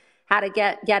how to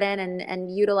get in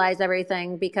and utilize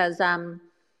everything, because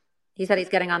he said he's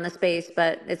getting on the space,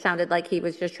 but it sounded like he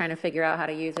was just trying to figure out how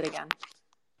to use it again.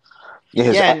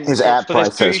 Yeah, his app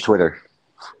probably says Twitter.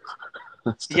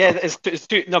 Yeah,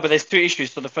 but there's two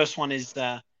issues. So the first one is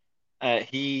I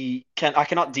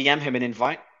cannot DM him an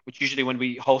invite, which usually when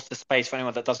we host a space, for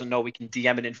anyone that doesn't know, we can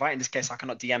DM an invite. In this case, I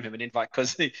cannot DM him an invite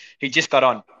because he just got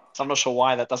on. So I'm not sure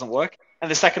why that doesn't work.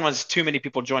 And the second one is too many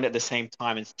people joined at the same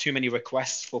time. It's too many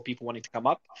requests for people wanting to come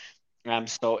up.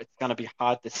 So it's going to be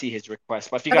hard to see his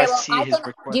request. But if you guys see his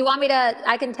request. Do you want me to,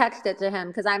 I can text it to him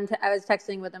because I was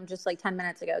texting with him just like 10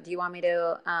 minutes ago. Do you want me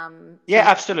to? Yeah,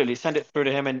 absolutely. Send it through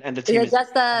to him and the team. Is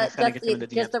it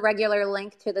just the regular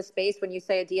link to the space when you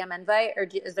say a DM invite, or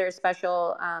is there a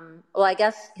special, well, I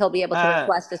guess he'll be able to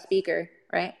request a speaker,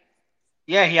 right?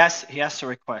 Yeah, he has to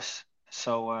request.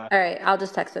 So. All right, I'll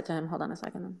just text it to him. Hold on a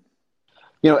second then.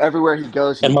 Everywhere he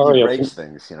goes, he breaks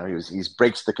things. He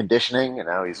breaks the conditioning, and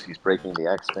now he's breaking the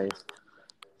X space.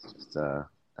 It's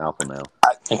alpha male.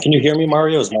 And can you hear me,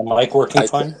 Mario? Is my mic working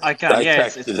fine? I can.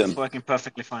 It's working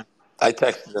perfectly fine. I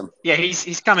texted him. Yeah,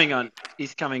 he's coming on.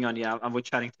 He's coming on. Yeah, and we're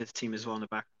chatting to his team as well in the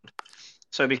background.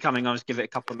 So he'll be coming on. Just give it a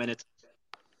couple of minutes.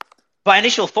 But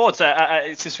initial thoughts,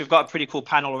 since we've got a pretty cool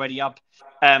panel already up.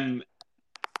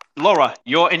 Laura,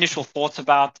 your initial thoughts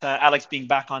about Alex being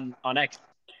back on X?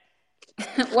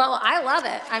 Well, I love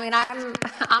it. I mean,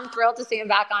 I'm thrilled to see him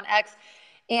back on X,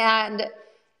 and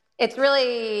it's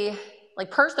really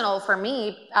like personal for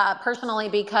me personally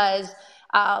because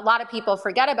a lot of people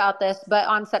forget about this. But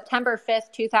on September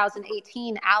 5th,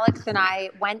 2018, Alex and I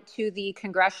went to the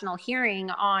congressional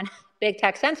hearing on big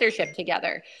tech censorship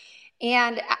together.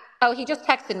 And he just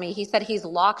texted me. He said he's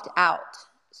locked out.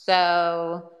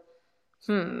 So,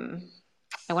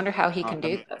 I wonder how he can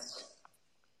do this.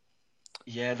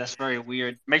 Yeah, that's very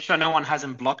weird. Make sure no one has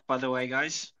him blocked, by the way,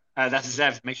 guys. That's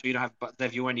Zev. Make sure you don't have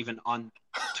Zev. You weren't even on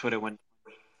Twitter when.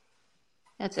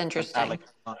 That's interesting.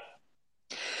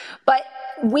 But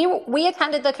we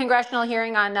attended the congressional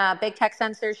hearing on big tech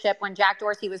censorship when Jack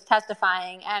Dorsey was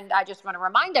testifying, and I just want to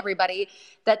remind everybody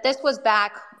that this was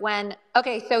back when.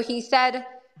 Okay, so he said.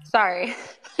 Sorry,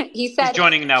 he said. He's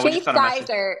joining now. Chase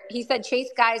Geyser. He said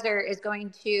Chase Geyser is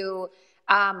going to.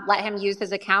 Let him use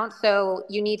his account. So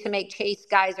you need to make Chase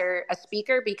Geyser a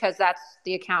speaker because that's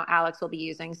the account Alex will be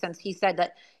using, since he said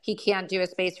that he can't do a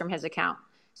space from his account.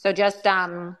 So just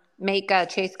make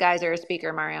Chase Geyser a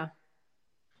speaker, Mario.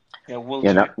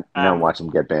 Yeah, now watch him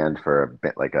get banned for a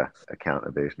bit like a account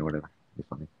evasion or whatever. It'd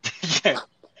be funny.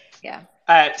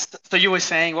 Yeah. So you were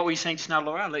saying, what were you saying just now,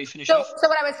 Laura? I'll let you finish. So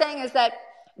what I was saying is that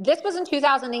this was in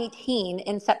 2018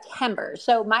 in September.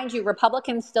 So mind you,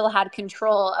 Republicans still had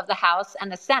control of the House and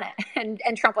the Senate, and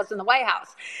Trump was in the White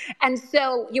House. And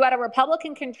so you had a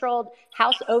Republican-controlled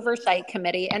House Oversight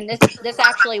Committee, and this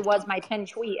actually was my pinned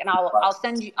tweet, and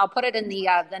I'll put it in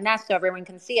the nest so everyone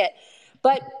can see it.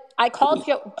 But I called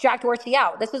Jack Dorsey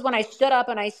out. This is when I stood up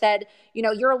and I said,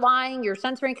 you're lying. You're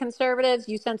censoring conservatives.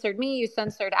 You censored me. You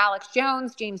censored Alex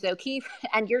Jones, James O'Keefe,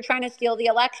 and you're trying to steal the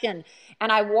election.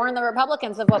 And I warned the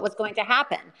Republicans of what was going to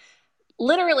happen.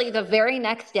 Literally the very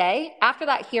next day after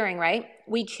that hearing, right,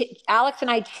 Alex and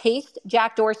I chased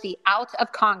Jack Dorsey out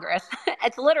of Congress.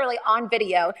 It's literally on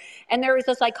video. And there was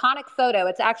this iconic photo.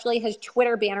 It's actually his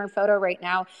Twitter banner photo right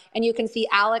now. And you can see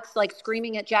Alex like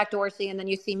screaming at Jack Dorsey. And then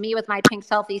you see me with my pink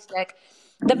selfie stick.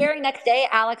 The very next day,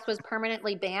 Alex was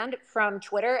permanently banned from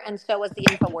Twitter. And so was the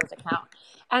InfoWars account.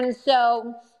 And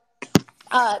so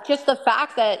just the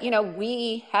fact that,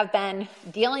 we have been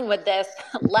dealing with this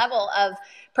level of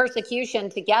persecution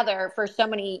together for so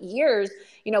many years,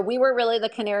 we were really the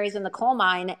canaries in the coal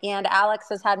mine. And Alex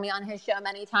has had me on his show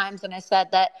many times, and I said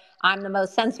that I'm the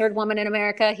most censored woman in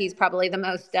America. He's probably the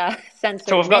most censored.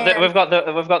 So we've got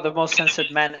the most censored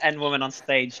men and women on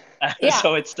stage. Yeah.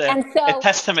 So it's a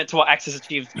testament to what X has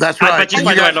achieved. That's right. But just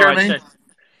by the way, Laura,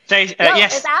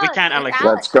 yes, we can, Alex.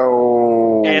 Let's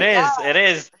go. It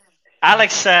is.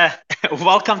 Alex,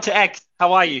 welcome to X.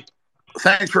 How are you?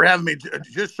 Thanks for having me.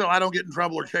 Just so I don't get in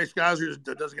trouble or Chase Geyser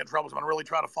doesn't get in trouble, so I'm going to really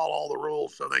try to follow all the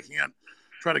rules so they can't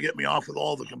try to get me off with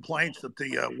all the complaints that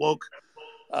the woke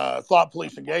thought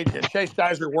police engage in. Chase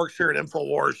Geyser works here at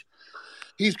InfoWars.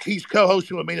 He's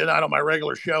co-hosting with me tonight on my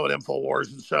regular show at InfoWars.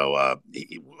 And so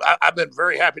I've been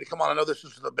very happy to come on. I know this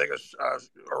is the biggest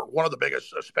or one of the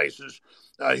biggest spaces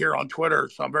here on Twitter.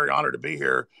 So I'm very honored to be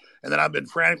here. And then I've been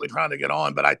frantically trying to get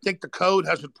on, but I think the code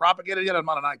hasn't propagated yet. I'm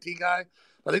not an IT guy.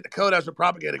 I think the code hasn't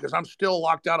propagated because I'm still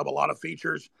locked out of a lot of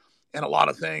features and a lot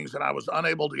of things. And I was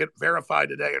unable to get verified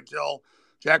today until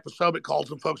Jack Posobiec called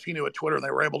some folks he knew at Twitter, and they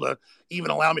were able to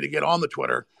even allow me to get on the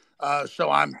Twitter.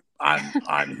 So I'm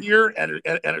I'm here, and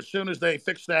as soon as they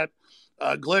fix that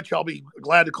glitch, I'll be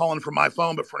glad to call in from my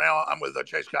phone. But for now, I'm with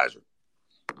Chase Kaiser.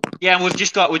 Yeah, and we've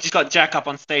just got Jack up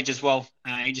on stage as well.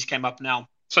 He just came up now.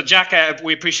 So Jack,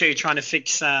 we appreciate you trying to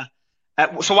fix. So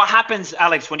what happens,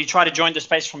 Alex, when you try to join the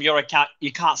space from your account?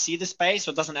 You can't see the space,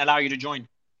 or it doesn't allow you to join.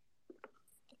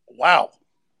 Wow.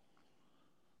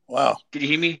 Did you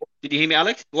hear me? Did you hear me,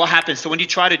 Alex? What happens? So when you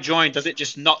try to join, does it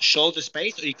just not show the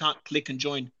space, or you can't click and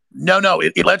join? No,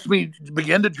 it lets me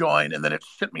begin to join, and then it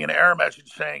sent me an error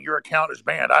message saying your account is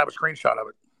banned. I have a screenshot of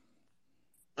it.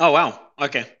 Oh, wow.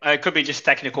 Okay. It could be just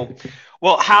technical.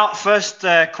 Well, first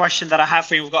question that I have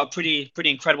for you, we've got a pretty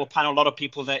incredible panel. A lot of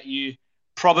people that you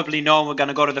probably know, and we're going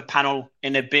to go to the panel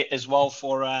in a bit as well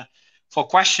for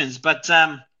questions. But,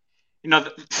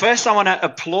 first I want to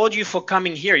applaud you for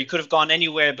coming here. You could have gone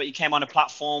anywhere, but you came on a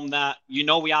platform that,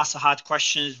 we ask the hard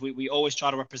questions. We always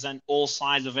try to represent all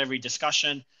sides of every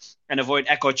discussion and avoid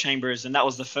echo chambers. And that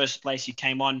was the first place you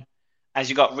came on as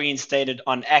you got reinstated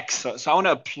on X. So I want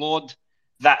to applaud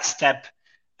that step.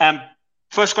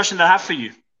 First question that I have for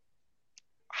you: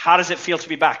 how does it feel to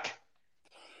be back?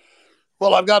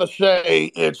 Well, I've got to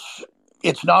say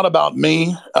it's not about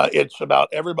me. It's about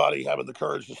everybody having the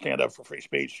courage to stand up for free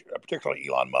speech, particularly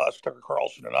Elon Musk, Tucker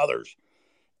Carlson, and others.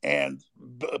 And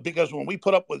because when we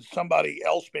put up with somebody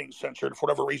else being censored for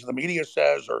whatever reason the media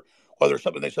says, or whether it's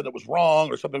something they said that was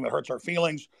wrong or something that hurts our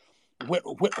feelings,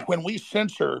 when we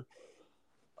censor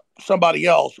somebody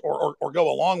else or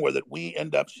go along with it, we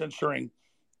end up censoring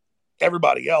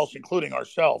everybody else, including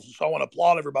ourselves. So I want to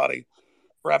applaud everybody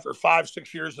for, after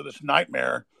 5-6 years of this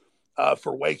nightmare,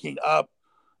 for waking up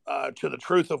to the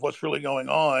truth of what's really going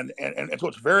on. And so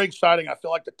it's very exciting. I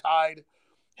feel like the tide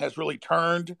has really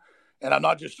turned. And I'm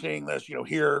not just seeing this,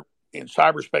 here in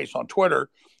cyberspace on Twitter,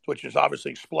 which has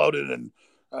obviously exploded and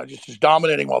just is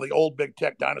dominating while the old big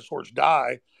tech dinosaurs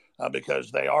die. Because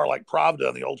they are like Pravda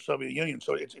in the old Soviet Union.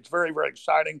 So it's very, very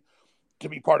exciting to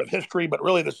be part of history. But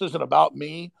really, this isn't about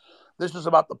me. This is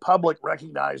about the public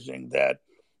recognizing that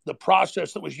the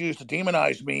process that was used to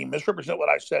demonize me, misrepresent what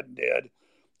I said and did,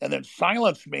 and then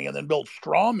silence me and then build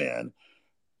straw men.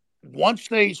 Once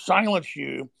they silence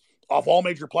you off all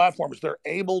major platforms, they're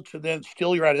able to then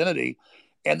steal your identity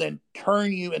and then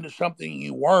turn you into something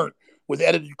you weren't, with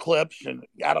edited clips and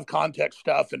out of context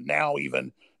stuff. And now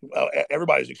even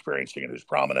everybody's experiencing it who's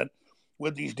prominent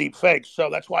with these deep fakes. So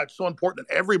that's why it's so important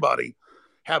that everybody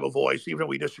have a voice, even if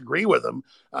we disagree with them,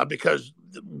 because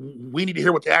we need to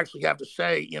hear what they actually have to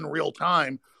say in real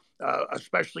time,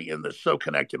 especially in this so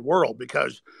connected world,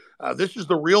 because this is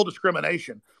the real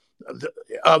discrimination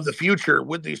of the future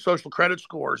with these social credit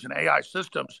scores and AI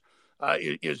systems,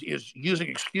 is using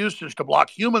excuses to block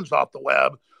humans off the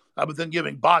web, but then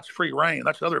giving bots free reign.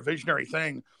 That's another visionary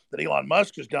thing that Elon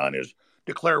Musk has done, is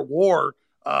declare war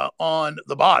on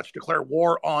the bots, declare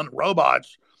war on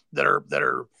robots that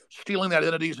are stealing the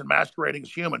identities and masquerading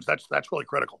as humans. That's really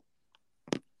critical.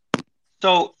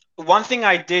 So one thing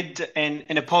I did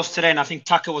in a post today, and I think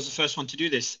Tucker was the first one to do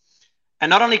this, and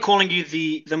not only calling you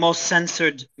the most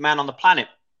censored man on the planet,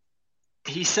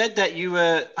 he said that you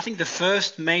were, I think, the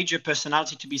first major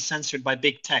personality to be censored by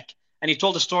big tech. And he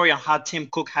told a story on how Tim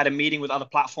Cook had a meeting with other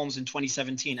platforms in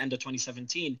 2017, end of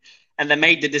 2017, and they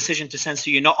made the decision to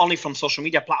censor you not only from social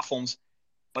media platforms,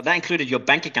 but that included your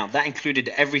bank account. That included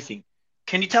everything.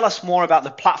 Can you tell us more about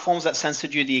the platforms that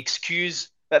censored you, the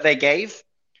excuse that they gave,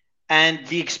 and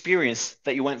the experience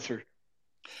that you went through?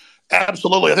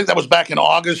 Absolutely. I think that was back in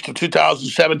August of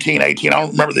 2017, 18. I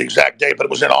don't remember the exact date, but it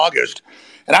was in August.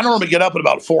 And I normally get up at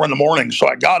about 4 a.m. So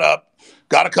I got up,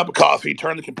 got a cup of coffee,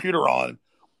 turned the computer on,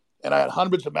 and I had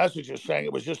hundreds of messages saying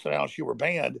it was just announced you were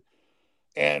banned.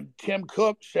 And Tim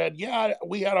Cook said, yeah,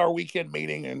 we had our weekend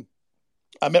meeting, and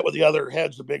I met with the other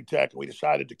heads of big tech, and we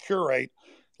decided to curate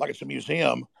like it's a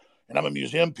museum. And I'm a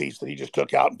museum piece that he just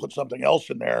took out and put something else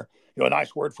in there, a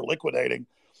nice word for liquidating.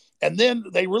 And then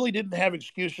they really didn't have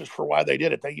excuses for why they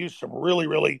did it. They used some really,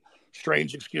 really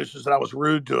strange excuses that I was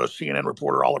rude to a CNN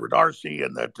reporter, Oliver Darcy,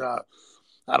 and that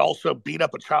I'd also beat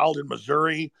up a child in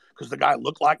Missouri because the guy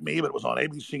looked like me, but it was on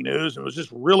ABC News. And it was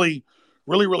just really,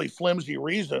 really, really flimsy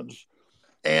reasons.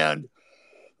 And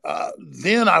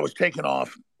then I was taken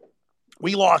off.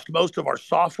 We lost most of our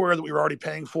software that we were already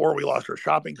paying for. We lost our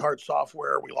shopping cart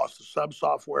software. We lost the sub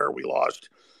software. We lost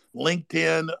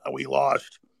LinkedIn. We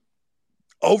lost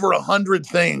over 100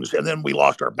 things. And then we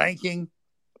lost our banking.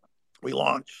 We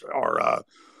launched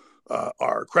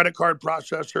our credit card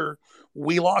processor.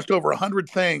 We lost over 100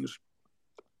 things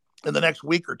in the next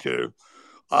week or two.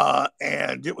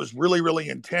 And it was really, really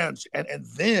intense. And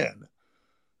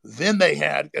then they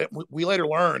had, we later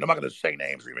learned, I'm not going to say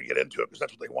names or even get into it because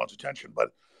that's what they want's attention,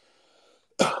 but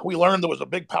we learned there was a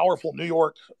big, powerful New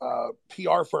York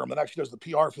PR firm that actually does the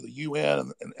PR for the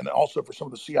UN and also for some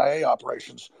of the CIA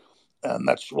operations. And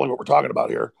that's really what we're talking about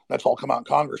here. That's all come out in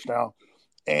Congress now.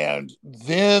 And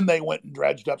then they went and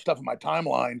dredged up stuff in my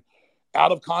timeline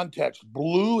out of context,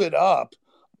 blew it up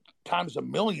times a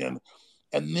million,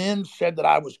 and then said that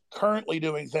I was currently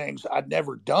doing things I'd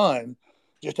never done,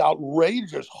 just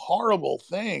outrageous, horrible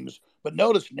things. But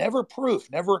notice, never proof,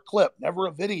 never a clip, never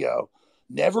a video,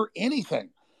 never anything.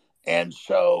 And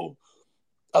so,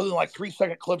 other than like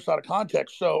 3-second clips out of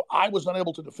context, so I was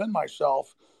unable to defend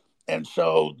myself. And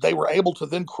so they were able to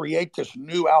then create this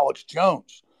new Alex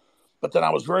Jones. But then I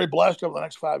was very blessed over the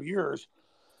next 5 years.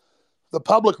 The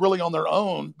public really on their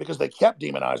own, because they kept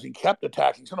demonizing, kept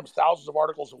attacking, sometimes thousands of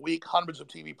articles a week, hundreds of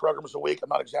TV programs a week. I'm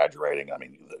not exaggerating. I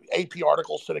mean, AP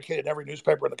articles syndicated in every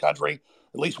newspaper in the country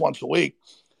at least once a week.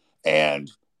 And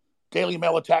Daily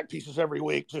Mail attack pieces every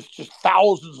week, just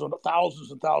thousands and thousands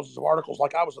and thousands of articles.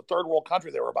 Like I was a third world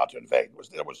country they were about to invade.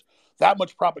 There was that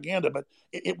much propaganda, but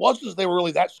it wasn't as they were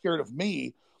really that scared of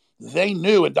me. They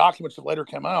knew, and documents that later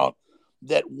came out,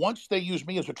 that once they used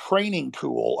me as a training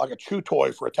tool, like a chew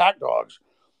toy for attack dogs,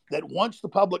 that once the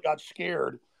public got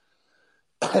scared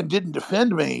and didn't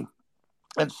defend me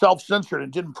and self-censored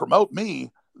and didn't promote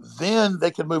me, then they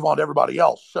could move on to everybody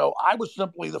else. So I was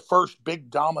simply the first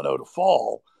big domino to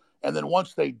fall. And then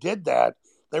once they did that,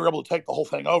 they were able to take the whole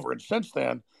thing over. And since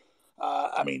then,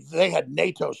 I mean, they had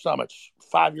NATO summits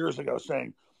 5 years ago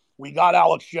saying, we got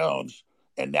Alex Jones,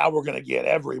 and now we're going to get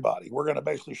everybody. We're going to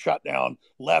basically shut down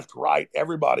left, right,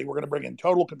 everybody. We're going to bring in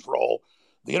total control.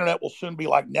 The internet will soon be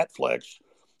like Netflix.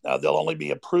 There'll only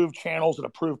be approved channels and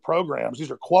approved programs.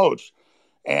 These are quotes.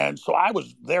 And so I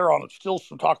was there on still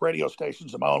some talk radio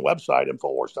stations and my own website,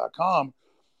 Infowars.com,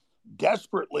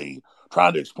 desperately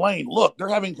trying to explain, look, they're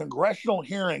having congressional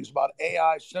hearings about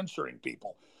AI censoring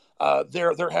people.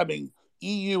 They're having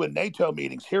EU and NATO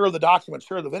meetings. Here are the documents.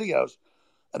 Here are the videos.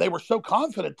 And they were so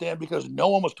confident then because no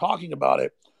one was talking about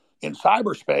it in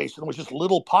cyberspace and it was just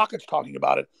little pockets talking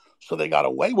about it. So they got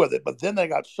away with it. But then they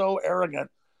got so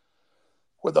arrogant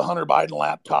with the Hunter Biden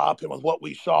laptop and with what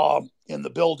we saw in the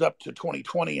build up to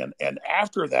 2020 and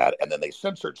after that. And then they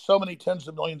censored so many tens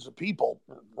of millions of people,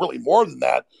 really more than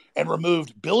that, and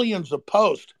removed billions of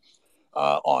posts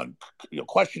on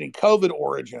questioning COVID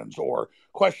origins or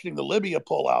questioning the Libya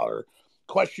pullout or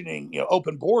questioning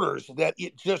open borders, that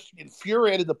it just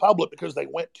infuriated the public because they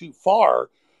went too far.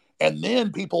 And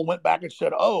then people went back and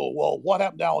said, oh, well, what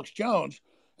happened to Alex Jones?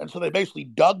 And so they basically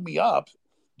dug me up,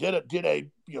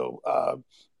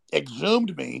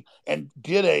 exhumed me and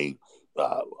did a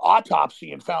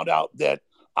autopsy and found out that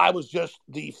I was just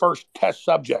the first test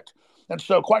subject. And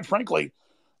so quite frankly,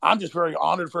 I'm just very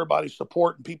honored for everybody's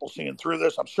support and people seeing through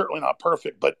this. I'm certainly not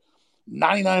perfect, but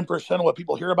 99% of what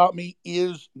people hear about me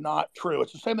is not true.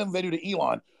 It's the same thing they do to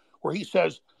Elon, where he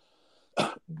says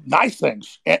nice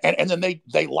things. And then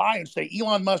they lie and say,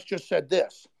 Elon Musk just said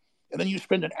this. And then you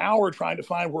spend an hour trying to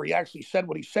find where he actually said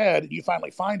what he said, and you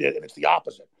finally find it, and it's the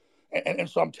opposite. And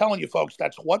so I'm telling you, folks,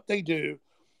 that's what they do.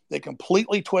 They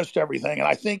completely twist everything. And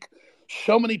I think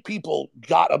so many people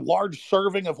got a large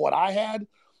serving of what I had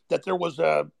that there was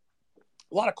a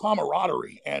lot of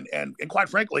camaraderie. And quite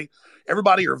frankly,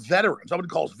 everybody are veterans. I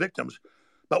wouldn't call us victims,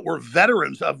 but we're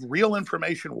veterans of real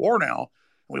information war now.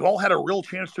 We've all had a real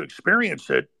chance to experience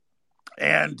it.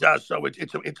 And so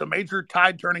it's a major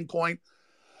tide turning point.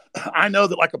 I know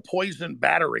that like a poison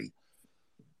battery,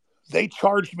 they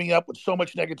charged me up with so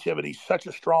much negativity, such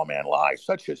a straw man lie,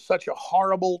 such a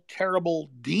horrible, terrible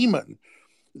demon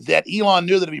that Elon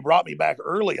knew that if he brought me back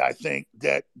early, I think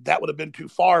that would have been too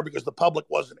far because the public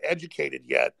wasn't educated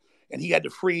yet and he had to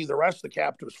free the rest of the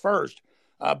captives first.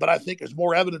 But I think as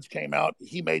more evidence came out,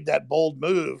 he made that bold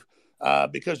move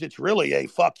because it's really a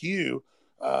fuck you.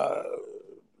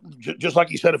 Just like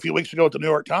he said a few weeks ago at the New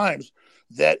York Times,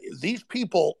 that these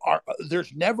people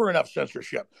there's never enough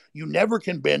censorship. You never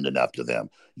can bend enough to them.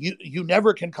 You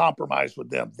never can compromise with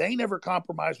them. They never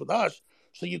compromise with us.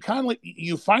 So you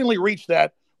finally reach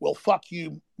that, well, fuck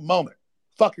you moment.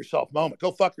 Fuck yourself moment.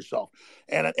 Go fuck yourself.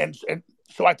 And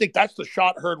so I think that's the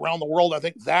shot heard around the world. I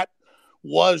think that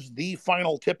was the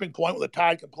final tipping point where the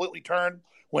tide completely turned.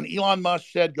 When Elon Musk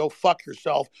said, go fuck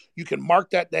yourself, you can mark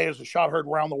that day as a shot heard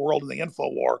around the world in the info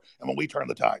war, and when we turn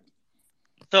the tide.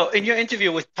 So in your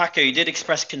interview with Tucker, you did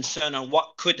express concern on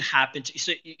what could happen.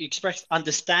 So you expressed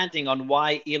understanding on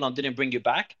why Elon didn't bring you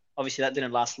back. Obviously, that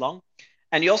didn't last long.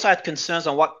 And you also had concerns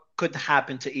on what could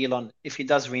happen to Elon if he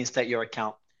does reinstate your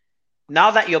account.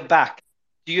 Now that you're back,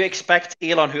 do you expect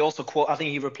Elon, who also I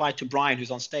think he replied to Brian,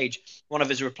 who's on stage, one of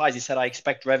his replies, he said, I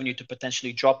expect revenue to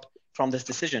potentially drop from this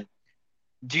decision.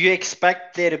 Do you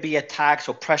expect there to be attacks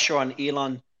or pressure on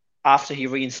Elon after he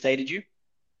reinstated you?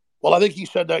 Well, I think he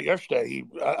said that yesterday.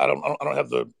 I don't have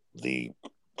the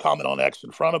comment on X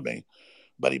in front of me,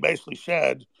 but he basically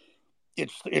said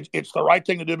it's the right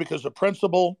thing to do because of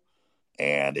principle,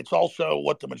 and it's also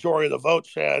what the majority of the vote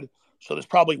said. So this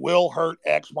probably will hurt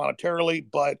X monetarily,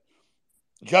 but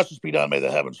justice be done, may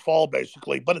the heavens fall,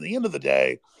 basically. But at the end of the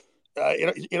day,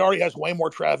 it already has way more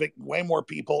traffic, way more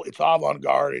people. It's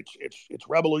avant-garde. It's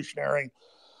revolutionary.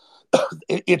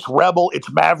 It's rebel. It's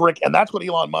maverick, and that's what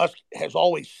Elon Musk has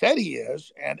always said he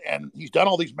is. And he's done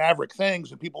all these maverick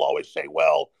things, and people always say,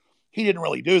 well, he didn't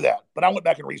really do that. But I went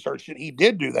back and researched it. He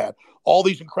did do that. All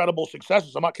these incredible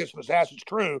successes. I'm not kissing his ass. It's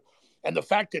true. And the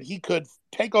fact that he could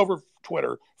take over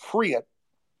Twitter, free it,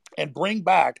 and bring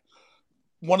back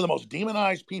one of the most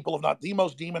demonized people, if not the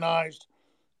most demonized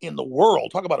in the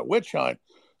world, talk about a witch hunt,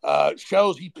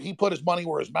 shows he put his money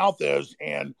where his mouth is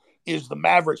and is the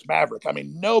Maverick's Maverick. I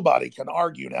mean, nobody can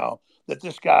argue now that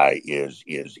this guy is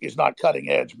not cutting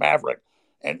edge Maverick.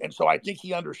 And so I think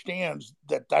he understands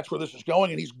that that's where this is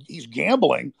going, and he's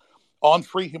gambling on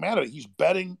free humanity. He's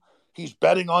betting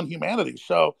on humanity.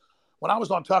 So when I was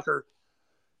on Tucker,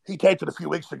 he taped it a few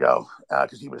weeks ago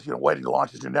because he was waiting to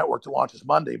launch his new network to launch his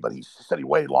Monday. But he said he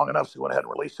waited long enough, so he went ahead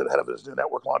and released it ahead of his new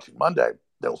network launching Monday.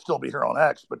 They'll still be here on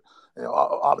X, but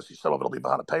obviously some of it will be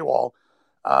behind a paywall.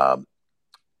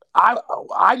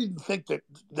 I didn't think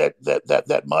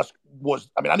that Musk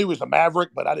was. I mean, I knew he was a maverick,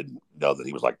 but I didn't know that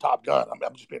he was like Top Gun. I mean,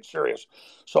 I'm just being serious.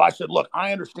 So I said, look,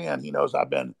 I understand. He knows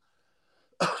I've been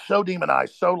so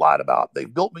demonized, so lied about.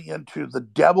 They've built me into the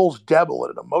devil's devil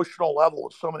at an emotional level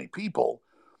with so many people.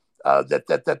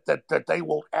 That they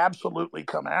will absolutely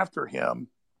come after him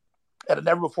at a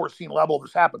never before seen level if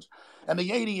this happens. And the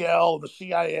ADL and the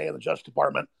CIA and the Justice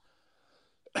Department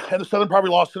and the Southern Poverty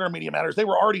Law Center and Media Matters, they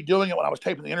were already doing it when I was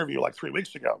taping the interview like 3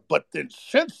 weeks ago. But then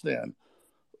since then,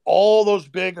 all those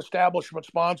big establishment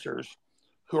sponsors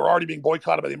who are already being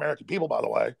boycotted by the American people, by the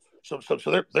way, so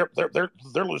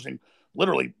they're losing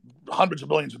literally hundreds of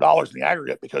billions of dollars in the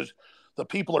aggregate because the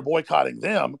people are boycotting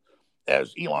them.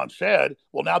 As Elon said,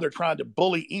 well, now they're trying to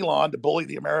bully Elon, to bully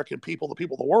the American people, the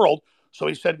people of the world. So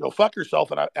he said, go fuck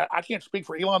yourself. And I can't speak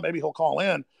for Elon. Maybe he'll call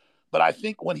in. But I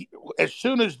think as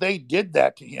soon as they did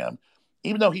that to him,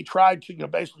 even though he tried to,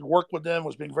 basically work with them,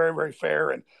 was being very, very fair.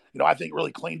 And, I think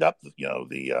really cleaned up,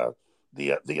 the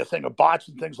thing of bots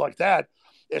and things like that.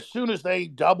 As soon as they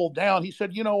doubled down, he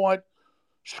said, you know what?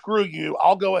 Screw you.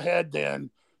 I'll go ahead then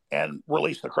and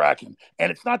release the Kraken.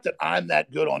 And it's not that I'm that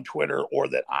good on Twitter or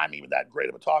that I'm even that great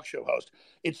of a talk show host.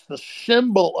 It's the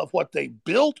symbol of what they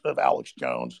built of Alex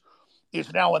Jones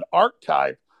is now an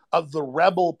archetype of the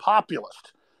rebel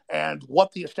populist and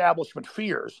what the establishment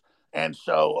fears. And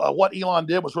so what Elon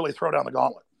did was really throw down the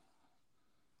gauntlet.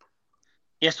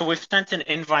 Yeah, so we've sent an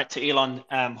invite to Elon.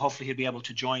 Hopefully he'll be able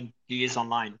to join. He is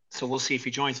online. So we'll see if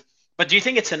he joins. But do you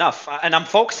think it's enough? And I'm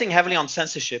focusing heavily on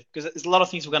censorship because there's a lot of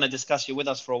things we're going to discuss here with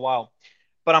us for a while.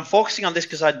 But I'm focusing on this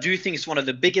because I do think it's one of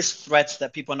the biggest threats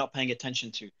that people are not paying attention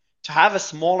to. To have a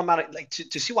small amount of,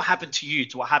 to see what happened to you,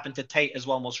 to what happened to Tate as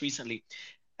well most recently,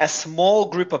 a small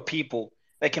group of people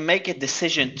that can make a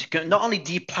decision to not only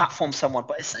deplatform someone,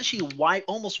 but essentially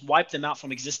almost wipe them out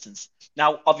from existence.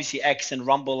 Now, obviously, X and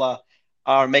Rumble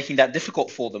are making that difficult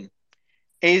for them.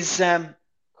 Is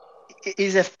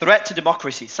a threat to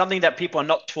democracy, something that people are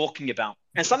not talking about,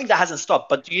 and something that hasn't stopped.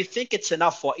 But do you think it's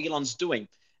enough what Elon's doing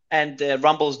and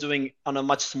Rumble's doing on a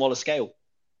much smaller scale?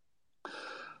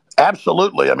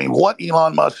 Absolutely. I mean, what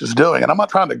Elon Musk is doing, and I'm not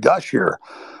trying to gush here,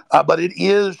 but it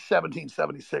is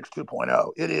 1776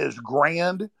 2.0. It is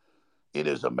grand. It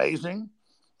is amazing.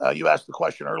 You asked the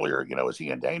question earlier, is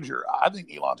he in danger? I think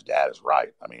Elon's dad is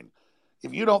right. I mean,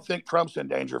 if you don't think Trump's in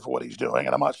danger for what he's doing,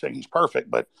 and I'm not saying he's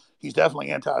perfect, but he's definitely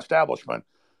anti-establishment,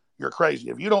 you're crazy.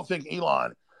 If you don't think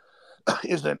Elon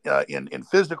isn't in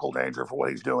physical danger for what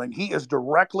he's doing, he is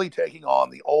directly taking on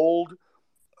the old,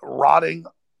 rotting,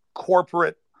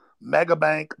 corporate, mega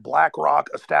bank, BlackRock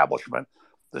establishment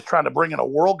that's trying to bring in a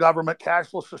world government,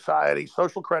 cashless society,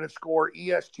 social credit score,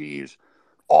 ESGs,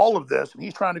 all of this. And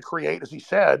he's trying to create, as he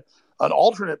said, an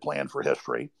alternate plan for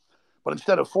history. But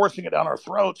instead of forcing it down our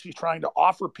throats, he's trying to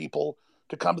offer people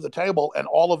to come to the table, and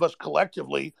all of us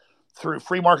collectively, through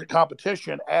free market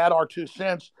competition, add our 2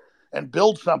 cents and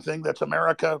build something that's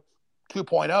America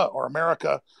 2.0 or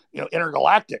America,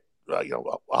 intergalactic, a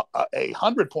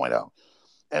 100.0.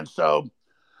 And so,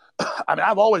 I mean,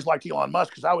 I've always liked Elon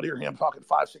Musk because I would hear him talking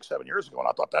 5, 6, 7 years ago, and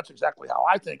I thought that's exactly how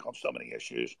I think on so many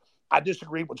issues. I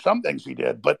disagreed with some things he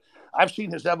did, but I've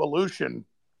seen his evolution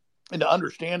into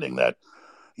understanding that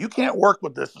you can't work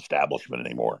with this establishment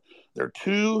anymore. They're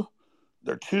too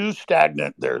They're too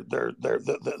stagnant.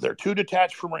 They're too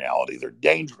detached from reality. They're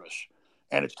dangerous.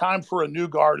 And it's time for a new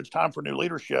guard. It's time for new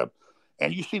leadership.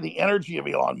 And you see the energy of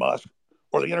Elon Musk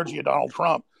or the energy of Donald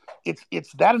Trump. It's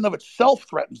that in and of itself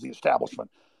threatens the establishment.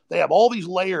 They have all these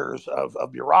layers of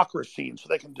bureaucracy, and so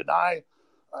they can deny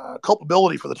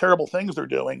culpability for the terrible things they're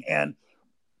doing. And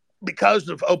because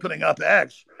of opening up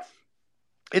X,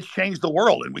 it's changed the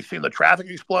world. And we've seen the traffic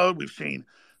explode. We've seen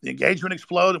the engagement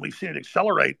explode, and we've seen it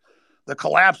accelerate the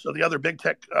collapse of the other big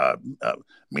tech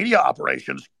media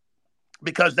operations,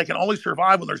 because they can only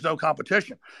survive when there's no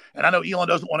competition. And I know Elon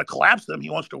doesn't want to collapse them. He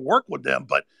wants to work with them,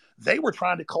 but they were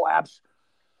trying to collapse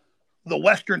the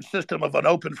Western system of an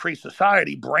open free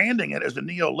society, branding it as a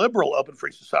neoliberal open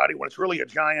free society when it's really a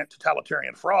giant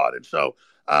totalitarian fraud. And so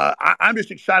I'm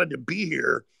just excited to be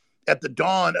here at the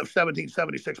dawn of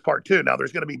 1776 Part 2. Now,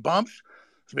 there's going to be bumps.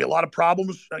 There's going to be a lot of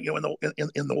problems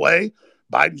in the way.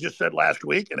 Biden just said last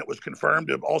week, and it was confirmed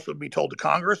to also be told to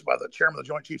Congress by the chairman of the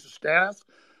Joint Chiefs of Staff,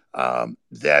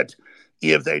 that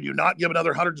if they do not give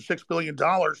another $106 billion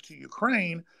to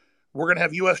Ukraine, we're going to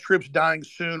have U.S. troops dying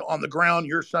soon on the ground,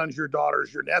 your sons, your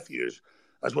daughters, your nephews.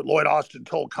 That's what Lloyd Austin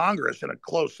told Congress in a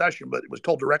closed session, but it was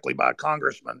told directly by a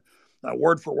congressman,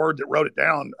 word for word, that wrote it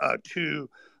down to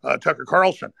Tucker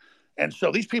Carlson. And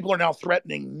so these people are now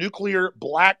threatening nuclear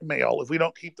blackmail if we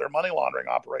don't keep their money laundering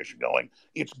operation going.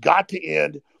 It's got to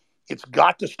end. It's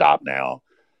got to stop now.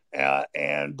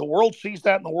 And the world sees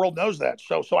that, and the world knows that.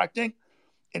 So I think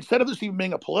instead of this even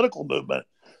being a political movement,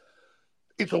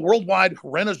 it's a worldwide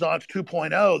Renaissance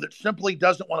 2.0 that simply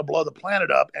doesn't want to blow the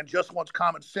planet up and just wants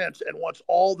common sense and wants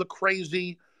all the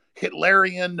crazy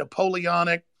Hitlerian,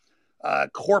 Napoleonic,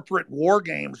 corporate war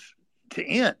games to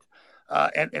end.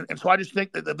 And so I just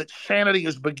think that sanity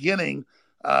is beginning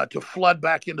to flood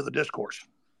back into the discourse.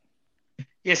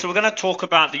 Yeah, so we're going to talk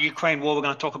about the Ukraine war. We're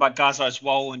going to talk about Gaza as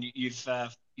well, and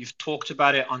you've talked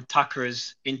about it on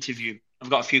Tucker's interview. I've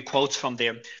got a few quotes from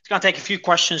there. It's going to take a few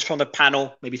questions from the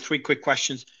panel, maybe 3 quick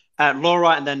questions. Laura,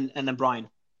 and then Brian.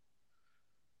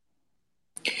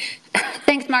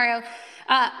 Thanks, Mario.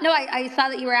 I saw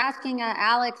that you were asking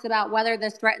Alex about whether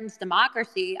this threatens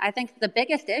democracy. I think the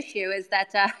biggest issue is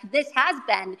that this has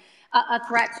been a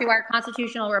threat to our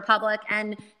constitutional republic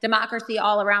and democracy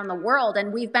all around the world.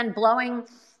 And we've been blowing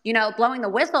the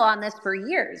whistle on this for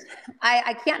years.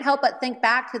 I can't help but think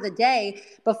back to the day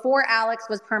before Alex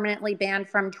was permanently banned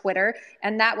from Twitter.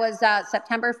 And that was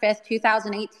September 5th,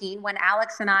 2018, when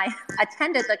Alex and I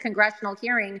attended the congressional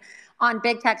hearing on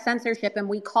big tech censorship, and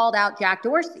we called out Jack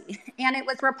Dorsey. And it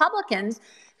was Republicans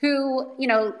who,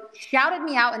 shouted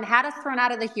me out and had us thrown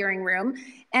out of the hearing room.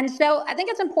 And so I think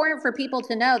it's important for people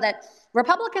to know that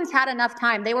Republicans had enough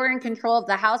time. They were in control of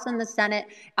the House and the Senate.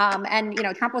 And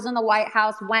Trump was in the White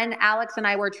House when Alex and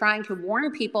I were trying to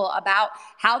warn people about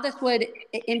how this would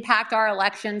impact our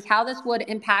elections, how this would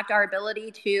impact our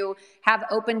ability to have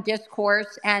open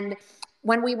discourse. And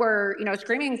when we were,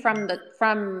 screaming from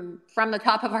the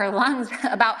top of our lungs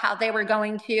about how they were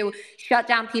going to shut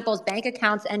down people's bank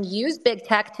accounts and use big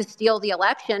tech to steal the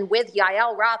election, with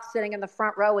Yael Roth sitting in the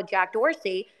front row with Jack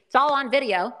Dorsey, it's all on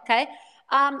video. Okay,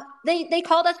 they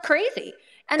called us crazy.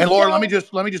 And Laura, let me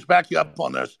just back you up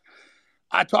on this.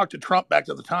 I talked to Trump back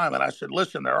at the time, and I said,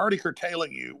 "Listen, they're already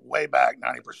curtailing you way back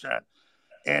 90%."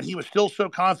 And he was still so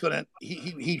confident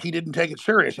he didn't take it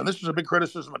serious. And this is a big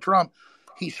criticism of Trump.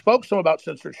 He spoke some about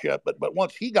censorship, but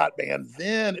once he got banned,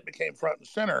 then it became front and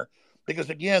center, because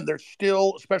again, there's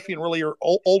still, especially in really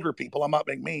older people, I'm not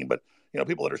being mean, but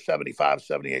people that are 75,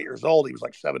 78 years old, he was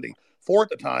like 74 at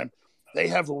the time, they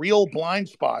have real blind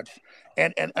spots.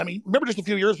 And I mean, remember just a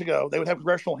few years ago, they would have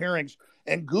congressional hearings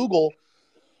and Google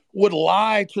would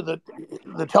lie to the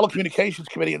telecommunications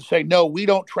committee and say, "No, we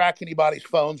don't track anybody's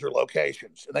phones or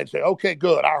locations." And they'd say, "Okay,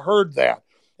 good, I heard that."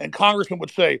 And congressman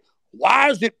would say, "Why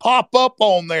does it pop up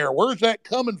on there? Where's that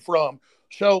coming from?"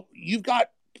 So you've got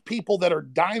people that are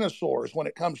dinosaurs when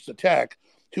it comes to tech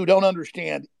who don't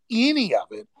understand any of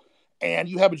it. And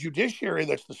you have a judiciary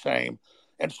that's the same.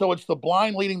 And so it's the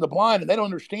blind leading the blind. And they don't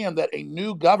understand that a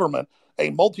new government,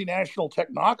 a multinational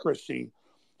technocracy,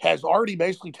 has already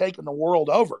basically taken the world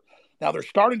over. Now they're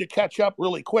starting to catch up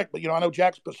really quick. But, I know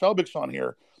Jack Posobiec's on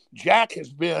here. Jack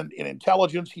has been in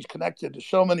intelligence. He's connected to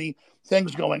so many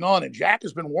things going on. And Jack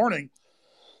has been warning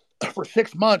for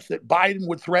 6 months that Biden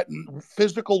would threaten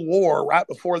physical war right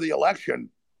before the election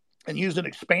and use an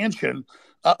expansion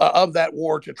of that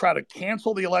war to try to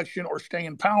cancel the election or stay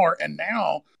in power. And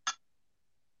now...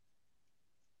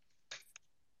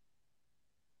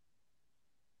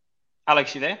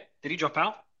 Alex, you there? Did he drop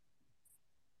out?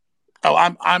 Oh,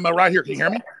 I'm right here. Can you hear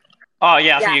me? Oh,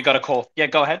 yeah, I think you got a call. Yeah,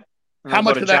 go ahead. How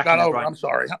much of that got over? I'm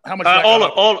sorry. How much? All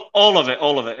of it.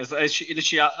 All of it. It's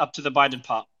literally up to the Biden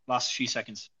part. Last few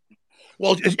seconds.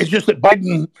 Well, it's just that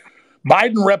Biden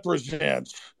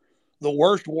represents the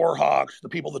worst war hawks, the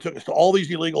people that took us to all these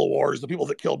illegal wars, the people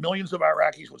that killed millions of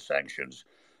Iraqis with sanctions.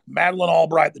 Madeleine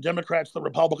Albright, the Democrats, the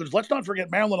Republicans. Let's not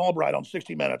forget Madeleine Albright on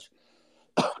 60 Minutes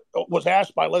was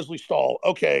asked by Leslie Stahl,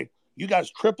 okay, you guys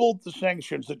tripled the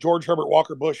sanctions that George Herbert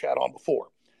Walker Bush had on before.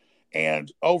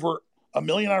 And over 1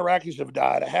 million Iraqis have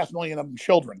died, 500,000 of them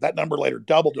children. That number later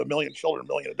doubled to 1 million children, 1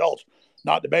 million adults,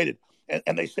 not debated.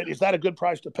 And they said, is that a good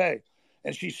price to pay?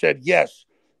 And she said, yes,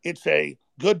 it's a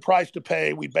good price to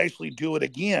pay. We basically do it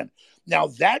again. Now,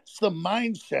 that's the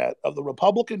mindset of the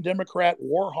Republican, Democrat,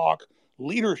 war hawk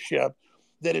leadership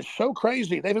that is so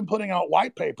crazy. They've been putting out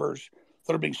white papers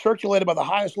that are being circulated by the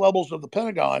highest levels of the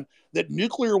Pentagon that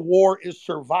nuclear war is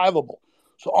survivable.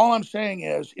 So all I'm saying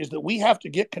is that we have to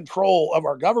get control of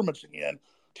our governments again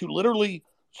to literally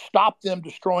stop them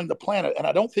destroying the planet. And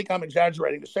I don't think I'm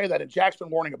exaggerating to say that. And Jack's been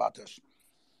warning about this.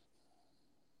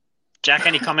 Jack,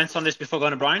 any comments on this before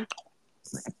going to Brian?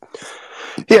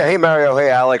 Yeah, hey Mario, hey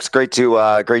Alex, great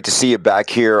to see you back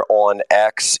here on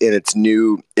X in its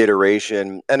new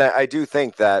iteration. And I do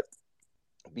think that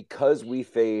because we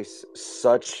face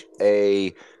such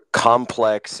a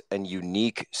complex and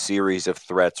unique series of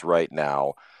threats right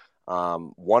now,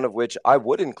 one of which I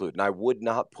would include, and I would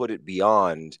not put it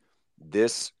beyond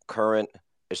this current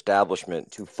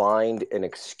establishment to find an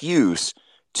excuse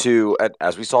to,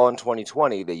 as we saw in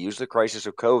 2020, they used the crisis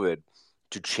of COVID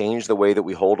to change the way that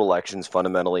we hold elections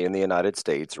fundamentally in the United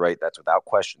States, right? That's without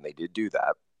question. They did do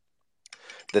that.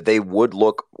 That they would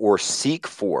look or seek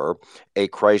for a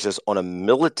crisis on a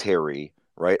military,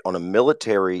 right? On a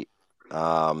military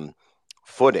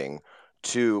footing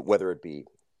to whether it be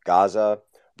Gaza,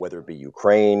 whether it be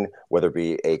Ukraine, whether it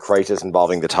be a crisis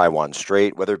involving the Taiwan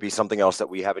Strait, whether it be something else that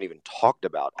we haven't even talked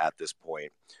about at this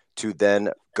point, to then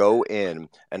go in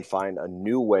and find a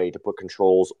new way to put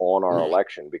controls on our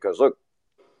election. Because look,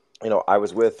 you know, I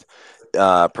was with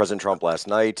President Trump last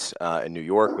night in New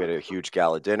York. We had a huge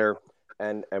gala dinner,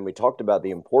 and we talked about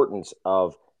the importance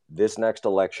of this next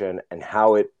election and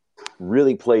how it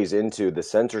really plays into the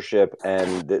censorship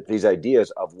and these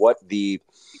ideas of what the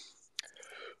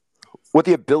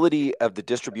ability of the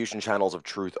distribution channels of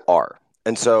truth are.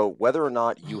 And so whether or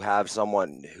not you have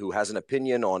someone who has an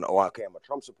opinion on, oh, okay, I'm a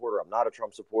Trump supporter, I'm not a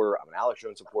Trump supporter, I'm an Alex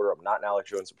Jones supporter, I'm not an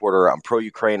Alex Jones supporter, I'm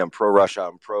pro-Ukraine, I'm pro-Russia,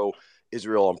 I'm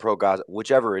pro-Israel, I'm pro-Gaza,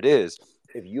 whichever it is,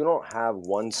 if you don't have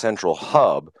one central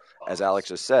hub, as Alex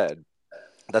has said,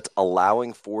 that's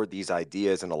allowing for these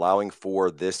ideas and allowing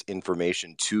for this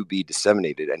information to be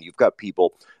disseminated, and you've got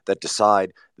people that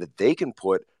decide that they can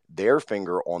put their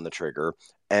finger on the trigger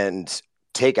and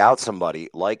take out somebody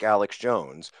like Alex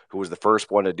Jones, who was the first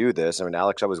one to do this. I mean,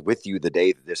 Alex, I was with you the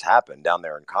day that this happened down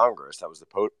there in Congress. That was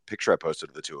the picture I posted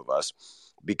of the two of us,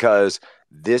 because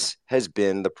this has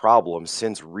been the problem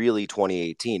since really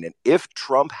 2018. And if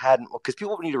Trump hadn't, because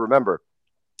people need to remember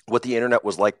what the internet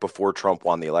was like before Trump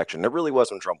won the election. It really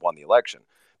was when Trump won the election,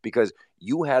 because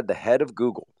you had the head of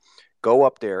Google go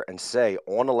up there and say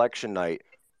on election night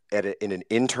in an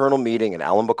internal meeting, and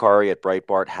Alan Bakari at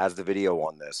Breitbart has the video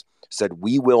on this, said,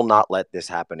 we will not let this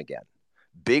happen again.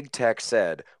 Big tech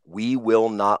said, we will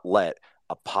not let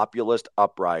a populist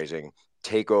uprising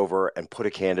take over and put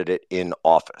a candidate in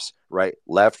office, right?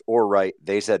 Left or right,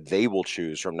 they said they will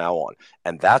choose from now on.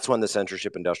 And that's when the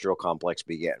censorship industrial complex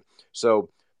began. So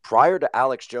prior to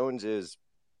Alex Jones's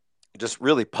just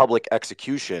really public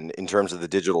execution in terms of the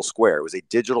digital square, it was a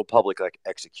digital public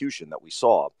execution that we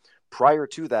saw. Prior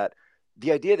to that,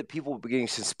 the idea that people were getting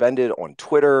suspended on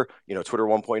Twitter, you know, Twitter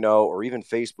 1.0, or even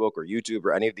Facebook or YouTube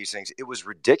or any of these things, it was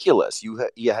ridiculous. You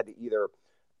had to either,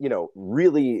 you know,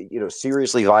 really, you know,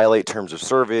 seriously violate terms of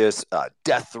service,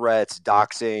 death threats,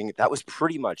 doxing. That was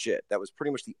pretty much it. That was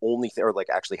pretty much the only thing, or like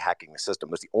actually hacking the system.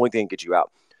 That's the only thing that gets you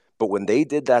out. But when they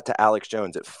did that to Alex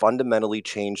Jones, it fundamentally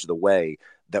changed the way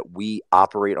that we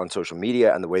operate on social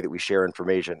media and the way that we share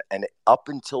information. And up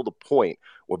until the point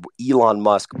of Elon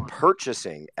Musk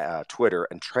purchasing Twitter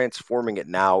and transforming it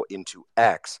now into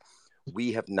X,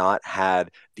 we have not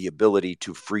had the ability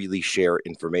to freely share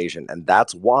information. And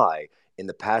that's why in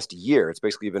the past year, it's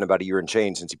basically been about a year and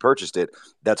change since he purchased it.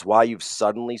 That's why you've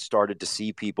suddenly started to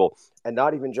see people, and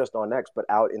not even just on X, but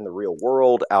out in the real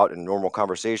world, out in normal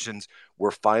conversations.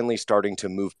 We're finally starting to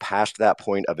move past that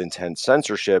point of intense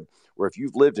censorship, where if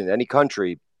you've lived in any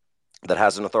country that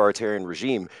has an authoritarian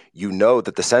regime, you know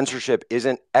that the censorship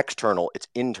isn't external, it's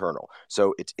internal.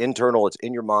 So it's internal, it's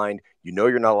in your mind. You know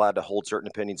you're not allowed to hold certain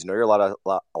opinions. You know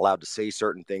you're allowed to say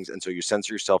certain things. And so you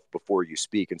censor yourself before you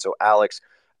speak. And so, Alex,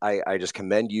 I just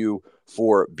commend you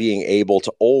for being able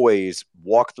to always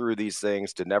walk through these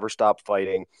things, to never stop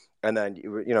fighting. And then,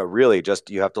 really just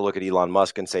you have to look at Elon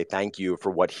Musk and say thank you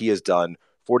for what he has done.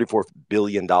 $44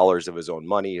 billion of his own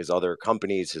money, his other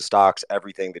companies, his stocks,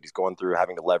 everything that he's going through,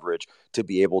 having to leverage to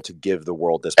be able to give the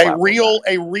world this platform.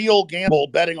 A real gamble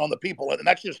betting on the people. And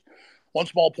that's just one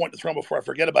small point to throw before I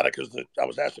forget about it, because I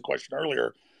was asked a question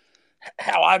earlier,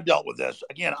 how I've dealt with this.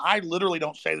 Again, I literally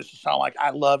don't say this to sound like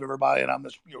I love everybody and I'm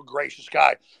this gracious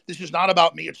guy. This is not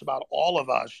about me. It's about all of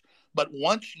us. But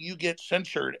once you get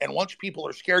censored and once people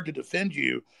are scared to defend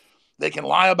you, they can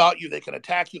lie about you, they can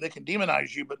attack you, they can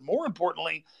demonize you. But more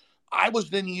importantly, I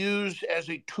was then used as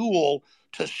a tool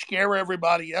to scare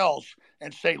everybody else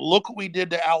and say, look what we did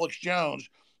to Alex Jones.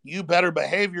 You better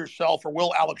behave yourself or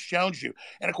we'll Alex Jones you.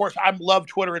 And of course, I love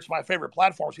Twitter. It's my favorite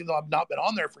platform. Even though I've not been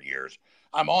on there for years,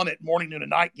 I'm on it morning, noon,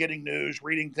 and night, getting news,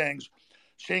 reading things,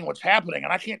 seeing what's happening.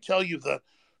 And I can't tell you the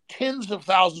tens of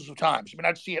thousands of times. I mean,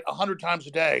 I'd see it 100 times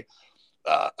a day.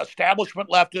 Establishment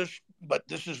leftists, but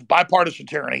this is bipartisan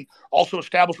tyranny, also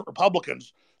establishment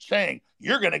Republicans saying,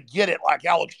 you're going to get it like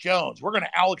Alex Jones. We're going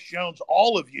to Alex Jones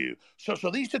all of you. So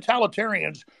these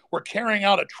totalitarians were carrying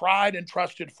out a tried and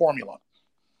trusted formula.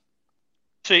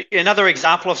 So another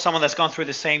example of someone that's gone through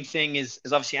the same thing is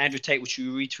obviously Andrew Tate, which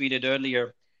you retweeted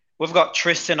earlier. We've got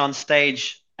Tristan on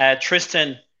stage.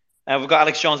 Tristan, we've got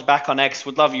Alex Jones back on X.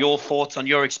 Would love your thoughts on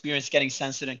your experience getting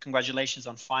censored, and congratulations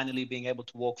on finally being able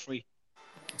to walk free.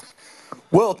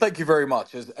 Well, thank you very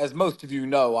much. As most of you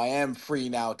know, I am free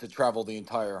now to travel the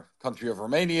entire country of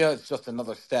Romania. It's just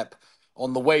another step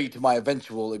on the way to my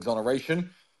eventual exoneration.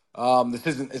 This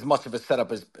isn't as much of a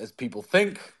setup as people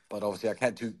think, but obviously I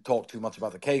can't talk too much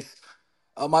about the case.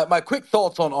 My quick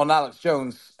thoughts on Alex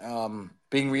Jones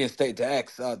being reinstated to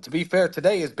X. To be fair,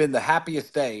 today has been the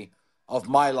happiest day of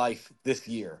my life this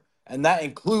year, and that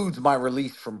includes my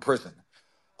release from prison.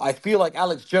 I feel like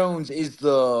Alex Jones is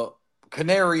the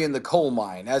canary in the coal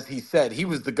mine. As he said, he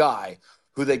was the guy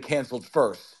who they canceled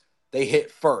first. They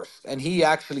hit first. And he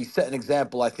actually set an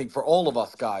example, I think, for all of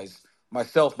us guys,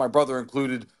 myself, my brother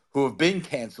included, who have been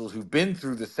canceled, who've been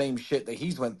through the same shit that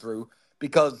he's went through,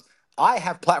 because I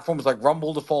have platforms like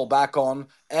Rumble to fall back on.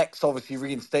 X obviously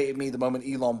reinstated me the moment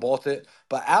Elon bought it.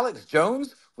 But Alex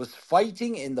Jones was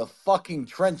fighting in the fucking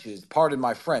trenches, pardon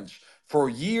my French, for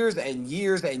years and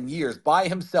years and years by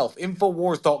himself,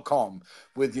 Infowars.com,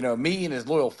 with, me and his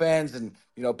loyal fans and,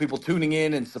 people tuning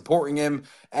in and supporting him.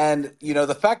 And,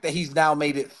 the fact that he's now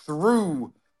made it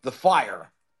through the fire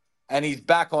and he's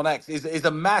back on X is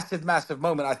a massive, massive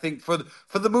moment, I think, for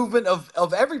the movement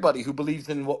of everybody who believes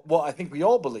in what I think we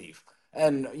all believe.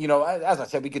 And, as I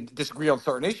said, we could disagree on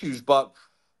certain issues, but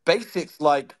basics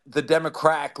like the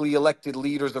democratically elected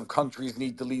leaders of countries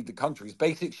need to lead the countries.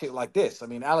 Basic shit like this. I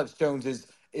mean, Alex Jones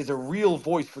is a real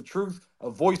voice for truth,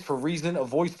 a voice for reason, a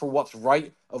voice for what's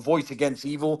right, a voice against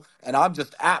evil. And I'm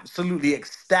just absolutely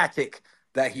ecstatic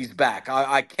that he's back.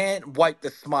 I can't wipe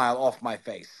the smile off my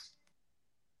face.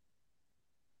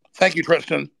 Thank you,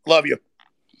 Tristan. Love you.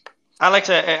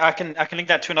 Alex, I can link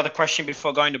that to another question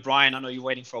before going to Brian. I know you're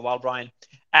waiting for a while, Brian.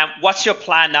 What's your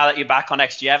plan now that you're back on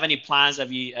X? Do you have any plans? Were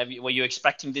you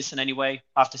expecting this in any way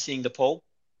after seeing the poll?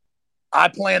 I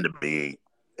plan to be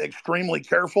extremely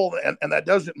careful, and that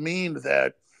doesn't mean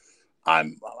that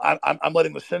I'm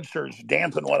letting the censors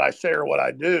dampen what I say or what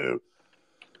I do.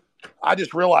 I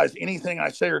just realize anything I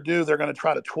say or do, they're going to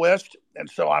try to twist, and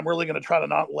so I'm really going to try to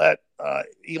not let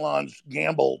Elon's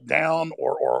gamble down,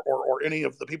 or any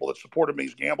of the people that supported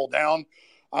me's gamble down.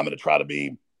 I'm going to try to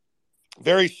be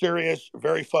very serious,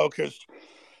 very focused,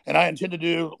 and I intend to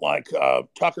do like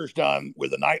Tucker's done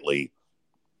with a nightly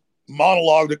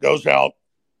monologue that goes out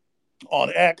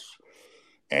on X,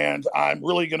 and I'm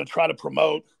really going to try to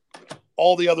promote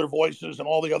all the other voices and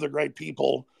all the other great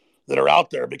people that are out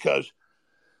there, because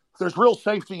there's real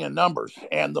safety in numbers,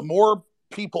 and the more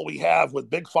people we have with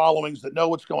big followings that know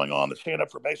what's going on, that stand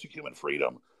up for basic human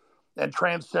freedom and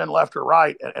transcend left or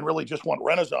right, and really just want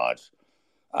renaissance,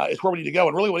 is where we need to go.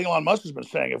 And really what Elon Musk has been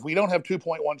saying, if we don't have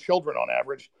 2.1 children on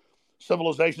average,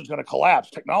 civilization is going to collapse.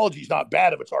 Technology is not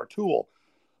bad if it's our tool.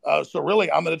 So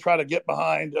really, I'm going to try to get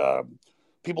behind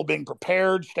people being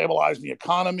prepared, stabilizing the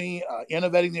economy,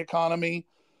 innovating the economy,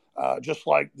 just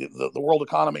like the world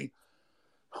economy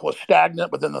was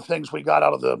stagnant, but then the things we got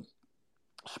out of the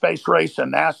space race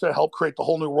and NASA helped create the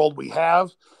whole new world we have.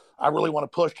 I really want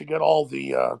to push to get all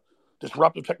the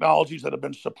disruptive technologies that have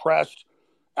been suppressed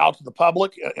out to the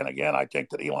public. And again, I think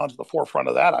that Elon's at the forefront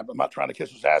of that. I'm not trying to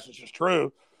kiss his ass. It's just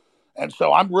true. And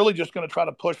so I'm really just going to try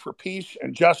to push for peace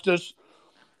and justice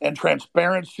and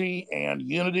transparency and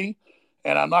unity.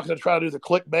 And I'm not going to try to do the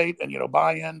clickbait and,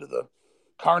 buy into the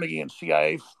Carnegie and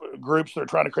CIA groups that are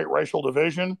trying to create racial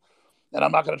division. And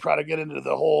I'm not going to try to get into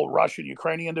the whole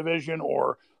Russian-Ukrainian division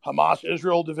or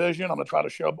Hamas-Israel division. I'm going to try to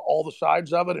show all the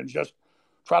sides of it and just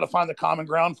try to find the common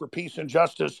ground for peace and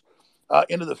justice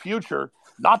into the future,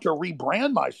 not to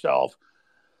rebrand myself,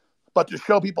 but to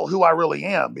show people who I really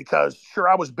am. Because sure,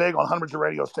 I was big on hundreds of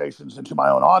radio stations and to my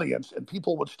own audience, and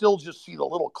people would still just see the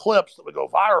little clips that would go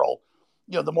viral,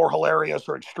 the more hilarious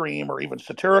or extreme or even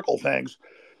satirical things.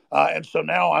 And so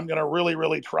now I'm going to really,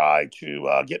 really try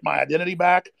to get my identity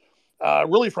back,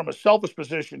 really from a selfish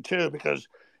position too, because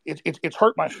it's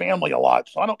hurt my family a lot.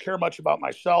 So I don't care much about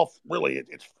myself, really.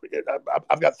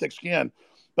 I've got thick skin,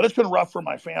 but it's been rough for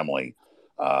my family,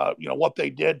 what they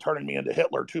did, turning me into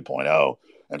Hitler 2.0.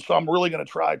 And so I'm really going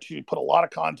to try to put a lot of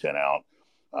content out,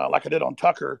 like I did on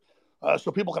Tucker,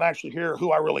 so people can actually hear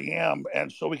who I really am,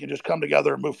 and so we can just come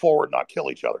together and move forward, not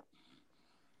kill each other.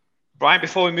 Brian,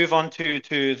 before we move on to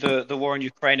the war in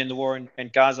Ukraine and the war in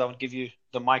Gaza, I would give you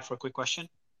the mic for a quick question.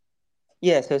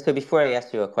 Yeah, so before I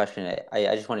ask you a question,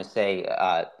 I just want to say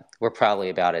we're probably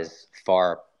about as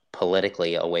far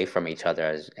politically away from each other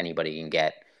as anybody can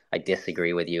get. I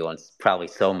disagree with you on probably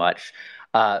so much.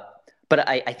 But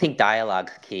I think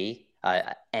dialogue's key.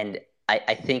 And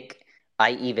I think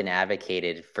I even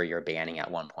advocated for your banning at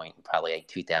one point, probably like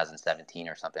 2017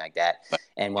 or something like that.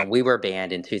 And when we were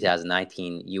banned in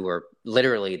 2019, you were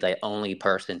literally the only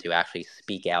person to actually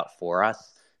speak out for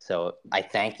us. So I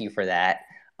thank you for that.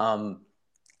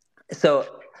 So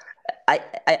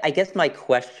I guess my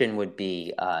question would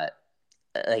be,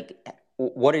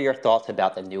 what are your thoughts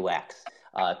about the new X?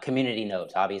 Community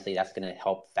notes, obviously that's going to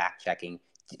help fact checking.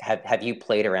 Have you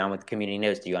played around with community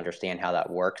notes? Do you understand how that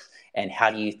works? And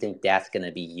how do you think that's going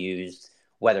to be used,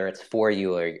 whether it's for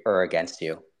you or against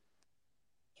you?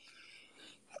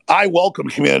 I welcome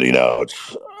community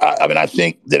notes. I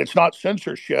think that it's not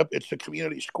censorship, it's a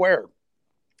community square.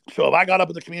 So if I got up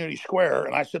at the community square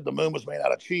and I said the moon was made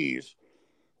out of cheese,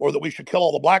 or that we should kill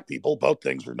all the black people, both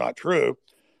things are not true,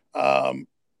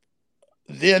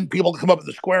 then people can come up at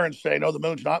the square and say, no, the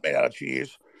moon's not made out of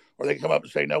cheese. Or they can come up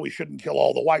and say, no, we shouldn't kill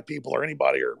all the white people or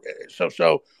anybody. Or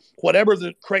so whatever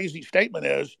the crazy statement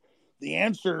is, the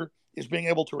answer is being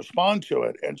able to respond to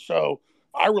it. And so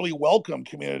I really welcome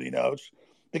community notes,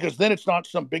 because then it's not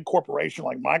some big corporation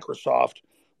like Microsoft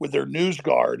with their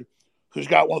NewsGuard, who's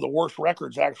got one of the worst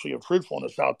records actually of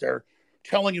truthfulness out there,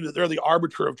 telling you that they're the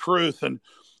arbiter of truth and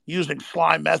using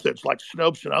sly methods like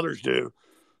Snopes and others do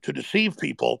to deceive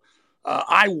people.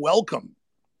 I welcome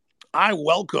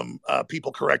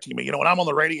people correcting me. When I'm on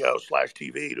the radio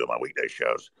 /TV doing my weekday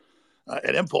shows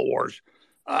at InfoWars,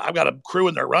 I've got a crew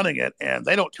and they're running it, and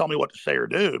they don't tell me what to say or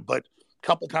do. But a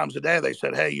couple times a day, they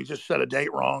said, "Hey, you just said a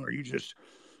date wrong, or you just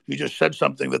said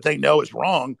something that they know is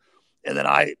wrong," and then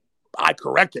I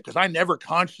correct it, because I never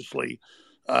consciously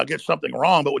get something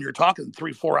wrong. But when you're talking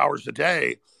 3-4 hours a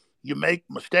day, you make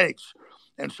mistakes.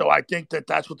 And so I think that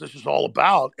that's what this is all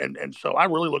about. And so I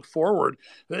really look forward.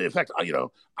 In fact,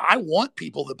 I want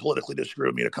people that politically disagree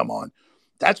with me to come on.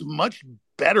 That's much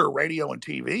better radio and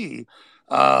TV.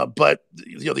 But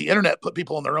the internet put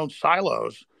people in their own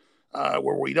silos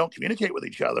where we don't communicate with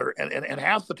each other. And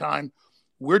half the time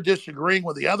we're disagreeing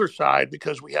with the other side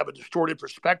because we have a distorted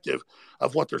perspective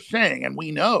of what they're saying. And we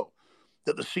know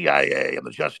that the CIA and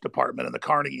the Justice Department and the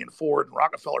Carnegie and Ford and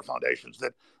Rockefeller foundations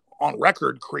that on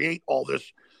record create all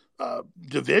this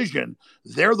division,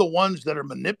 they're the ones that are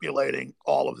manipulating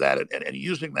all of that and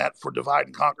using that for divide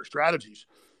and conquer strategies.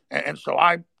 And so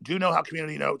I do know how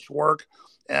community notes work,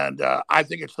 and I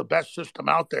think it's the best system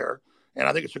out there, and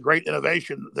I think it's a great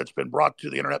innovation that's been brought to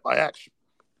the internet by X.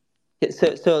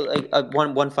 So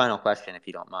one final question, if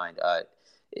you don't mind.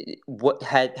 What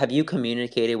have you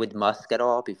communicated with Musk at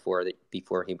all before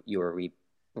you were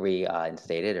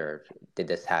reinstated, or did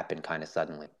this happen kind of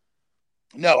suddenly?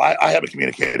 No, I haven't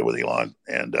communicated with Elon.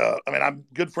 And I'm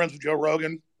good friends with Joe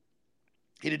Rogan.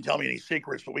 He didn't tell me any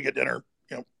secrets, but we get dinner,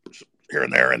 here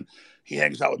and there. And he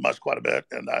hangs out with Musk quite a bit.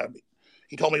 And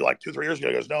he told me like 2-3 years ago,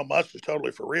 he goes, no, Musk is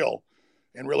totally for real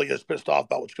and really is pissed off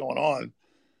about what's going on.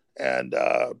 And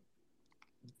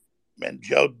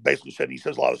Joe basically said, he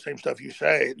says a lot of the same stuff you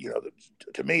say,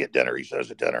 to me at dinner, he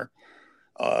says at dinner.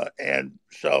 And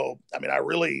so, I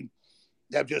really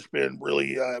have just been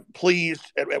really pleased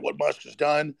at what Musk has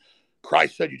done.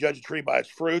 Christ said you judge a tree by its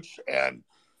fruits, and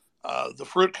the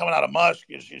fruit coming out of Musk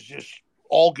is just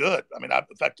all good.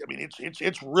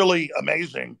 It's really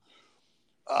amazing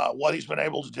what he's been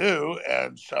able to do.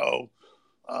 And so,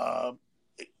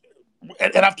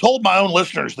 and I've told my own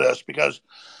listeners this, because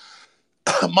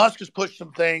Musk has pushed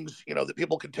some things, that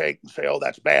people can take and say, oh,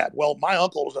 that's bad. Well, my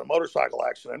uncle was in a motorcycle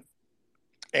accident,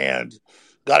 and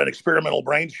got an experimental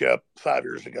brain chip 5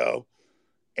 years ago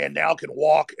and now can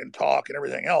walk and talk and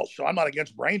everything else. So I'm not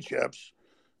against brain chips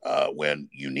when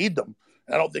you need them.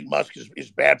 And I don't think Musk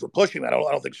is bad for pushing that. I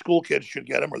don't think school kids should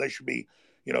get them, or they should be,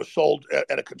 sold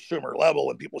at a consumer level,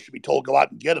 and people should be told go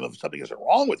out and get them if something isn't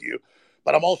wrong with you.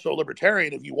 But I'm also a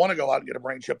libertarian. If you want to go out and get a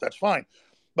brain chip, that's fine.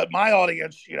 But my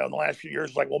audience, in the last few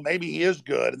years is like, well, maybe he is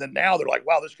good. And then now they're like,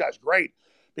 wow, this guy's great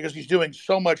because he's doing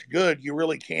so much good. You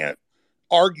really can't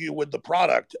argue with the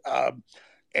product.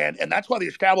 And that's why the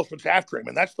establishment's after him.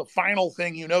 And that's the final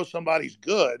thing somebody's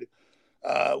good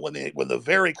when the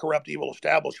very corrupt, evil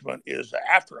establishment is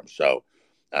after him. So,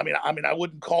 I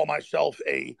wouldn't call myself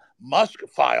a Musk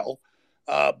file,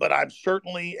 but I'm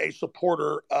certainly a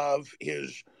supporter of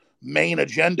his main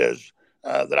agendas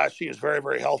that I see as very,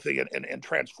 very healthy and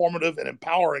transformative and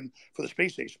empowering for the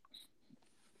species.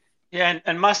 Yeah,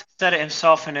 and Musk said it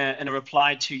himself in a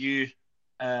reply to you,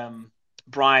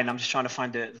 Brian. I'm just trying to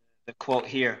find the quote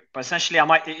here, but essentially,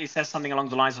 he says something along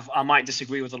the lines of, "I might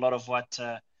disagree with a lot of what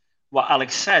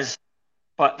Alex says,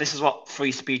 but this is what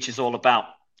free speech is all about."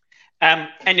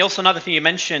 And also another thing you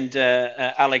mentioned,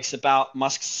 Alex, about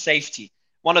Musk's safety.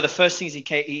 One of the first things I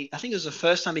think it was the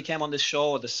first time he came on this show,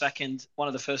 or the second, one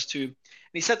of the first two, and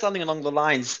he said something along the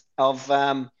lines of,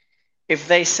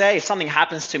 if something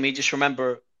happens to me, just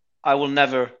remember, I will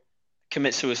never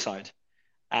commit suicide.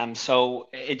 So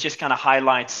it just kind of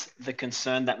highlights the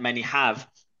concern that many have,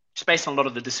 just based on a lot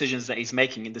of the decisions that he's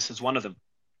making, and this is one of them.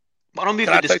 But I'll move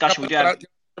the discussion. Real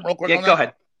quick on that? Go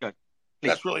ahead. Please.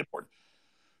 That's really important.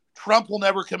 Trump will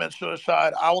never commit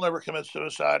suicide. I will never commit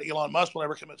suicide. Elon Musk will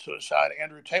never commit suicide.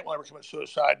 Andrew Tate will never commit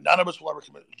suicide. None of us will ever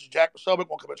commit. Jack Posobiec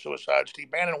won't commit suicide. Steve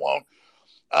Bannon won't.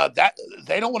 That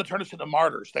they don't want to turn us into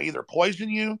martyrs. They either poison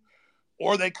you,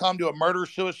 or they come to a murder,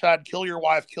 suicide, kill your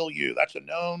wife, kill you. That's a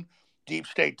known deep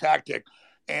state tactic.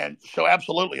 And so,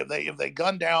 absolutely, if they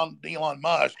gun down Elon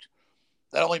Musk,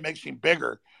 that only makes him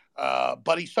bigger.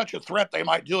 But he's such a threat, they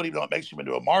might do it, even though it makes him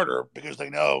into a martyr, because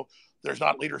they know there's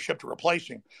not leadership to replace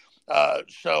him.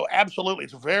 So absolutely,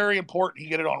 it's very important he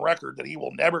get it on record that he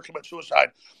will never commit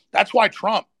suicide. That's why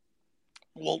Trump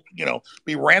will,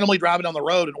 be randomly driving down the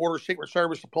road and order Secret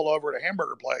Service to pull over at a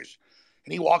hamburger place.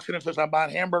 And he walks in and says, "I'm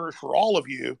buying hamburgers for all of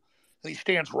you." And he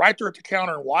stands right there at the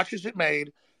counter and watches it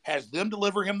made, has them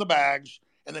deliver him the bags,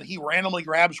 and then he randomly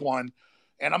grabs one.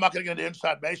 And I'm not going to get into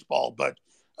inside baseball, but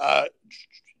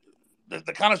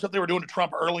the kind of stuff they were doing to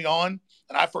Trump early on,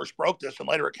 and I first broke this, and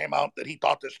later it came out that he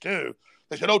thought this too.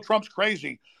 They said, "Oh, Trump's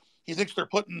crazy. He thinks they're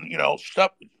putting,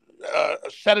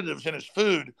 sedatives in his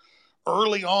food."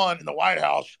 Early on in the White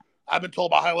House, I've been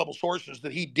told by high-level sources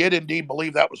that he did indeed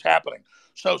believe that was happening.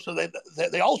 So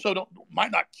they also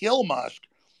might not kill Musk,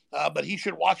 but he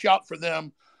should watch out for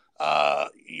them,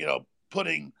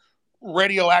 putting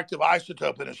radioactive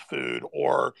isotope in his food,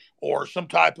 or some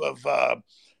type of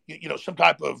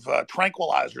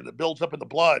tranquilizer that builds up in the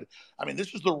blood. I mean,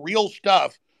 this is the real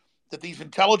stuff that these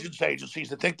intelligence agencies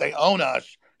that think they own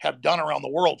us have done around the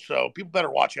world. So people better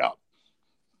watch out.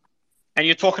 And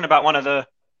you're talking about one of the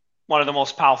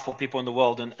most powerful people in the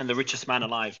world and the richest man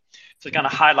alive. So kind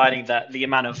of highlighting that the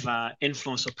amount of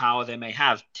influence or power they may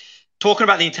have. Talking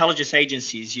about the intelligence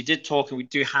agencies, you did talk, and we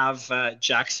do have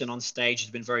Jackson on stage,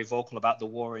 who's been very vocal about the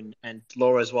war, and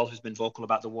Laura as well, who's been vocal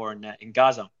about the war in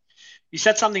Gaza. You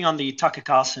said something on the Tucker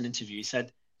Carlson interview. You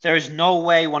said, "There is no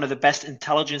way one of the best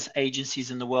intelligence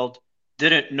agencies in the world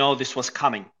didn't know this was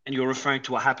coming." And you're referring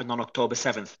to what happened on October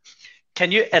 7th.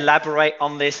 Can you elaborate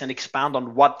on this and expound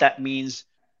on what that means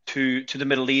to the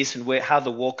Middle East and how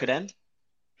the war could end?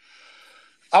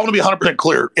 I want to be 100%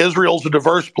 clear. Israel's a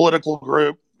diverse political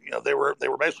group. They were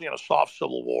basically in a soft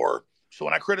civil war. So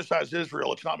when I criticize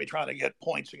Israel, it's not me trying to get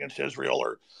points against Israel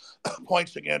or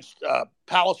points against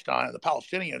Palestine, the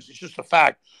Palestinians. It's just a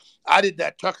fact. I did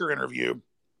that Tucker interview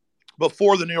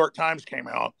before the New York Times came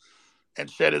out and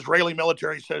said Israeli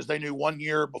military says they knew 1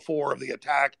 year before of the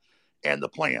attack and the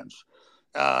plans.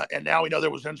 And now we know there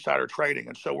was insider trading.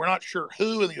 And so we're not sure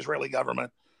who in the Israeli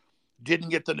government didn't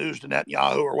get the news to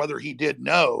Netanyahu or whether he did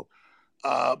know.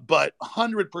 But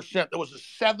 100%, there was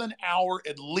a 7-hour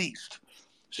at least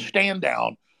stand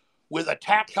down with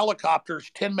attack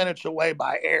helicopters 10 minutes away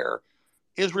by air.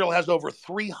 Israel has over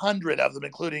 300 of them,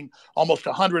 including almost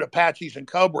 100 Apaches and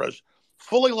Cobras,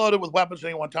 fully loaded with weapons at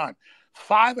any one time.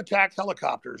 5 attack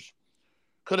helicopters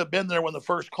could have been there when the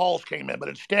first calls came in, but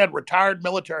instead retired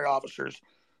military officers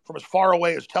from as far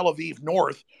away as Tel Aviv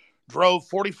north drove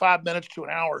 45 minutes to an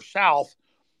hour south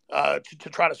to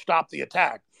try to stop the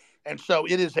attack. And so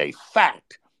it is a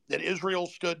fact that Israel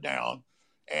stood down,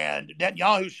 and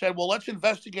Netanyahu said, well, let's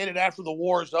investigate it after the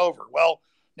war is over. Well,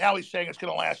 now he's saying it's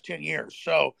going to last 10 years.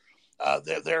 So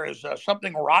There is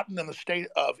something rotten in the state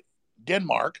of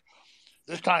Denmark.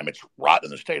 This time it's rotten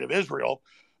in the state of Israel.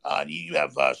 You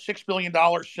have $6 billion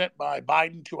sent by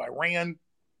Biden to Iran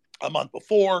a month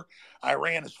before.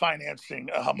 Iran is financing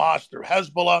Hamas through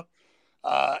Hezbollah.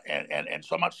 And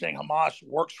so I'm not saying Hamas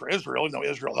works for Israel, even though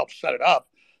Israel helped set it up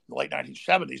in the late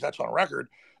 1970s. That's on record.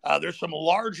 There's some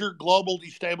larger global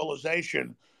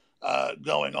destabilization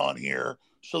going on here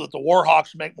so that the war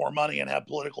hawks make more money and have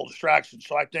political distractions.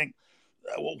 So I think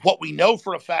what we know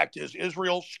for a fact is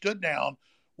Israel stood down.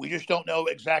 We just don't know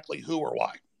exactly who or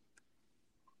why.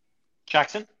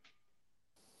 Jackson?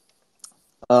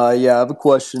 Yeah, I have a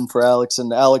question for Alex.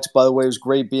 And Alex, by the way, it was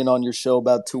great being on your show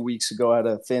about 2 weeks ago. I had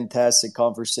a fantastic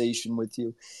conversation with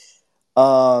you.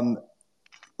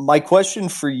 My question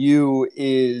for you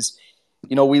is,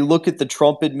 we look at the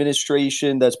Trump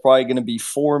administration that's probably going to be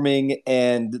forming,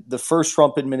 and the first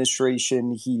Trump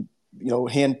administration, he,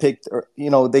 handpicked, or,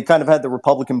 they kind of had the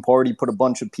Republican Party put a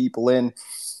bunch of people in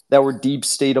that were deep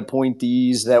state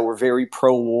appointees that were very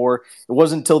pro-war. It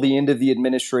wasn't until the end of the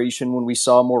administration when we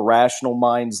saw more rational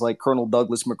minds like Colonel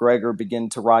Douglas McGregor begin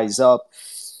to rise up.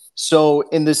 So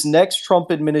in this next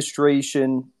Trump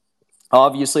administration,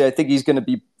 obviously, I think he's going to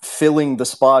be filling the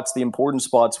spots, the important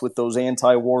spots, with those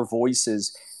anti-war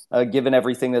voices, given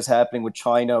everything that's happening with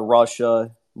China,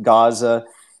 Russia, Gaza,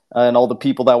 and all the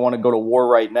people that want to go to war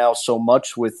right now so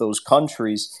much with those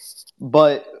countries.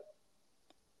 But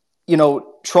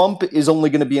Trump is only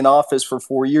going to be in office for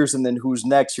 4 years, and then who's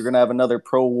next? You're going to have another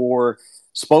pro-war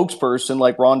spokesperson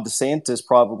like Ron DeSantis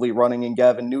probably running, and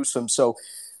Gavin Newsom. So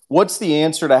what's the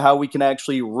answer to how we can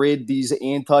actually rid these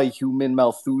anti-human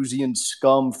Malthusian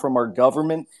scum from our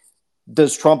government?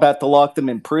 Does Trump have to lock them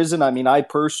in prison? I mean, I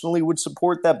personally would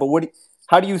support that, but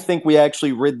how do you think we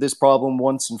actually rid this problem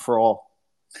once and for all?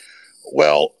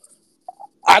 Well,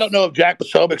 I don't know if Jack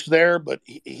Posobiec's there, but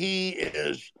he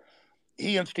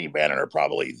and Steve Bannon are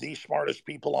probably the smartest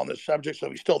people on this subject. So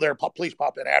if he's still there, please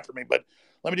pop in after me. But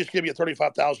let me just give you a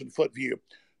 35,000-foot view.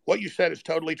 What you said is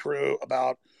totally true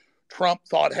about Trump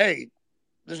thought, hey,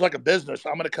 this is like a business.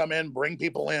 I'm going to come in, bring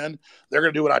people in. They're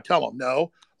going to do what I tell them.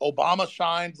 No, Obama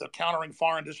signed the Countering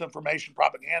Foreign Disinformation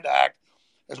Propaganda Act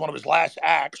as one of his last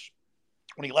acts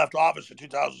when he left office in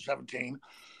 2017.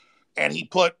 And he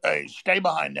put a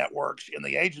stay-behind networks in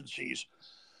the agencies,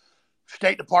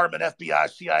 State Department, FBI,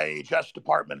 CIA, Justice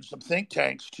Department, and some think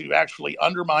tanks to actually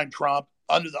undermine Trump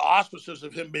under the auspices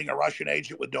of him being a Russian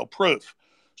agent with no proof.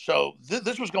 So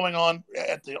this was going on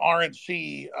at the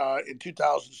RNC in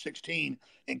 2016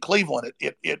 in Cleveland.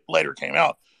 It later came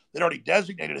out. They'd already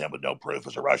designated him with no proof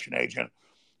as a Russian agent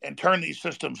and turned these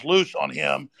systems loose on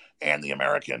him and the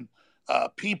American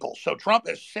people. So Trump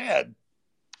has said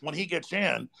when he gets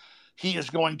in, he is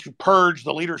going to purge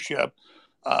the leadership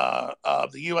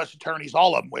of the U.S. attorneys,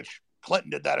 all of them, which Clinton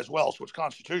did that as well, so it's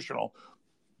constitutional.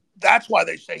 That's why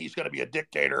they say he's going to be a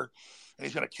dictator and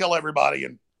he's going to kill everybody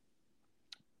and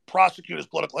prosecute his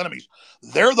political enemies.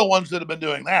 They're the ones that have been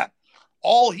doing that.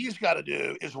 All he's got to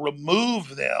do is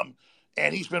remove them,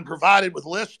 and he's been provided with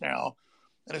lists now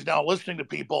and is now listening to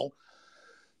people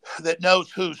that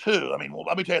knows who's who. I mean, well,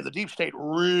 let me tell you, the deep state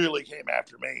really came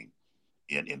after me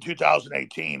in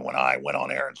 2018 when I went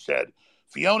on air and said,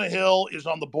 Fiona Hill is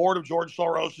on the board of George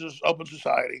Soros's Open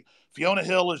Society. Fiona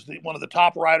Hill is one of the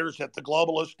top writers at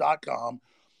theglobalist.com.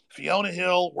 Fiona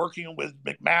Hill, working with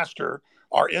McMaster,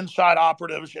 are inside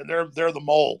operatives, and they're the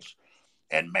moles.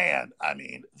 And man, I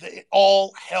mean,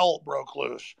 all hell broke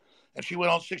loose. And she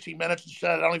went on 60 Minutes and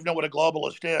said, I don't even know what a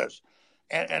globalist is.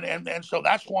 And so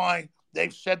that's why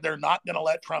they've said they're not going to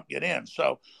let Trump get in.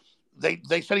 So they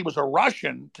said he was a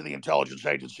Russian to the intelligence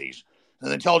agencies. And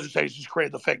the intelligence agencies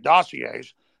created the fake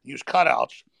dossiers, used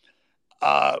cutouts.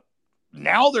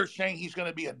 Now they're saying he's going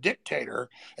to be a dictator,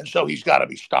 and so he's got to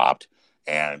be stopped.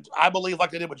 And I believe,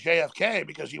 like they did with JFK,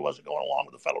 because he wasn't going along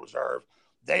with the Federal Reserve,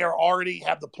 they are already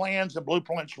have the plans and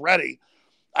blueprints ready.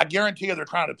 I guarantee you they're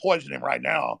trying to poison him right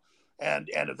now. And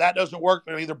if that doesn't work,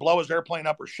 they'll either blow his airplane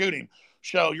up or shoot him.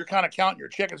 So you're kind of counting your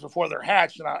chickens before they're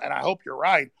hatched, and I hope you're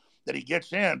right that he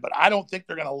gets in. But I don't think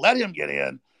they're going to let him get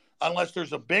in unless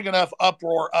there's a big enough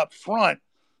uproar up front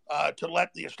to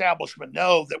let the establishment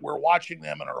know that we're watching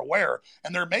them and are aware.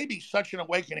 And there may be such an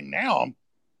awakening now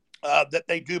that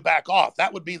they do back off.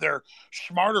 That would be their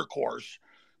smarter course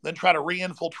than try to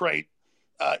re-infiltrate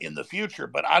in the future.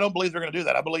 But I don't believe they're going to do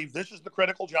that. I believe this is the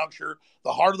critical juncture,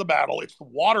 the heart of the battle. It's the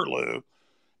Waterloo,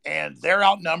 and they're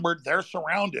outnumbered, they're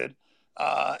surrounded,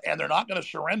 and they're not going to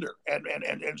surrender.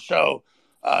 And so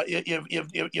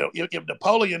if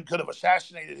Napoleon could have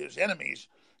assassinated his enemies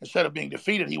instead of being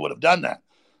defeated, he would have done that.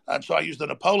 And so I use the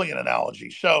Napoleon analogy.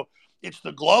 So it's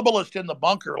the globalists in the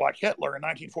bunker like Hitler in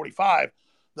 1945.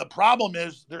 The problem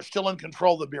is they're still in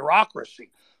control of the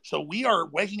bureaucracy. So we are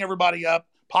waking everybody up.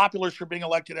 Populists are being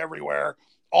elected everywhere,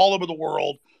 all over the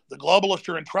world. The globalists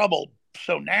are in trouble.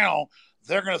 So now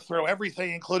they're going to throw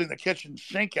everything, including the kitchen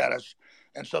sink, at us.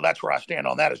 And so that's where I stand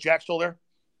on that. Is Jack still there?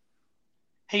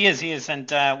 He is. And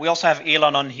we also have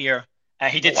Elon on here.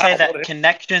 He did say that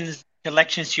connections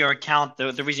to your account,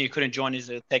 the reason you couldn't join is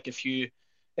it'll take a few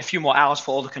more hours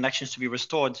for all the connections to be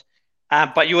restored.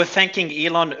 But you were thanking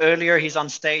Elon earlier. He's on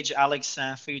stage, Alex,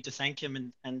 for you to thank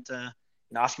him and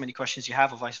ask him any questions you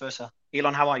have or vice versa.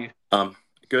 Elon, how are you?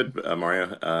 Good,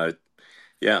 Mario.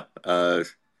 Yeah.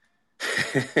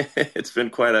 It's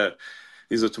been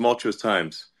these are tumultuous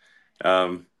times.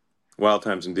 Wild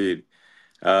times indeed.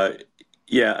 As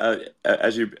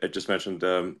you just mentioned,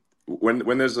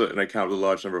 when there's an account with a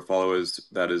large number of followers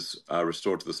that is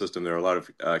restored to the system, there are a lot of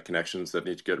connections that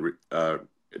need to get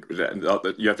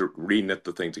you have to re-knit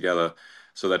the thing together,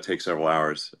 so that takes several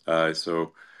hours.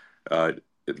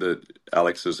 The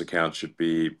Alex's account should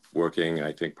be working,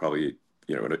 I think, probably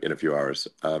in a few hours.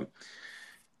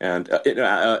 And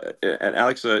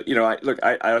Alex,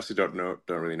 I honestly don't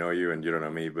really know you, and you don't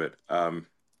know me, but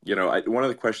one of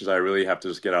the questions I really have to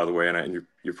just get out of the way, and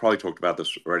you've probably talked about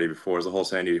this already before, is the whole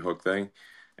Sandy Hook thing,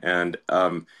 because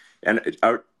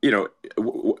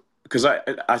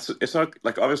it's not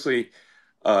like, obviously,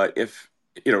 if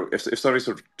somebody's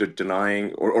sort of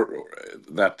denying or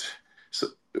that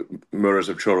murders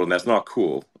of children, that's not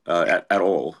cool at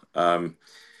all. And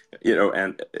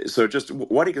so just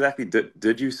what exactly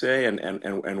did you say, and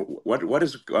what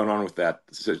is going on with that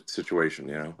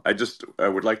situation? I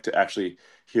would like to actually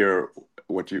hear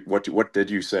what did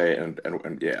you say, and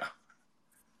yeah.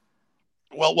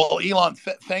 Well, Elon,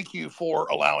 thank you for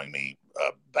allowing me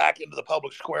back into the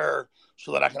public square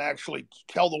so that I can actually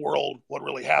tell the world what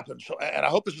really happened. So, and I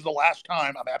hope this is the last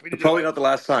time. I'm happy to do probably it. Not the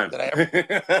last time,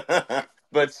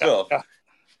 but still. Yeah.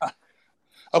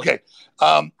 Okay.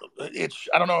 I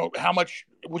don't know how much.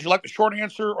 Would you like the short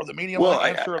answer or the medium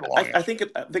answer or the long answer? I think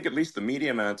at least the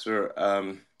medium answer.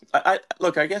 I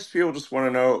guess people just want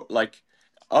to know, like,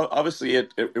 obviously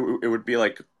it would be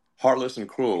like heartless and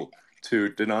cruel to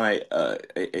deny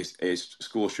a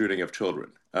school shooting of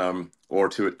children, or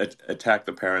to attack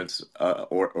the parents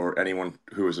or anyone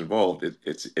who is involved.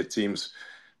 It seems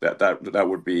that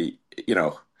would be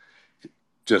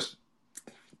just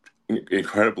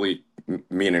incredibly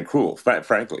mean and cruel,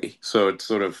 frankly. So it's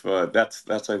sort of that's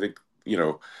I think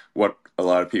what a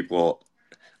lot of people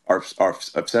are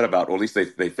upset about, or at least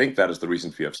they think that is the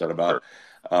reason to be upset about.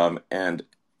 And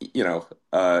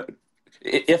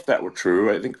if that were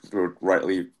true, I think we would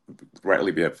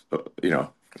rightly be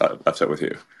upset with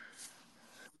you.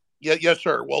 Yeah, yes,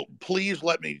 sir. Well, please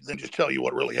let me then just tell you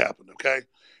what really happened, okay?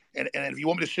 And if you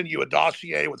want me to send you a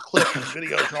dossier with clips and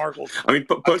videos and articles, I mean,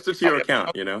 post it to your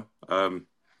account.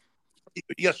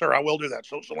 Yes, sir. I will do that.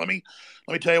 So let me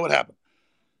tell you what happened.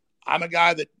 I'm a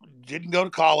guy that didn't go to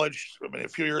college. I mean, a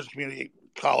few years of community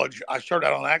college. I started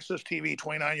out on Access TV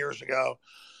 29 years ago.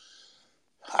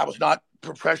 I was not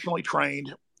professionally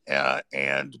trained,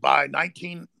 and by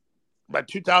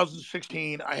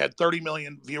 2016, I had 30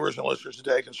 million viewers and listeners a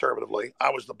day conservatively. I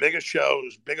was the biggest show,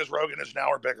 as big as Rogan is now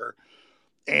or bigger.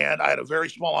 And I had a very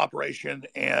small operation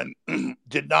and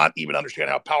did not even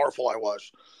understand how powerful I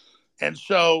was. And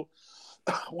so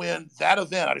when that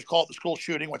event, I just call it the school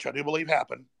shooting, which I do believe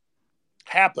happened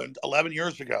 11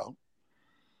 years ago,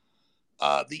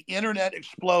 the internet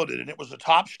exploded, and it was the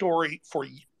top story for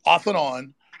off and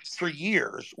on for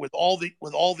years with all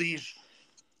these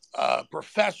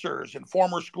professors and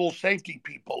former school safety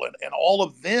people and all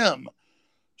of them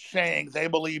saying they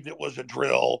believed it was a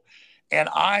drill. And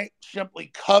I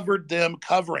simply covered them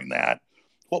covering that.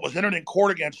 What was entered in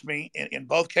court against me in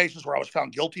both cases where I was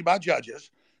found guilty by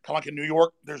judges, kind of like in New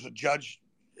York, there's a judge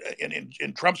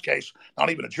in Trump's case, not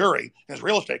even a jury, in his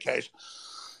real estate case.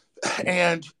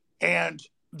 And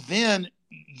then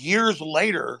years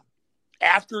later,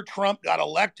 after Trump got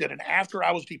elected and after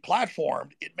I was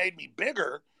deplatformed, it made me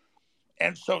bigger.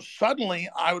 And so suddenly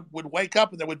I would wake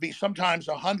up and there would be sometimes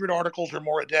 100 articles or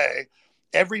more a day,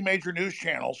 every major news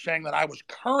channel saying that I was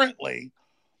currently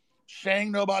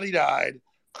saying nobody died,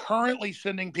 currently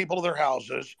sending people to their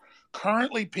houses,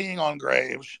 currently peeing on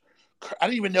graves. I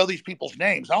didn't even know these people's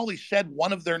names. I only said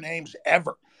one of their names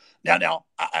ever. Now,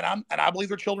 I believe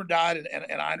their children died,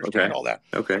 and I understand all that.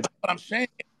 Okay. But I'm saying,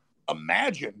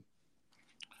 imagine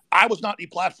I was not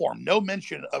deplatformed. No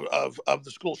mention of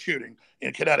the school shooting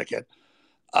in Connecticut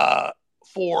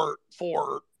for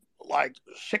like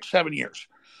 6-7 years.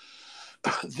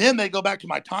 Then they go back to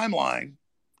my timeline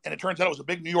and it turns out it was a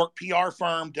big New York PR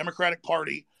firm, Democratic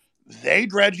Party. They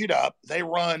dredge it up. They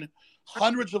run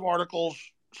hundreds of articles,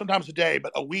 sometimes a day,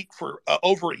 but a week for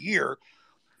over a year.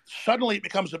 Suddenly it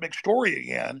becomes a big story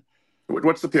again.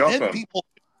 What's the PR then firm? People,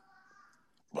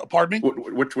 pardon me?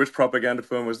 Which propaganda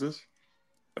firm was this?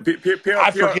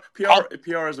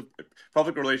 PR is a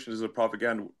public relations is a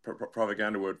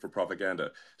propaganda word for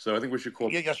propaganda. So I think we should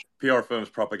call PR firms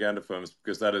propaganda firms,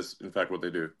 because that is in fact what they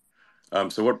do.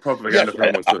 So what propaganda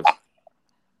firm was this?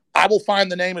 I will find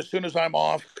the name as soon as I'm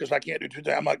off, because I can't do 2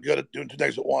 days. I'm not good at doing 2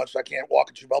 days at once. I can't walk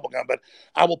and chew bubble gum, but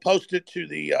I will post it to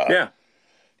the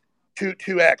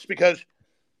to X, because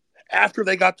after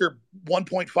they got their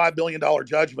 $1.5 billion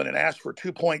judgment and asked for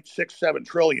 $2.67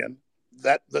 trillion,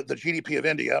 that the GDP of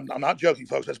India, I'm not joking,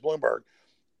 folks, that's Bloomberg,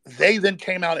 they then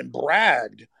came out and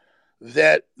bragged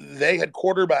that they had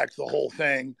quarterbacked the whole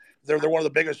thing. They're one of the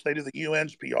biggest. They do the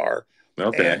UN's PR.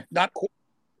 Okay. And not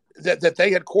that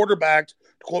they had quarterbacked,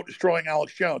 quote, destroying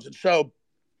Alex Jones. And so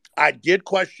I did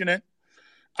question it.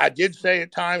 I did say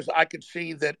at times I could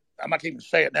see that. I'm not going to even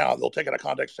say it now. They'll take it out of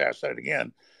context. Say I said it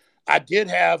again. I did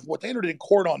have, what they entered in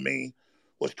court on me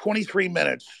was 23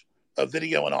 minutes of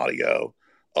video and audio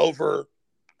over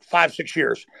 5-6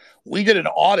 years. We did an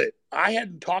audit. I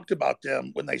hadn't talked about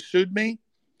them when they sued me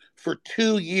for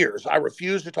 2 years. I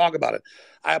refused to talk about it.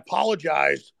 I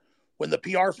apologized when the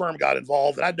PR firm got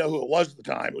involved, and I didn't know who it was at the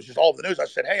time. It was just all over the news. I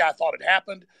said, hey, I thought it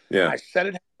happened. Yeah. I said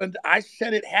it happened. I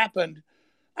said it happened.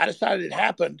 I decided it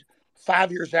happened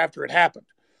 5 years after it happened.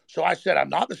 So I said, I'm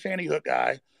not the Sandy Hook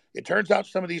guy. It turns out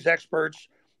some of these experts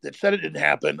that said it didn't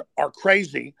happen are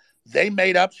crazy. They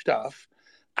made up stuff.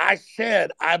 I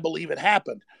said, I believe it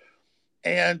happened.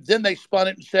 And then they spun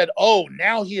it and said, oh,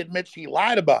 now he admits he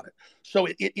lied about it. So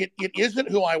it isn't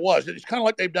who I was. It's kind of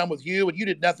like they've done with you, and you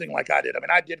did nothing like I did. I mean,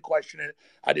 I did question it.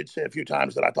 I did say a few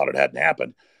times that I thought it hadn't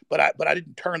happened, but I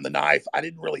didn't turn the knife. I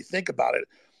didn't really think about it.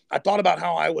 I thought about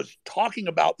how I was talking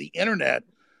about the internet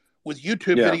with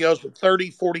YouTube videos with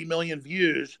 30, 40 million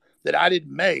views that I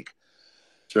didn't make.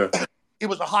 Sure. It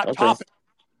was a hot topic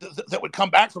that would come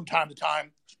back from time to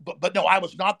time. But no, I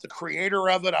was not the creator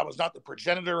of it. I was not the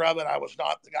progenitor of it. I was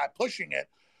not the guy pushing it.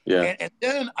 Yeah. And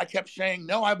then I kept saying,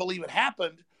 no, I believe it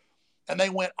happened. And they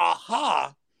went,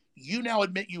 aha, you now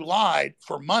admit you lied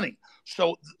for money.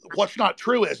 So what's not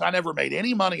true is I never made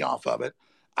any money off of it.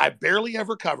 I barely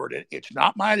ever covered it. It's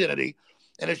not my identity.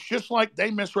 And it's just like they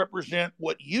misrepresent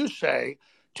what you say,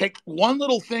 take one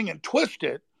little thing and twist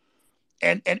it,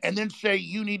 and then say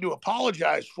you need to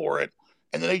apologize for it.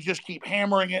 And then they just keep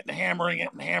hammering it and hammering it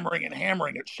and hammering it and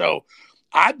hammering it. So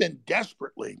I've been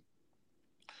desperately,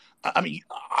 I mean,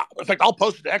 in fact, I'll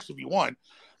post it to X if you want.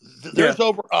 There's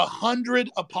over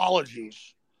 100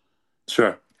 apologies.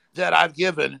 Sure. That I've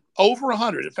given, over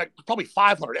 100. In fact, probably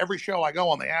 500. Every show I go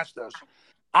on, they ask this.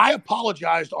 I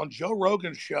apologized on Joe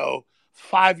Rogan's show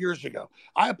 5 years ago.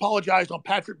 I apologized on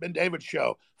Patrick Ben-David's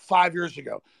show 5 years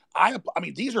ago. I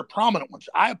mean, these are prominent ones.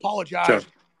 I apologized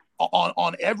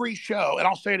on every show, and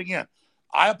I'll say it again.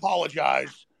 I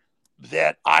apologize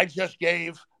that I just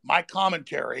gave my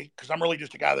commentary, because I'm really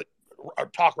just a guy that a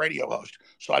talk radio host.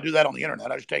 So I do that on the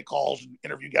internet. I just take calls and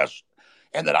interview guests,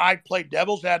 and that I played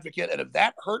devil's advocate. And if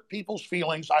that hurt people's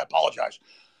feelings, I apologize.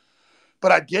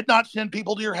 But I did not send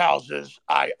people to your houses.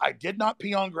 I did not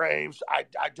pee on graves. I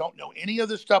don't know any of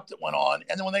the stuff that went on.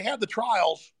 And then when they had the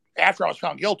trials, after I was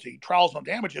found guilty, trials on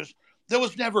damages, there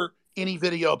was never any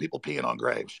video of people peeing on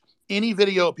graves, any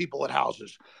video of people at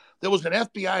houses. There was an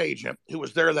FBI agent who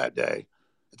was there that day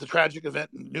at the tragic event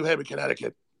in New Haven,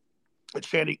 Connecticut, at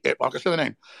Sandy, like I said the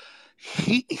name.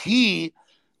 He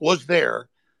was there,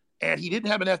 and he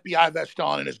didn't have an FBI vest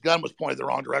on, and his gun was pointed the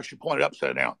wrong direction, pointed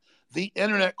upside down. The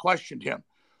internet questioned him.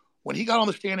 When he got on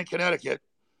the stand in Connecticut,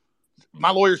 my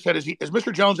lawyer said, has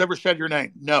Mr. Jones ever said your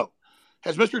name? No.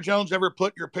 Has Mr. Jones ever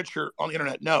put your picture on the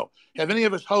internet? No. Have any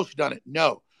of his hosts done it?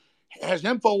 No. Has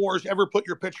InfoWars ever put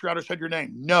your picture out or said your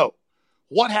name? No.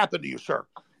 What happened to you, sir?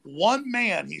 One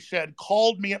man, he said,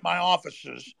 called me at my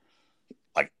offices,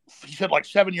 he said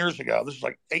 7 years ago. This is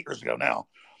 8 years ago now.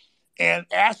 And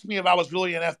asked me if I was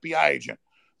really an FBI agent.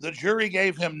 The jury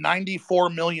gave him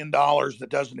 $94 million that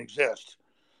doesn't exist.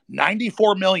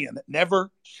 $94 million that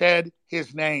never said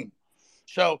his name.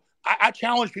 So I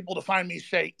challenge people to find me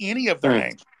say any of their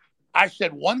names. I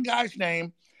said one guy's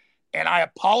name, and I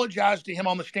apologized to him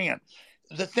on the stand.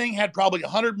 The thing had probably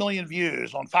 100 million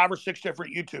views on 5 or 6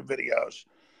 different YouTube videos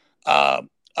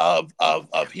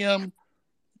of him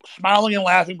smiling and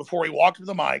laughing before he walked to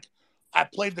the mic. I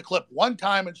played the clip one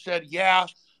time and said, yeah,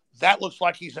 that looks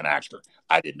like he's an actor.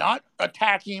 I did not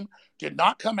attack him, did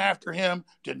not come after him,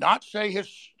 did not say his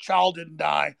child didn't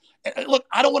die. And look,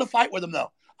 I don't want to fight with him,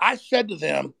 though. I said to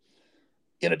them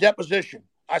in a deposition,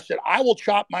 I said, I will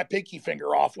chop my pinky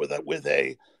finger off with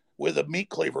a meat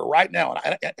cleaver right now,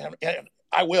 and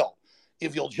I will,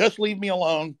 if you'll just leave me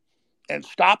alone and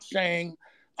stop saying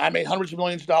I made hundreds of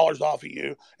millions of dollars off of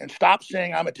you, and stop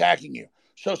saying I'm attacking you.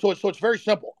 So it's very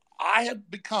simple. I have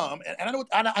become, and I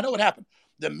know what happened.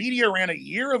 The media ran a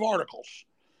year of articles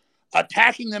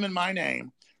attacking them in my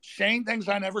name, saying things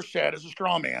I never said as a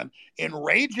straw man,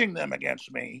 enraging them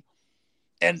against me,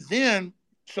 and then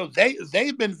so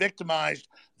they've been victimized.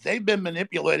 They've been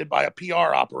manipulated by a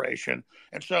PR operation.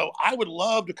 And so I would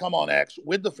love to come on X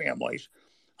with the families.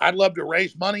 I'd love to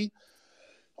raise money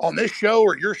on this show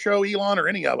or your show, Elon, or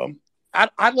any of them.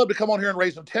 I'd love to come on here and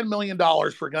raise them $10 million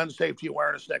for gun safety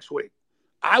awareness next week.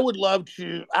 I would love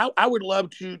to. I would love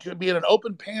to be in an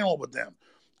open panel with them.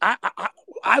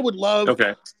 I would love.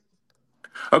 Okay.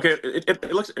 It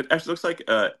actually looks like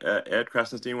Ed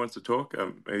Krasenstein wants to talk.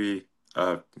 Maybe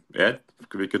Ed,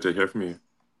 could be good to hear from you.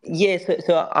 Yeah,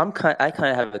 so I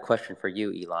kind of have a question for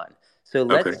you, Elon. So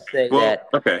let's say that.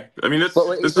 Okay. I mean, this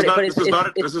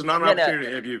is not an opportunity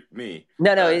to interview me.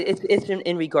 No, it's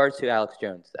in regards to Alex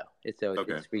Jones, though.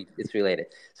 It's related.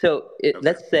 So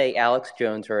let's say Alex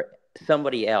Jones or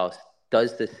somebody else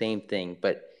does the same thing,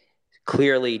 but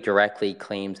clearly, directly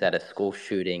claims that a school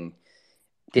shooting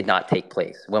did not take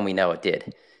place when we know it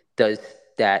did. Does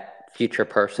that future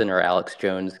person or Alex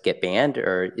Jones get banned,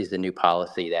 or is the new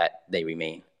policy that they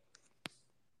remain?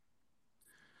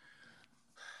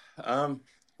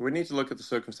 We need to look at the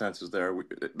circumstances there.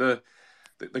 The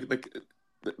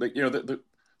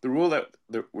rule that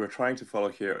we're trying to follow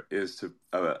here is to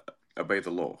obey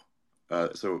the law.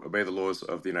 So obey the laws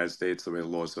of the United States, obey the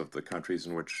laws of the countries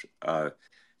in which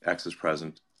X is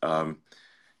present, and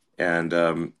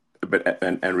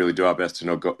really do our best to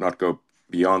not go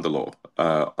beyond the law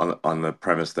on the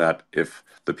premise that if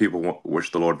the people wish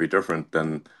the law to be different,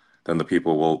 then the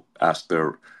people will ask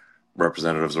their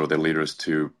representatives or their leaders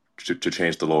to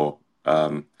change the law.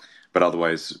 But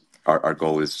otherwise, our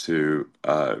goal is to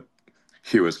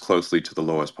hew as closely to the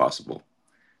law as possible.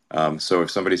 So if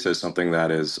somebody says something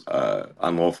that is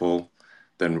unlawful,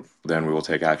 then we will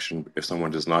take action. If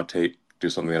someone does not do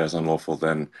something that is unlawful,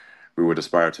 then we would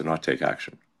aspire to not take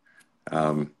action.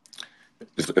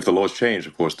 If the laws change,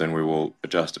 of course, then we will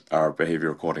adjust our behavior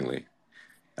accordingly.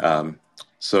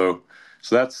 So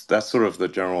that's sort of the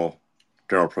general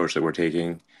approach that we're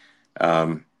taking.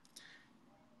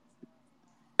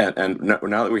 And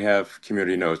now that we have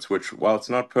community notes, which, while it's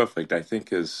not perfect, I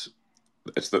think it's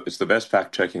the best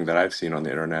fact checking that I've seen on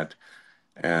the internet.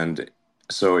 And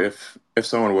so if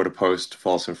someone were to post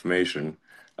false information,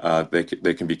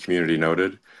 they can be community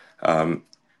noted.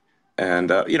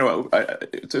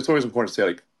 It's always important to say,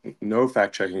 like, no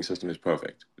fact checking system is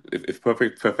perfect. If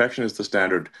perfection is the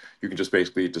standard, you can just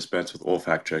basically dispense with all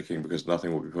fact checking because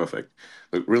nothing will be perfect.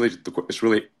 But really, it's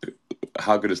really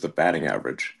how good is the batting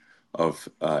average of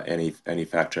any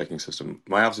fact checking system.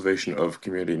 My observation of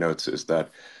community notes is that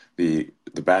the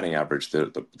batting average,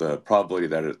 the probability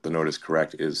that the note is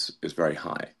correct is very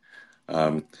high,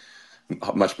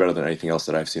 much better than anything else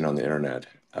that I've seen on the internet.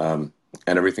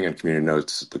 And everything in community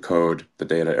notes, the code, the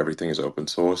data, everything is open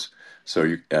source. So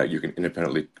you can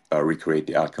independently recreate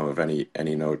the outcome of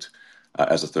any note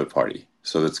as a third party.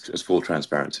 So it's full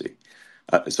transparency.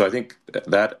 So I think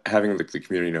that having the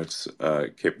community notes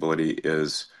capability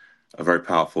is a very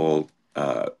powerful.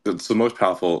 It's the most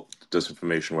powerful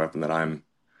disinformation weapon that I'm,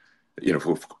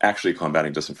 for actually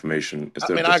combating disinformation.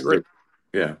 I agree.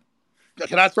 Yeah.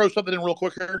 Can I throw something in real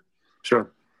quick here?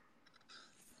 Sure.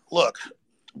 Look,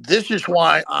 this is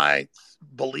why I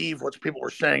believe what people were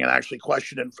saying and actually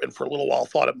questioned and for a little while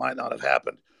thought it might not have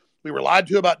happened. We were lied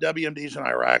to about WMDs in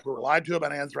Iraq. We were lied to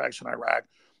about anthrax in Iraq.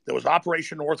 There was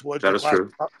Operation Northwoods. That is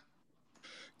true.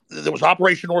 There was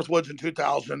Operation Northwoods in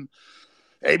 2000.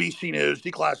 ABC News,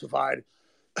 declassified.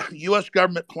 U.S.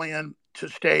 government plan to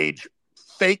stage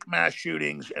fake mass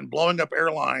shootings and blowing up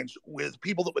airlines with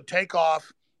people that would take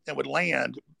off and would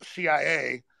land,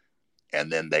 CIA,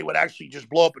 and then they would actually just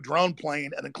blow up a drone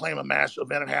plane and then claim a mass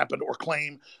event had happened or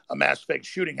claim a mass fake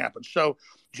shooting happened. So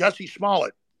Jussie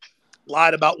Smollett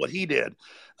lied about what he did.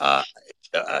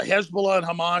 Hezbollah and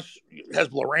Hamas,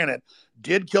 Hezbollah ran it,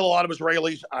 did kill a lot of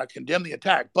Israelis. I condemn the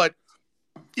attack, but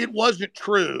it wasn't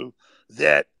true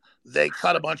that they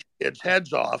cut a bunch of kids'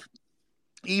 heads off.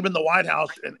 Even the White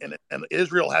House and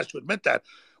Israel has to admit that.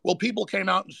 Well, people came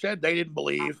out and said they didn't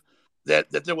believe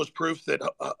that there was proof that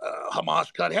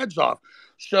Hamas cut heads off.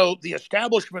 So the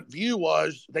establishment view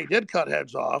was they did cut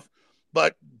heads off,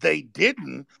 but they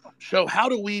didn't. So how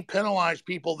do we penalize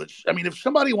people if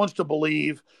somebody wants to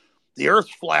believe the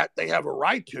Earth's flat, they have a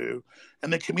right to,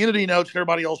 and the community notes and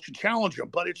everybody else can challenge them.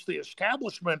 But it's the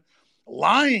establishment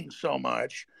lying so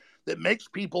much that makes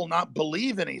people not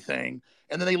believe anything,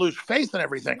 and then they lose faith in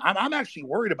everything. I'm actually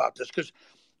worried about this because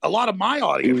a lot of my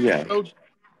audience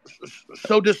is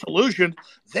so disillusioned.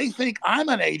 They think I'm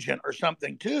an agent or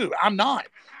something too. I'm not.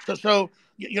 So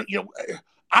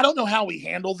I don't know how we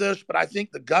handle this, but I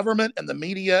think the government and the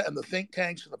media and the think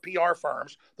tanks and the PR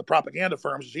firms, the propaganda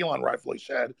firms, as Elon rightfully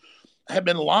said, have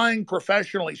been lying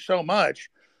professionally so much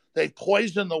they've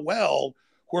poisoned the well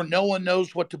where no one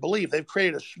knows what to believe. They've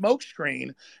created a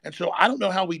smokescreen, and so I don't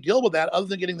know how we deal with that other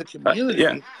than getting the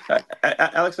community.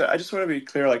 Alex, I just want to be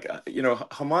clear. Like,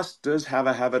 Hamas does have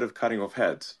a habit of cutting off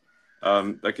heads.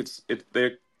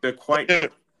 They're quite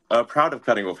proud of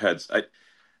cutting off heads.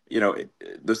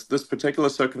 This particular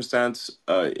circumstance,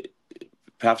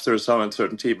 perhaps there is some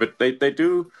uncertainty, but they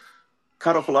do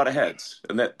cut off a lot of heads,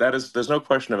 and that is, there's no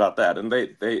question about that. And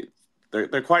they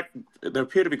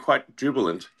appear to be quite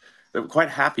jubilant. They're quite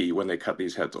happy when they cut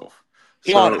these heads off.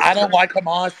 Elon, I don't like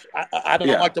Hamas. I don't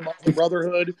like the Muslim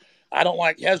Brotherhood. I don't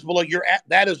like Hezbollah. You're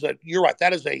right.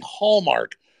 That is a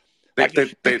hallmark. They're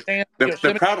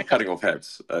proud of cutting off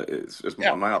heads. Is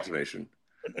my observation.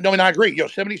 No, and I agree.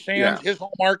 Yosemite Sam's his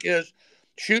hallmark is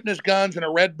shooting his guns and a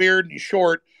red beard and he's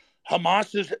short.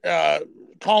 Hamas's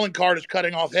calling card is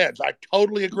cutting off heads. I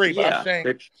totally agree. But I'm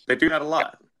saying they do that a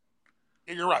lot.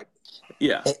 You're right.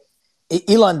 Yeah.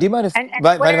 Elon, do you mind if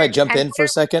I jump in for a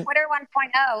second? Twitter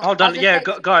 1.0. Hold on.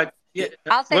 Go ahead. Yeah.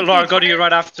 I'll say Laura, go to you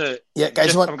right after. Yeah, guys.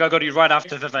 I'm going to go to you right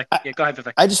after Vivek. Go ahead,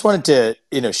 Vivek. I just wanted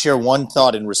to, share one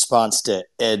thought in response to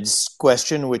Ed's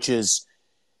question, which is,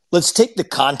 let's take the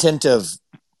content of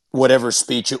whatever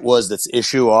speech it was that's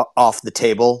issue off the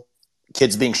table,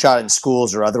 kids being shot in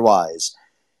schools or otherwise.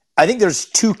 I think there's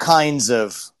two kinds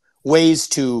of ways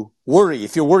to worry.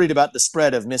 If you're worried about the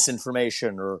spread of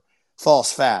misinformation or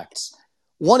false facts,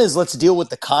 one is let's deal with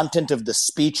the content of the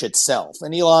speech itself.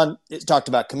 And Elon talked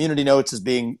about community notes as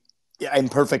being,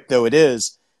 imperfect though it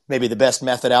is, maybe the best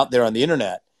method out there on the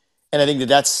internet. And I think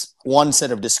that's one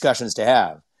set of discussions to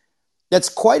have. That's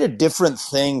quite a different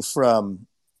thing from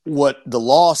what the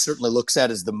law certainly looks at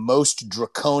as the most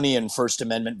draconian First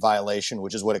Amendment violation,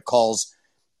 which is what it calls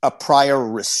a prior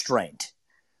restraint,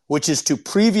 which is to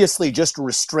previously just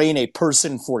restrain a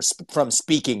person from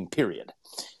speaking, period.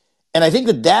 And I think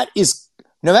that is,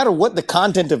 no matter what the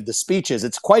content of the speech is,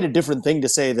 it's quite a different thing to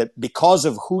say that because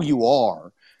of who you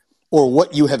are or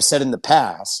what you have said in the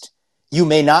past, you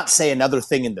may not say another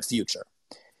thing in the future.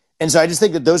 And so I just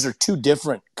think that those are two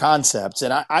different concepts.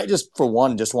 And I just, for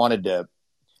one, just wanted to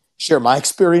share my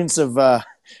experience of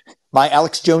my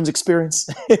Alex Jones experience,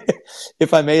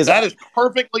 if I may. That is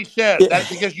perfectly said.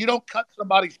 That's because you don't cut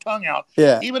somebody's tongue out,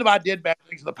 even if I did bad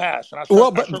things in the past. And I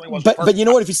certainly wasn't. But you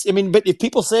know what? But if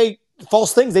people say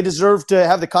false things, they deserve to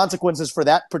have the consequences for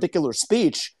that particular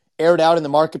speech aired out in the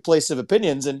marketplace of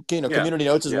opinions. And community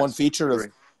notes is one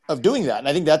feature of doing that. And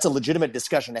I think that's a legitimate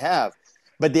discussion to have.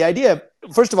 But the idea,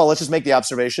 first of all, let's just make the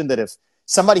observation that if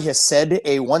somebody has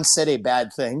once said a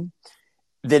bad thing,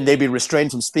 then they'd be restrained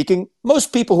from speaking.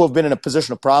 Most people who have been in a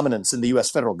position of prominence in the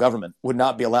U.S. federal government would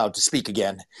not be allowed to speak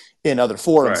again in other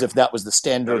forums if that was the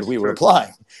standard we were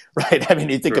applying, right? I mean,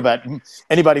 you think about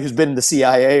anybody who's been in the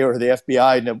CIA or the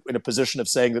FBI in a position of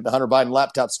saying that the Hunter Biden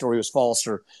laptop story was false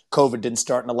or COVID didn't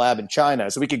start in a lab in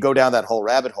China. So we could go down that whole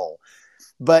rabbit hole.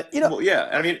 But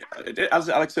I mean, as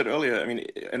Alex said earlier, I mean,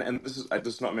 and this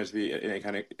is not meant to be any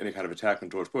kind of attack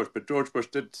on George Bush, but George Bush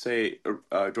did say,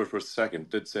 George Bush II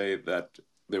did say that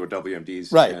there were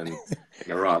WMDs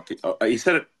in Iraq. He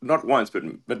said it not once,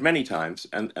 but many times,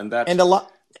 and that and a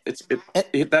lot.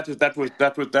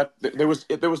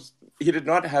 He did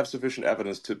not have sufficient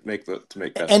evidence to make that. And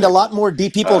statement. A lot more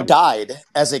people died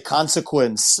as a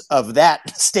consequence of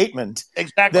that statement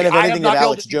than of anything that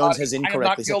Alex Jones has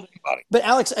incorrectly said. But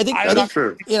Alex, I think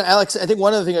Alex, I think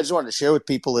one other thing I just wanted to share with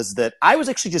people is that I was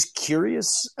actually just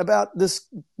curious about this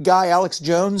guy, Alex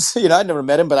Jones. I'd never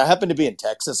met him, but I happened to be in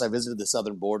Texas. I visited the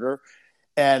southern border,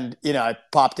 and I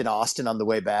popped in Austin on the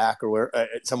way back, or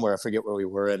somewhere, I forget where we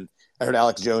were, and I heard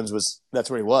Alex Jones that's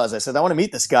where he was. I said, I want to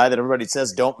meet this guy that everybody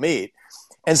says don't meet.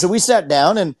 And so we sat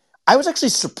down, and I was actually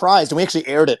surprised. And we actually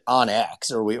aired it on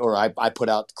X, or I put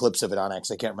out clips of it on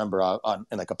X. I can't remember,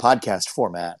 in like a podcast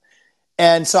format.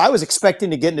 And so I was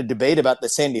expecting to get in a debate about the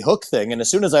Sandy Hook thing. And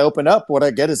as soon as I open up, what I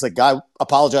get is a guy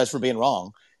apologized for being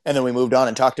wrong. And then we moved on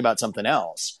and talked about something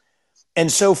else.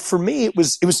 And so for me, it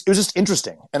was just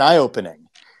interesting and eye-opening.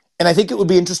 And I think it would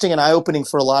be interesting and eye-opening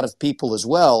for a lot of people as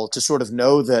well to sort of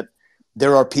know that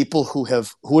there are people who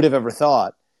would have ever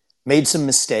thought, made some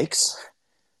mistakes,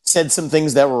 said some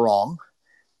things that were wrong,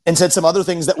 and said some other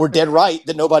things that were dead right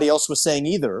that nobody else was saying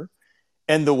either.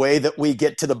 And the way that we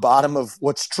get to the bottom of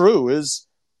what's true is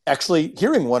actually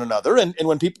hearing one another. And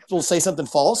when people say something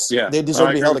false, they deserve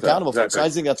to be held accountable for it. So I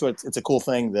think that's what it's a cool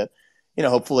thing that,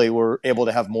 hopefully we're able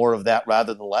to have more of that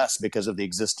rather than less because of the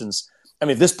existence. I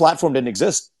mean, if this platform didn't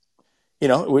exist,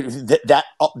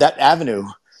 that avenue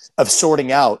of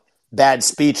sorting out bad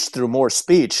speech through more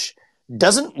speech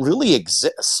doesn't really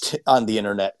exist on the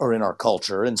internet or in our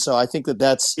culture. And so I think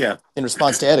that's, in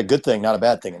response to Ed, a good thing, not a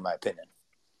bad thing, in my opinion.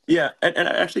 Yeah, and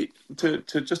actually, to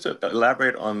just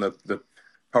elaborate on the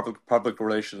public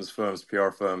relations firms, PR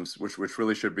firms, which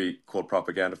really should be called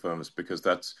propaganda firms, because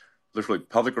that's literally,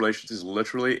 public relations is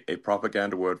literally a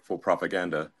propaganda word for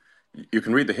propaganda. You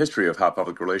can read the history of how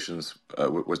public relations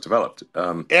was developed.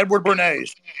 Edward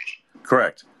Bernays.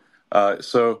 Correct. But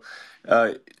the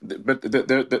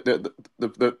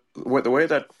way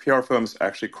that PR firms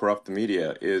actually corrupt the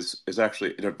media is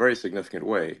actually in a very significant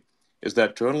way. Is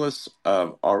that journalists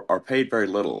are paid very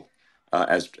little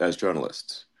as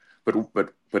journalists,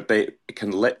 but they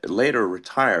can later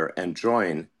retire and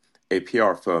join a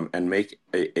PR firm and make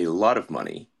a lot of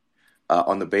money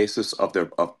on the basis of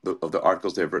the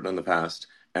articles they've written in the past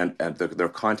and their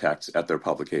contacts at their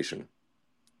publication.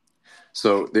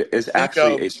 So there is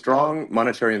actually a strong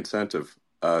monetary incentive,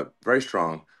 very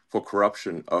strong, for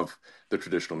corruption of the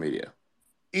traditional media.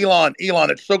 Elon,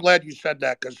 it's so glad you said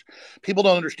that, because people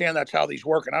don't understand that's how these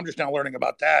work, and I'm just now learning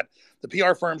about that. The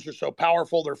PR firms are so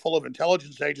powerful; they're full of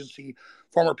intelligence agency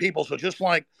former people. So just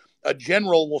like a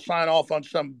general will sign off on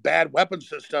some bad weapon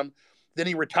system, then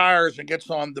he retires and gets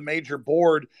on the major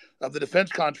board of the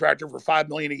defense contractor for $5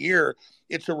 million a year.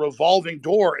 It's a revolving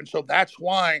door, and so that's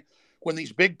why when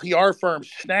these big PR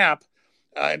firms snap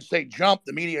and say jump,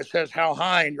 the media says how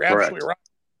high, and you're absolutely right.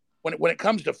 When it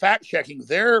comes to fact checking,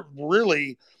 they're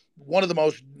really one of the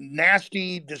most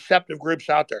nasty, deceptive groups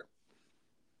out there.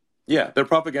 Yeah, they're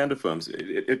propaganda firms.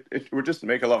 It would just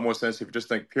make a lot more sense if you just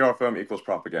think PR firm equals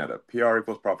propaganda. PR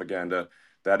equals propaganda.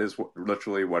 That is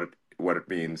literally what it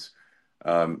means.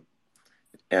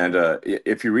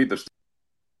 If you read the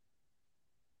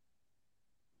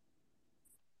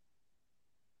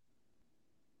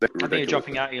I think you're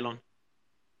dropping out, Elon.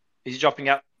 Is he dropping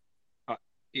out?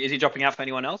 Is he dropping out for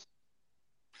anyone else?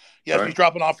 Yes, he's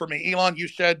dropping off for me. Elon, you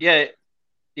said. Yeah.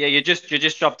 You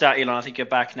just dropped out, Elon. I think you're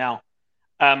back now.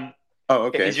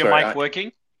 Okay. Is your mic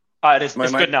working? It's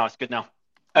good now. It's good now.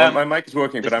 My mic is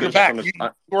working, but I'm just back. You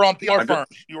were on PR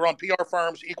firms. You were on PR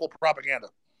firms equal propaganda.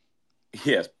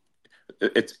 Yes,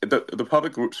 it's the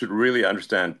public group should really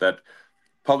understand that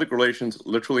public relations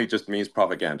literally just means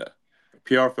propaganda.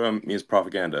 PR firm means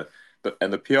propaganda.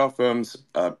 And the PR firms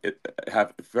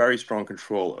have very strong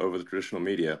control over the traditional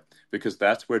media because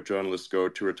that's where journalists go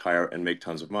to retire and make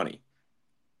tons of money.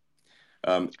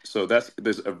 So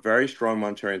there's a very strong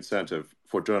monetary incentive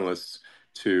for journalists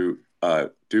to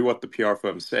do what the PR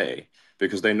firms say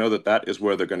because they know that is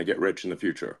where they're going to get rich in the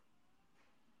future.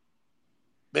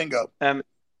 Bingo.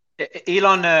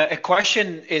 Elon, a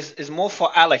question is more for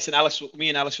Alex, and me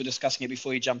and Alex were discussing it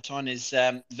before you jumped on, is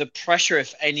the pressure,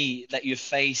 if any, that you've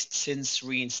faced since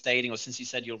reinstating, or since you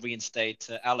said you'll reinstate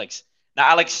Alex. Now,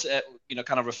 Alex,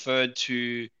 kind of referred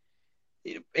to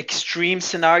extreme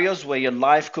scenarios where your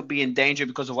life could be in danger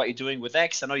because of what you're doing with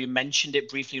X. I know you mentioned it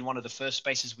briefly in one of the first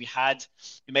spaces we had.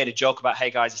 You made a joke about, hey,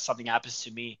 guys, if something happens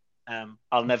to me,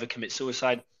 I'll never commit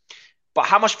suicide. But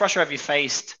how much pressure have you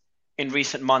faced in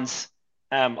recent months?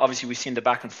 Obviously, we've seen the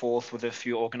back and forth with a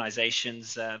few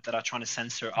organizations that are trying to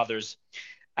censor others.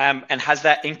 And has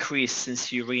that increased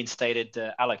since you reinstated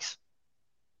Alex?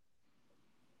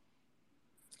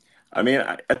 I mean,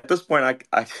 at this point,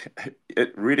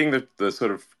 reading the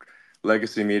sort of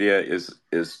legacy media is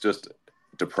just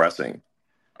depressing.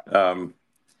 I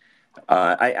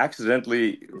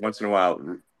accidentally, once in a while,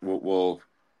 will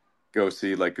go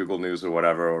see like Google News or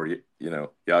whatever, or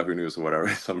Yahoo News or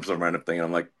whatever, some random thing, and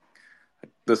I'm like,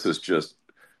 this is just.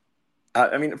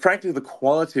 I mean, frankly, the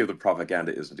quality of the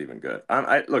propaganda isn't even good.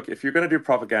 Look, if you're going to do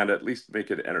propaganda, at least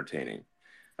make it entertaining.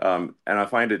 And I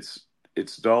find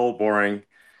it's dull, boring.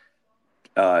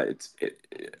 And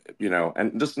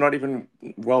just not even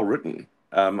well written.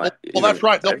 That's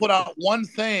right. They'll put out one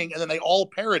thing and then they all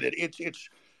parrot it. It's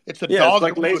a dog. It's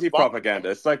like lazy propaganda.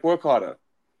 It's like work harder.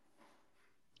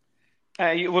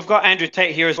 We've got Andrew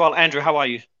Tate here as well. Andrew, how are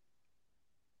you?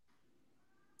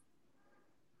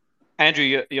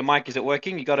 Andrew, your mic, is it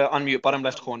working? You got to unmute bottom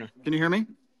left corner. Can you hear me?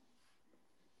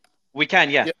 We can,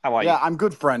 yeah. How are you? Yeah, I'm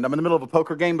good, friend. I'm in the middle of a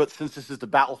poker game, but since this is the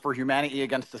battle for humanity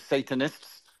against the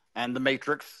Satanists and the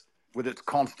Matrix, with its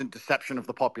constant deception of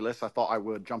the populace, I thought I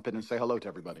would jump in and say hello to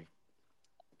everybody.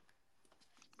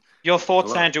 Your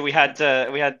thoughts, Hello. Andrew? We had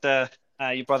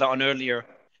your brother on earlier,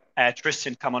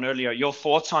 Tristan come on earlier. Your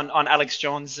thoughts on Alex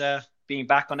Jones being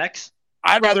back on X?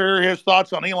 I'd rather hear his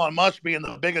thoughts on Elon Musk being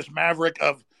the biggest maverick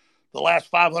of the last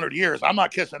 500 years. I'm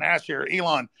not kissing ass here,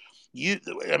 Elon.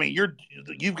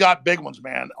 You've got big ones,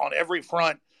 man, on every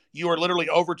front. You are literally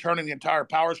overturning the entire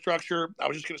power structure. I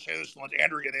was just going to say this to let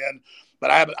Andrew get in,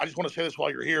 but I just want to say this while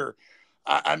you're here.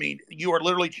 You are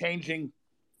literally changing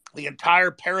the entire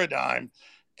paradigm,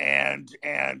 and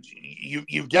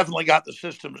you've definitely got the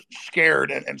system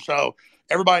scared, and so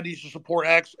everybody needs to support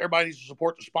X. Everybody needs to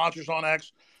support the sponsors on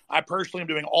X. I personally am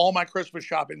doing all my Christmas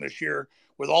shopping this year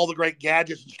with all the great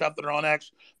gadgets and stuff that are on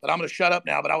X. But I'm going to shut up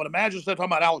now. But I would imagine instead of talking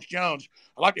about Alex Jones,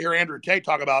 I'd like to hear Andrew Tate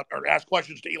talk about or ask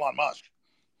questions to Elon Musk.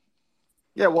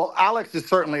 Yeah, well, Alex is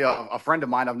certainly a friend of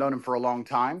mine. I've known him for a long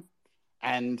time,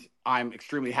 and I'm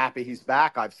extremely happy he's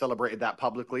back. I've celebrated that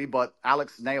publicly, but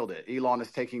Alex nailed it. Elon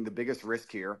is taking the biggest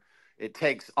risk here. It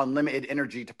takes unlimited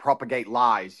energy to propagate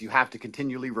lies. You have to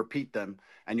continually repeat them,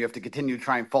 and you have to continue to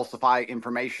try and falsify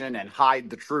information and hide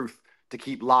the truth to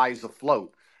keep lies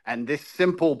afloat. And this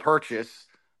simple purchase,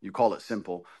 you call it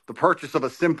simple, the purchase of a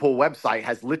simple website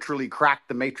has literally cracked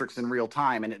the matrix in real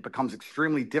time, and it becomes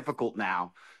extremely difficult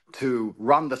now to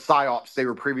run the psyops they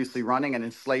were previously running and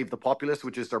enslave the populace,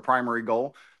 which is their primary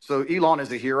goal. So Elon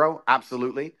is a hero,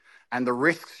 absolutely. And the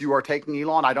risks you are taking,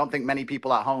 Elon, I don't think many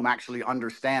people at home actually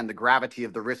understand the gravity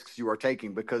of the risks you are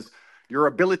taking, because your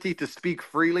ability to speak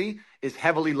freely is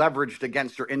heavily leveraged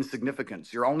against your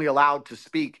insignificance. You're only allowed to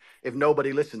speak if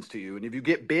nobody listens to you. And if you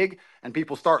get big and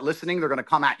people start listening, they're going to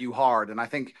come at you hard. And I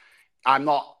think I'm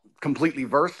not completely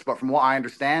versed, but from what I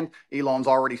understand, Elon's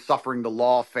already suffering the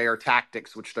lawfare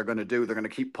tactics, which they're going to do. They're going to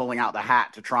keep pulling out the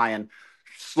hat to try and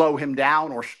slow him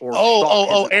down or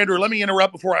stop. Andrew, let me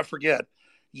interrupt before I forget.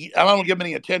 I don't give him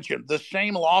any attention. The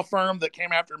same law firm that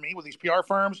came after me with these PR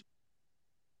firms.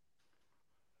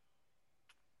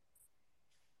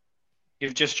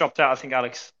 You've just dropped out, I think,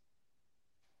 Alex.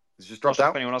 He's just dropped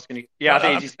out? Anyone else can? Yeah,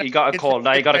 I think he got a call.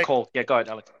 No, he got a call. Yeah, go ahead,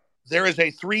 Alex. There is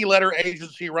a 3-letter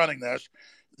agency running this.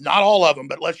 Not all of them,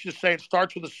 but let's just say it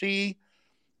starts with a C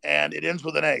and it ends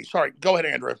with an A. Sorry, go ahead,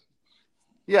 Andrew.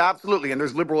 Yeah, absolutely. And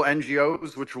there's liberal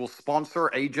NGOs which will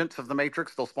sponsor agents of the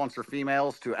Matrix. They'll sponsor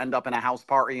females to end up in a house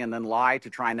party and then lie to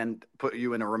try and then put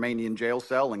you in a Romanian jail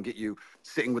cell and get you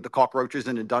sitting with the cockroaches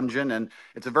in a dungeon. And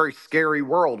it's a very scary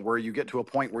world where you get to a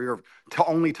point where you're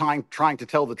only trying to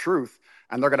tell the truth,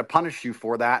 and they're going to punish you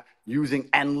for that using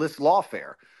endless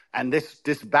lawfare. And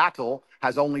this battle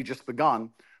has only just begun.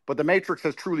 But the Matrix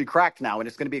has truly cracked now, and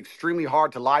it's going to be extremely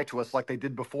hard to lie to us like they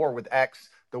did before with X,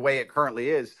 the way it currently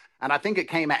is. And I think it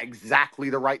came at exactly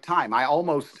the right time. I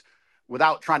almost,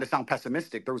 without trying to sound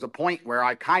pessimistic, there was a point where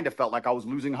I kind of felt like I was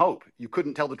losing hope. You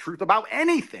couldn't tell the truth about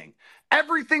anything.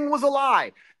 Everything was a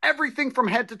lie. Everything from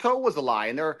head to toe was a lie.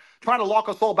 And they're trying to lock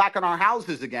us all back in our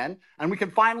houses again, and we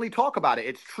can finally talk about it.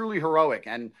 It's truly heroic.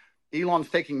 And Elon's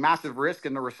taking massive risk,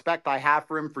 and the respect I have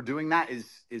for him for doing that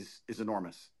is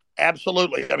enormous.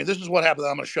 Absolutely. I mean, this is what happened.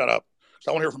 I'm going to shut up because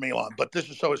I want to hear from Elon, but this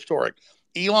is so historic.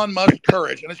 Elon Musk's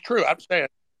courage, and it's true, I'm saying,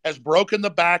 has broken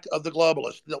the back of the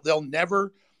globalists. They'll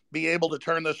never be able to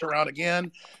turn this around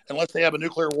again unless they have a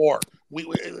nuclear war.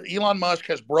 Elon Musk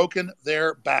has broken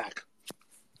their back.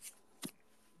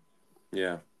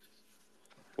 Yeah.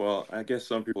 Well, I guess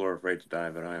some people are afraid to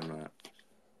die, but I am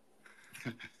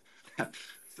not.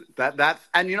 That's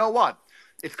and you know what?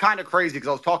 It's kind of crazy because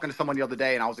I was talking to someone the other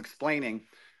day and I was explaining.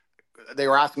 They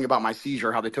were asking about my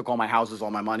seizure, how they took all my houses,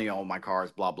 all my money, all my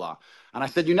cars, blah, blah. And I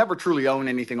said, you never truly own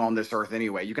anything on this earth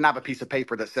anyway. You can have a piece of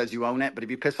paper that says you own it, but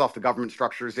if you piss off the government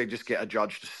structures, they just get a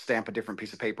judge to stamp a different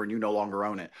piece of paper and you no longer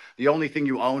own it. The only thing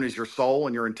you own is your soul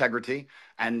and your integrity.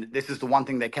 And this is the one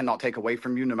thing they cannot take away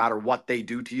from you no matter what they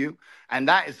do to you. And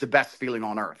that is the best feeling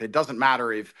on earth. It doesn't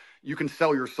matter if you can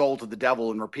sell your soul to the devil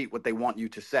and repeat what they want you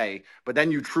to say, but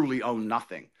then you truly own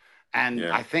nothing. And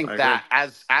yeah, I think that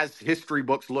as history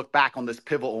books look back on this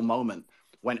pivotal moment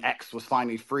when X was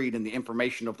finally freed and the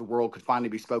information of the world could finally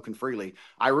be spoken freely,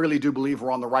 I really do believe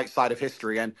we're on the right side of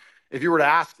history. And if you were to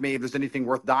ask me if there's anything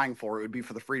worth dying for, it would be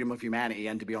for the freedom of humanity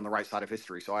and to be on the right side of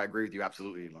history. So I agree with you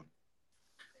absolutely, Elon.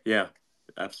 Yeah,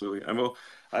 absolutely.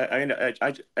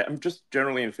 I'm just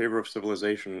generally in favor of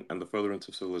civilization and the furtherance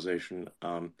of civilization.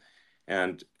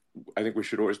 And I think we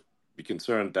should always be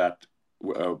concerned that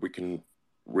we can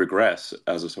regress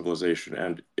as a civilization.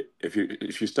 And if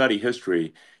you study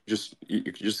history, you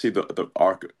can just see the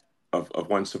arc of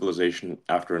one civilization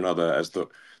after another as the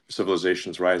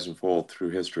civilizations rise and fall through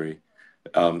history.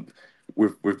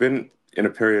 We've been in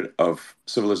a period of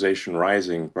civilization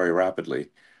rising very rapidly,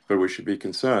 but we should be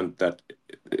concerned that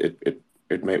we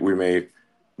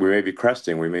we may be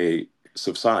cresting, we may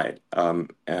subside,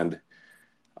 and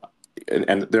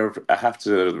there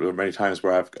are many times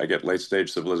where I get late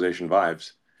stage civilization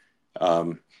vibes,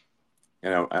 and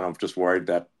I'm just worried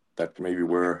that maybe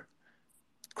we're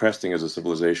cresting as a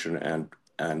civilization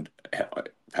and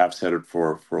perhaps headed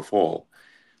for a fall.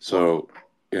 So,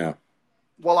 yeah.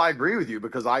 Well, I agree with you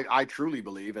because I truly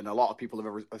believe, and a lot of people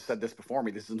have said this before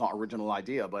me, this is not an original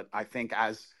idea, but I think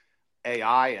as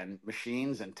AI and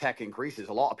machines and tech increases,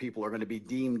 a lot of people are going to be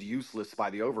deemed useless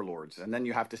by the overlords. And then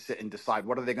you have to sit and decide,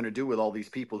 what are they going to do with all these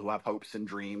people who have hopes and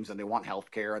dreams, and they want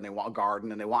healthcare, and they want a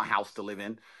garden, and they want a house to live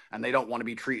in, and they don't want to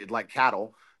be treated like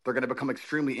cattle. They're going to become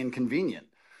extremely inconvenient.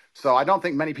 So I don't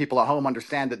think many people at home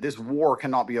understand that this war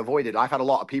cannot be avoided. I've had a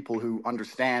lot of people who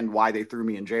understand why they threw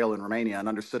me in jail in Romania and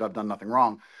understood I've done nothing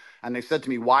wrong. And they said to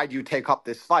me, why do you take up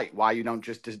this fight? Why you don't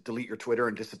just delete your Twitter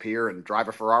and disappear and drive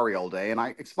a Ferrari all day? And I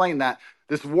explained that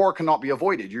this war cannot be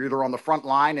avoided. You're either on the front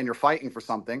line and you're fighting for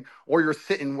something, or you're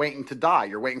sitting waiting to die.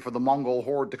 You're waiting for the Mongol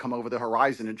horde to come over the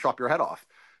horizon and chop your head off.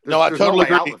 I There's totally no way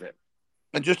agree. out of it.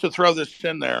 And just to throw this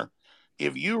in there,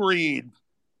 if you read,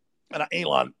 and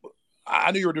Elon,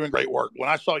 I knew you were doing great work. When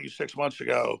I saw you 6 months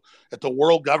ago at the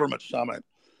World Government Summit,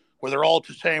 where they're all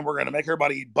saying we're going to make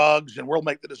everybody eat bugs and we'll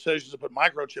make the decisions to put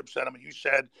microchips in them, and you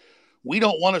said, we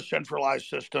don't want a centralized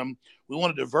system. We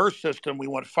want a diverse system. We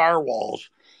want firewalls.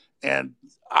 And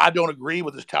I don't agree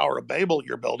with this Tower of Babel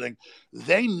you're building.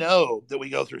 They know that we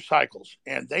go through cycles,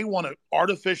 and they want to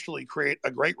artificially create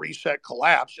a great reset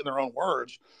collapse, in their own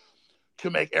words, to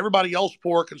make everybody else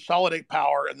poor, consolidate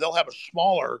power, and they'll have a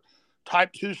smaller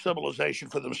type 2 civilization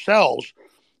for themselves.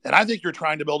 And I think you're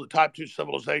trying to build a type 2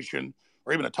 civilization,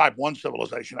 or even a type 1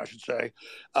 civilization, I should say,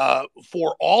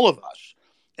 for all of us.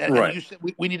 And, Right. and you said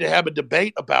we need to have a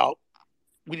debate about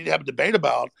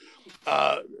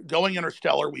going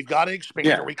interstellar. We've got to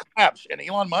expand or we collapse. And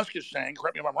Elon Musk is saying,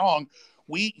 correct me if I'm wrong,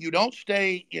 you don't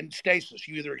stay in stasis.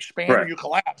 You either expand or you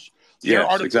collapse. They're Yes,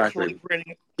 artificially exactly.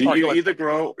 creating. You either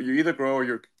grow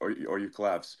or you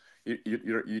collapse.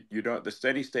 You don't. The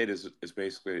steady state is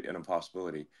basically an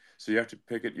impossibility. So you have to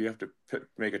pick it. You have to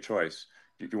make a choice.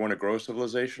 Do you want to grow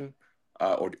civilization,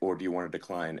 or do you want to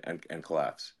decline and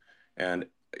collapse? And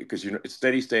because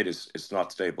steady state is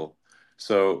not stable.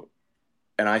 So,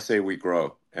 and I say we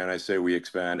grow, and I say we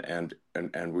expand, and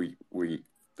we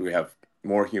have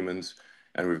more humans,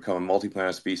 and we become a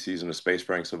multi-planet species and a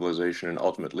spacefaring civilization, and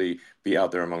ultimately be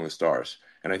out there among the stars.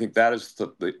 And I think that is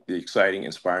the exciting,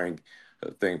 inspiring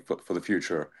thing for the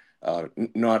future,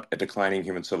 not a declining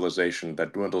human civilization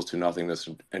that dwindles to nothingness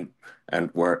and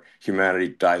where humanity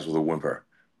dies with a whimper.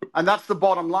 And that's the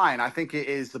bottom line. I think it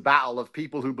is the battle of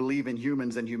people who believe in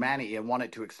humans and humanity and want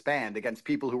it to expand against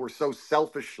people who are so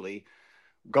selfishly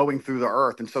going through the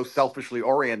earth and so selfishly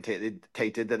orientated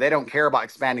that they don't care about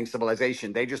expanding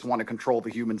civilization. They just want to control the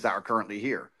humans that are currently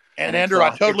here. And Andrew,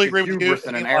 I totally agree with you. Hubris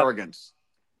and an arrogance.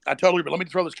 I totally agree. Let me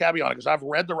throw this caveat on it, because I've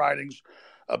read the writings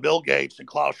of Bill Gates and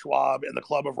Klaus Schwab and the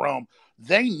Club of Rome.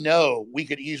 They know we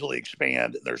could easily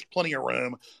expand. There's plenty of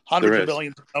room, hundreds of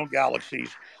billions of known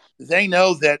galaxies. They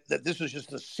know that this is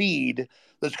just a seed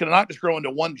that's going to not just grow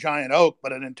into one giant oak,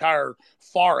 but an entire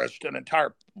forest, an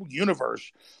entire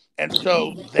universe. And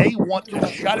so they want to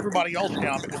shut everybody else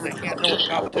down because they can't deal with the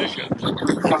competition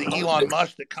of the Elon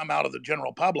Musk that come out of the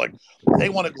general public. They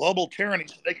want a global tyranny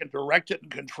so they can direct it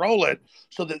and control it,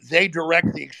 so that they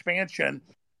direct the expansion.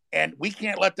 And we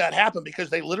can't let that happen, because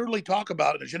they literally talk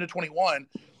about in Agenda 21,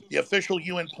 the official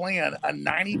UN plan, a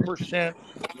 90%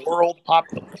 world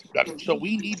population reduction. So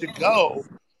we need to go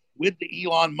with the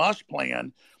Elon Musk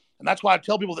plan. And that's why I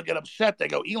tell people that get upset, they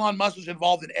go, Elon Musk is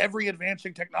involved in every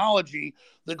advancing technology.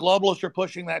 The globalists are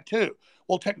pushing that too.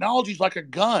 Well, technology is like a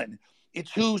gun.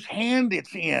 It's whose hand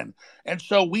it's in. And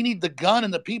so we need the gun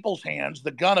in the people's hands,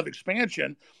 the gun of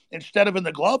expansion, instead of in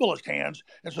the globalist hands.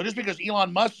 And so just because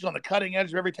Elon Musk is on the cutting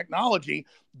edge of every technology,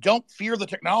 don't fear the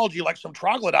technology like some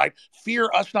troglodyte.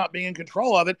 Fear us not being in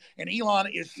control of it. And Elon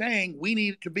is saying we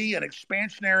need to be an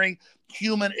expansionary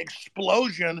human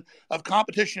explosion of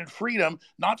competition and freedom,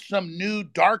 not some new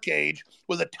dark age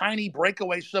with a tiny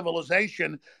breakaway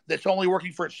civilization that's only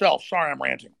working for itself. Sorry, I'm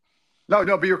ranting. No,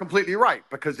 but you're completely right,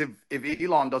 because if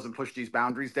Elon doesn't push these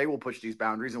boundaries, they will push these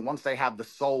boundaries. And once they have the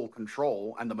sole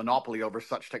control and the monopoly over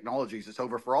such technologies, it's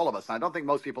over for all of us. And I don't think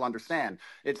most people understand.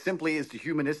 It simply is the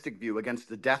humanistic view against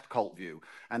the death cult view.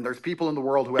 And there's people in the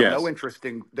world who have no interest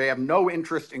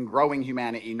in growing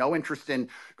humanity, no interest in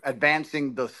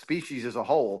advancing the species as a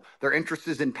whole. Their interest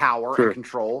is in power and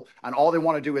control. And all they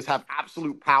want to do is have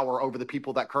absolute power over the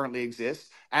people that currently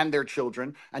exist and their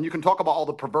children. And you can talk about all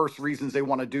the perverse reasons they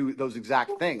want to do those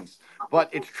exact things, but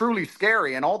it's truly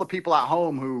scary. And all the people at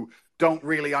home who don't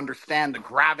really understand the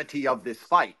gravity of this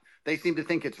fight. They seem to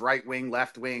think it's right wing,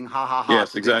 left wing, ha ha ha.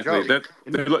 Yes, exactly.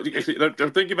 They're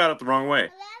thinking about it the wrong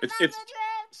way. It's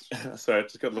sorry, I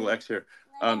just got a little X here.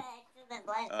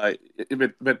 But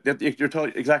you're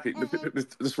totally exactly.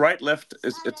 This right left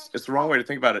is it's the wrong way to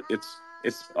think about it. It's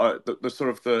the sort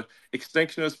of the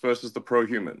extinctionists versus the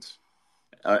pro-humans.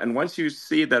 And once you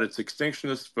see that it's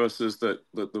extinctionists versus the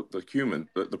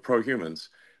pro-humans,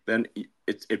 then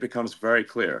it becomes very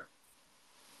clear.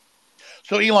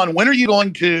 So, Elon, when are you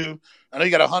going to? I know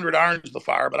you got 100 irons in the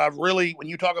fire, but when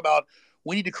you talk about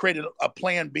we need to create a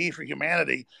plan B for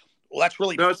humanity, well, that's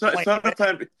really no. It's not a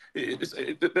plan B.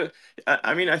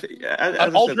 I mean, I think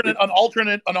an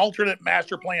alternate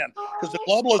master plan, because the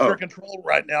globalists are in control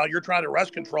right now. You're trying to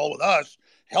wrest control with us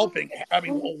helping. I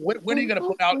mean, when are you going to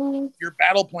put out your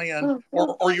battle plan,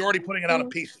 or are you already putting it out in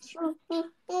pieces?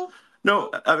 No,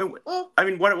 I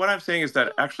mean, what I'm saying is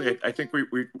that actually, I think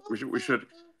we should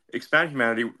expand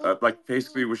humanity. Like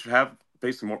basically, we should have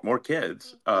basically more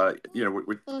kids.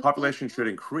 Population should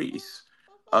increase,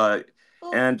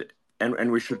 and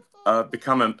we should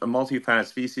become a multi-planet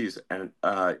species and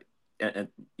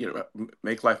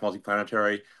make life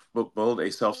multiplanetary. Build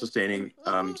a self-sustaining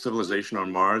civilization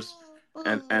on Mars,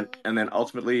 and then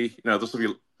ultimately, this will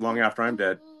be long after I'm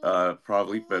dead,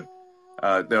 probably, but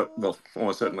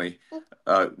almost certainly.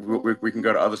 We can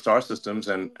go to other star systems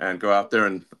and go out there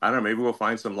and I don't know, maybe we'll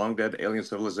find some long dead alien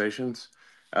civilizations.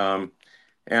 And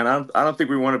I don't think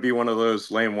we want to be one of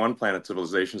those lame one planet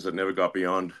civilizations that never got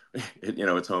beyond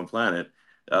its home planet.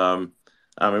 I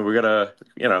mean, we gotta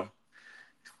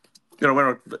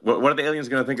what are the aliens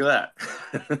going to think of that?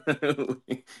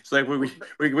 It's like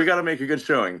we got to make a good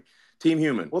showing. Team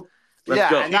Human. Well,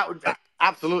 Let's go. And that would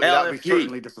absolutely that would be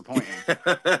certainly disappointing.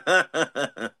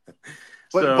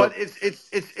 But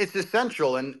it's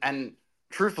essential, and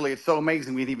truthfully, it's so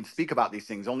amazing we'd even speak about these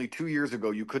things. Only 2 years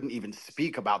ago, you couldn't even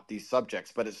speak about these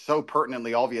subjects, but it's so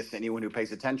pertinently obvious to anyone who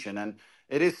pays attention, and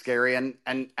it is scary. And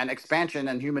expansion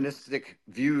and humanistic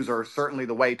views are certainly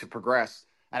the way to progress,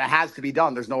 and it has to be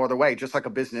done. There's no other way. Just like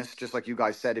a business, just like you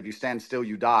guys said, if you stand still,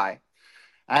 you die.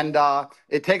 And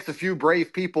it takes a few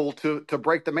brave people to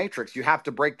break the matrix. You have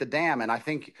to break the dam. And I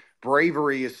think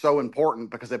bravery is so important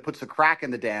because it puts a crack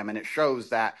in the dam, and it shows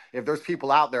that if there's people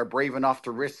out there brave enough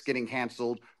to risk getting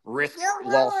canceled, risk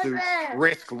lawsuits,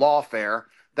 risk lawfare,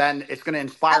 then it's going to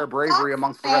inspire bravery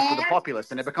amongst the rest of the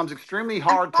populace. And it becomes extremely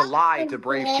hard to lie to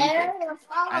brave people.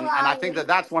 And I think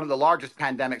that's one of the largest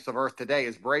pandemics of Earth today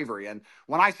is bravery. And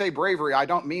when I say bravery, I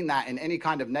don't mean that in any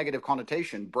kind of negative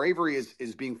connotation. Bravery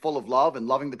is being full of love and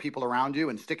loving the people around you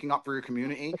and sticking up for your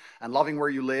community and loving where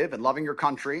you live and loving your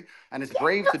country. And it's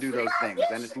brave to do those things.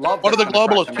 And it's love. What do the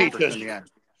globalists teach us?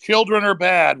 Children are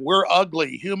bad. We're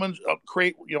ugly. Humans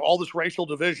create all this racial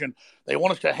division. They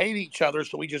want us to hate each other,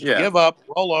 so we just give up,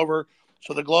 roll over,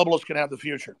 so the globalists can have the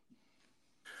future.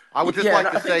 I would just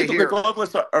like to say here, the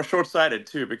globalists are short-sighted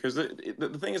too, because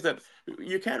the thing is that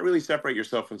you can't really separate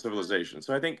yourself from civilization.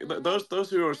 So I think those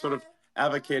who are sort of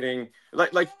advocating,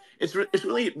 like it's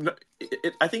really,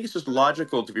 I think it's just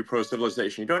logical to be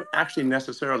pro-civilization. You don't actually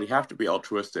necessarily have to be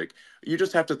altruistic. You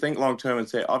just have to think long-term and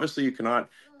say, obviously, you cannot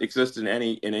exist in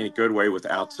any good way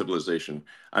without civilization.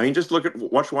 I mean, just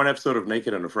watch one episode of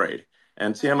Naked and Afraid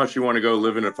and see how much you want to go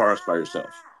live in a forest by yourself.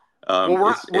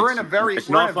 We're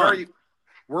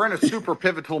in a super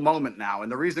pivotal moment now.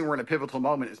 And the reason we're in a pivotal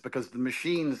moment is because the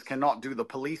machines cannot do the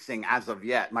policing as of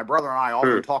yet. My brother and I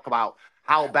often talk about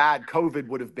how bad COVID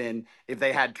would have been if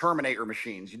they had Terminator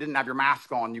machines. You didn't have your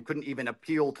mask on. You couldn't even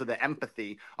appeal to the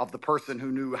empathy of the person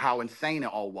who knew how insane it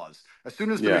all was. As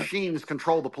soon as the machines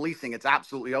control the policing, it's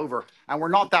absolutely over. And we're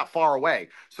not that far away.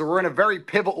 So we're in a very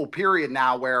pivotal period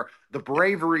now where the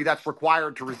bravery that's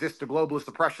required to resist the globalist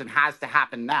oppression has to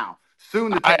happen now.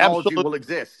 Soon the technology will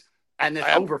exist. And it's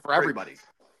over for everybody.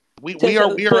 We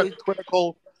are at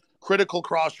critical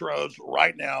crossroads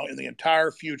right now in the entire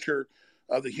future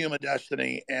of the human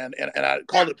destiny. And I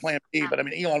called it Plan B, but I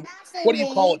mean, Elon, what do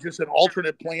you call it? Just an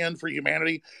alternate plan for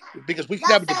humanity? Because we can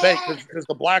have a debate because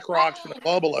the Black Rocks and the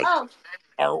globalists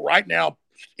are right now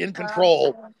in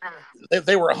control. If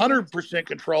they were 100%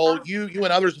 control, you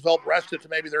and others have felt rested to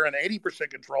maybe they're in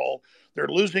 80% control. They're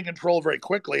losing control very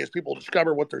quickly as people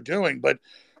discover what they're doing. But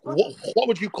what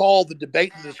would you call the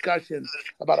debate and discussion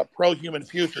about a pro-human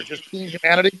future? Just team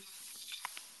humanity?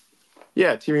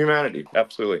 Yeah, team humanity.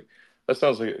 Absolutely. That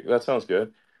sounds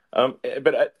good.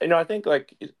 But I think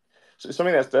like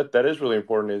something that is really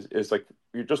important is like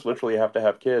you just literally have to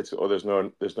have kids, or there's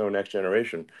no next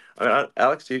generation. I mean,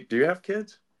 Alex, do you have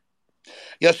kids?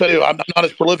 Yes, I do. I'm not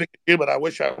as prolific as you, but I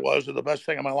wish I was. They're the best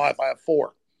thing in my life. I have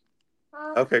 4.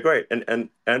 Okay, great. And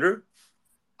Andrew?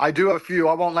 I do have a few.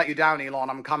 I won't let you down, Elon.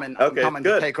 I'm coming good.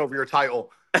 to take over your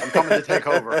title. I'm coming to take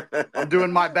over. I'm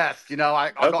doing my best. You know,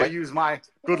 I got to use my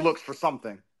good looks for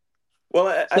something. Well,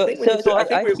 I think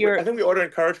we ought to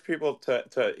encourage people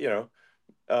to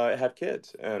have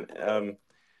kids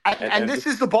and this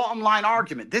is the bottom line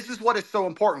argument. This is what is so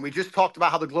important. We just talked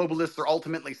about how the globalists are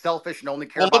ultimately selfish and only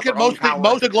care about their own power.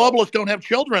 Most of the globalists don't have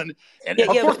children, and of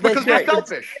course because they're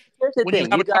selfish. Here's the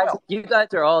thing: you guys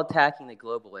are all attacking the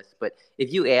globalists, but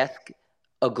if you ask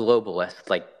a globalist,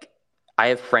 like I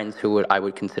have friends who I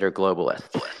would consider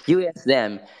globalists, you ask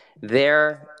them,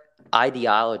 their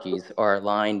ideologies are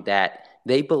aligned that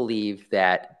they believe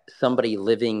that somebody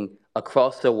living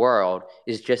across the world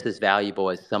is just as valuable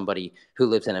as somebody who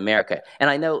lives in America. And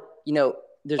I know,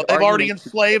 they've already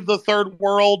enslaved the third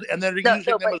world, and they're using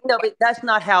them. But that's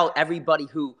not how everybody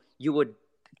who you would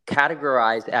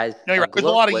categorize as. No, you're right. There's a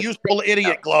lot of useful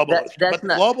idiot globalists, but the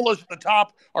globalists at the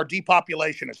top are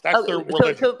depopulationists. That's their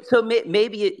religion. So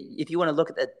maybe if you want to look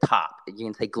at the top, you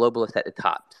can say globalists at the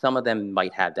top. Some of them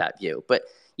might have that view, but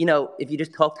if you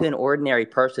just talk to an ordinary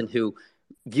person who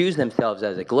views themselves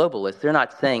as a globalist, they're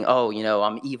not saying, "Oh,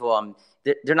 I'm evil."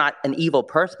 They're not an evil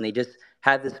person. They just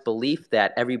have this belief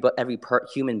that every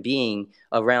human being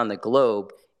around the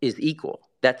globe is equal.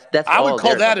 That's I would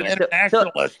call that an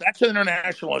internationalist. That's an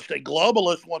internationalist. A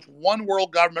globalist wants one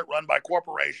world government run by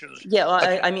corporations. Yeah, well,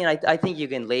 I think you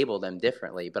can label them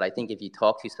differently, but I think if you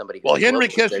talk to somebody, Henry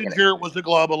Kissinger was a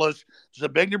globalist.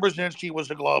 Zbigniew Brzezinski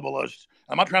was a globalist.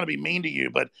 I'm not trying to be mean to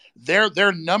you, but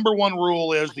their number one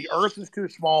rule is the Earth is too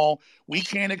small. We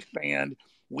can't expand.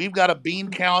 We've got to bean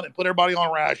count and put everybody on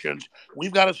rations.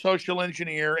 We've got to social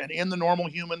engineer and end the normal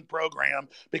human program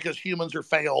because humans are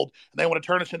failed. And they want to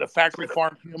turn us into factory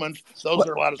farm humans. Those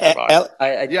are allowed to survive.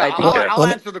 I'll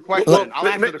answer the question. I'll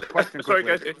answer the question. Sorry,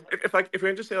 guys. If we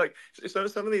can just say,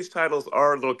 some of these titles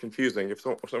are a little confusing. If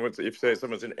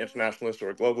someone's an internationalist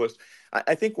or a globalist,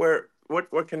 I think what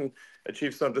can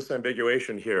achieve some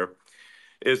disambiguation here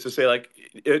is to say,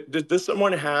 does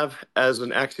someone have as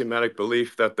an axiomatic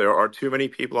belief that there are too many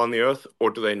people on the Earth,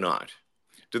 or do they not?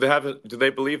 Do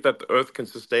they believe that the Earth can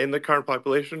sustain the current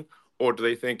population, or do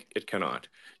they think it cannot?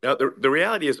 Now, the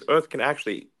reality is Earth can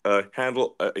actually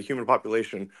handle a human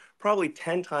population probably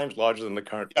 10 times larger than the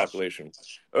current population.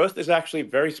 Earth is actually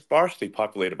very sparsely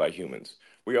populated by humans.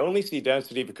 We only see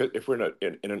density because if we're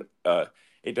in a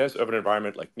dense urban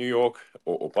environment like New York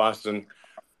or Boston,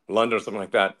 London, or something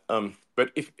like that.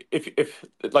 But if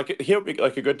here would be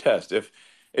like a good test. If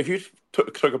you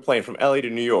took a plane from LA to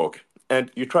New York and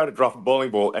you try to drop a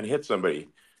bowling ball and hit somebody,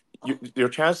 your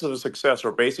chances of success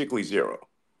are basically zero.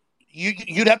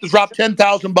 You'd have to drop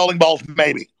 10,000 bowling balls,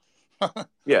 maybe.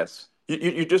 Yes,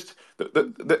 you just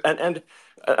and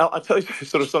I'll tell you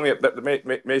sort of something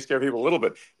that may scare people a little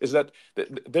bit is that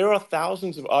there are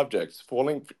thousands of objects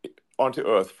falling onto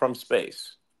Earth from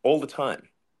space all the time.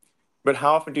 But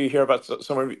how often do you hear about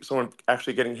someone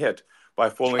actually getting hit by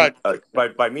falling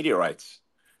by meteorites?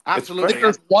 Absolutely.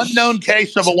 There's one known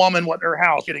case of a woman with her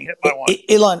house getting hit by one.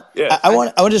 Elon, yes. I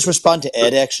want to just respond to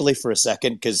Ed actually for a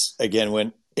second because again,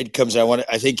 when it comes,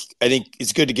 I think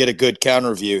it's good to get a good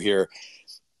counter view here.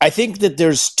 I think that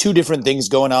there's two different things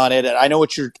going on, Ed. And I know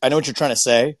what you're trying to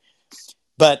say,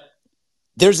 but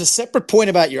there's a separate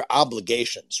point about your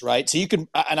obligations, right? So you can,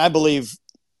 and I believe.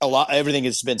 Everything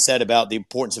has been said about the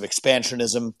importance of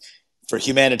expansionism for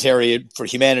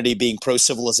humanity being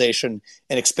pro-civilization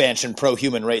and expansion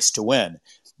pro-human race to win.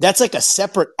 That's like a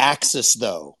separate axis,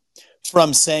 though,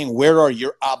 from saying where are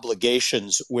your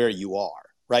obligations where you are,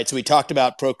 right? So we talked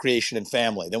about procreation and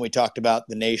family. Then we talked about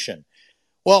the nation.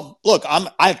 Well, look,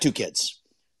 I have two kids.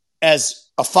 As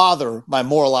a father, my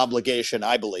moral obligation,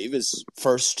 I believe, is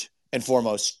first and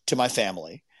foremost to my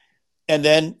family. And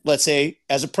then, let's say,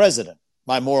 as a president,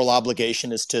 my moral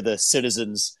obligation is to the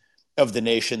citizens of the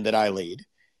nation that I lead.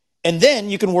 And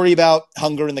then you can worry about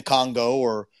hunger in the Congo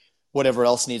or whatever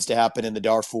else needs to happen in the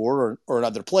Darfur or in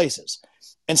other places.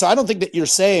 And so I don't think that you're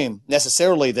saying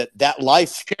necessarily that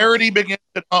life... Charity begins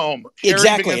at home.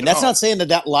 Exactly. And that's not saying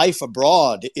that life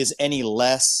abroad is any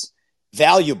less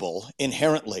valuable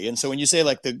inherently. And so when you say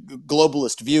like the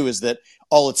globalist view is that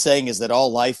all it's saying is that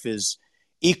all life is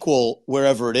equal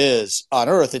wherever it is on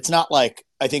Earth, it's not like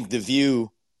I think an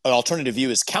alternative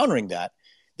view is countering that.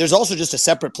 There's also just a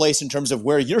separate place in terms of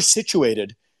where you're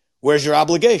situated. Where's your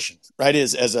obligation, right?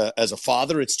 As a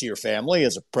father, it's to your family.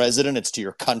 As a president, it's to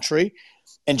your country.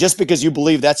 And just because you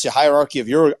believe that's the hierarchy of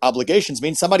your obligations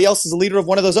means somebody else is the leader of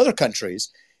one of those other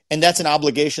countries. And that's an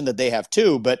obligation that they have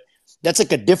too. But that's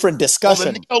like a different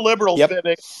discussion. Well, the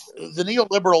neoliberals, the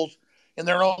neoliberals in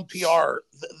their own PR.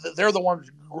 They're the ones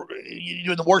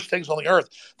doing the worst things on the earth.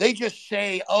 They just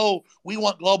say, "Oh, we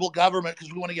want global government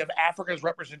because we want to give Africa's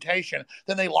representation."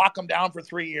 Then they lock them down for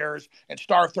 3 years and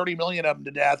starve 30 million of them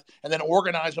to death, and then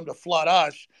organize them to flood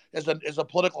us as a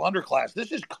political underclass.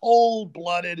 This is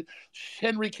cold-blooded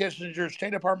Henry Kissinger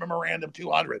State Department Memorandum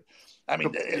 200. I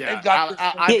mean, they've got.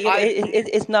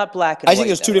 It's not black and I white. think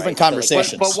it's two different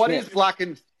conversations. But what is black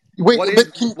and wait? What But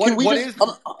is can we what just? is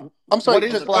I'm sorry. what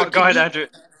is Just, black? Go ahead, Andrew.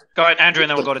 Go ahead, Andrew, and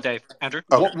then we'll go to Dave. Andrew.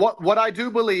 Okay. What I do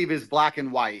believe is black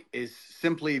and white is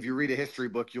simply, if you read a history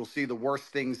book, you'll see the worst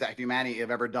things that humanity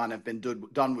have ever done have been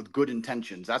done with good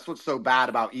intentions. That's what's so bad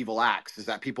about evil acts, is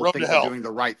that people Road think to they're hell. doing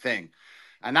the right thing.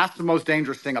 And that's the most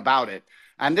dangerous thing about it.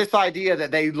 And this idea that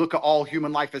they look at all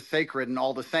human life as sacred and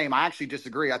all the same, I actually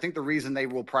disagree. I think the reason they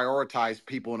will prioritize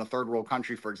people in a third world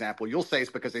country, for example, you'll say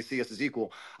it's because they see us as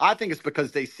equal. I think it's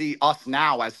because they see us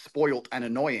now as spoilt and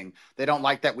annoying. They don't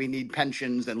like that we need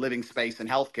pensions and living space and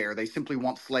healthcare. They simply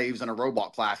want slaves and a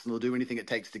robot class, and they'll do anything it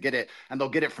takes to get it, and they'll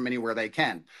get it from anywhere they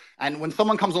can. And when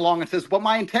someone comes along and says, well,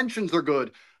 my intentions are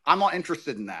good, I'm not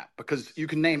interested in that, because you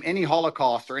can name any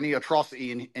Holocaust or any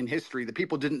atrocity in history. The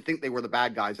people didn't think they were the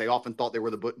bad guys. They often thought they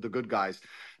were the good guys.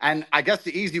 And I guess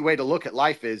the easy way to look at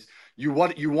life is you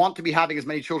want to be having as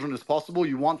many children as possible.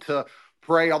 You want to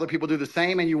pray other people do the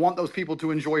same, and you want those people to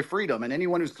enjoy freedom. And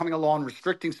anyone who's coming along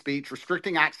restricting speech,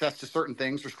 restricting access to certain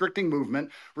things, restricting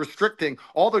movement,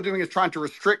 all they're doing is trying to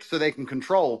restrict so they can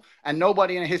control. And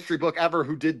nobody in a history book ever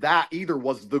who did that either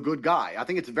was the good guy. I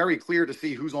think it's very clear to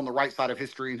see who's on the right side of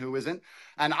history and who isn't.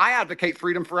 And I advocate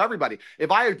freedom for everybody.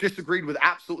 If I disagreed with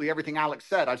absolutely everything Alex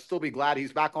said, I'd still be glad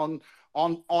he's back on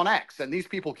X. And these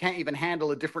people can't even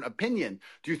handle a different opinion.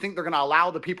 Do you think they're going to allow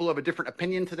the people who have a different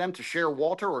opinion to them to share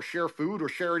water or share food or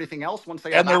share anything else once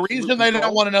they have And the absolute reason they control?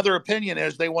 don't want another opinion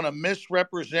is they want to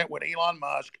misrepresent what Elon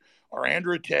Musk or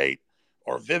Andrew Tate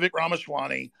or Vivek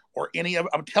Ramaswamy or any of.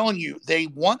 I'm telling you, they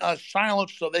want us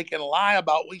silenced so they can lie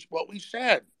about what we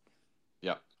said.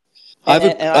 Yeah. I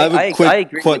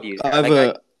agree with you. I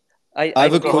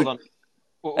have a quick. Hold on.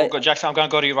 We'll go, Jackson. I'm going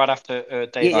to go to you right after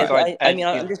Dave.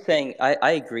 I'm just saying,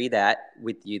 I agree that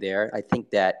with you there. I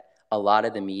think that a lot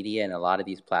of the media and a lot of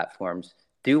these platforms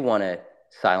do want to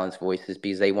silence voices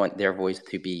because they want their voice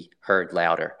to be heard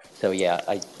louder. So yeah,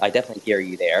 I definitely hear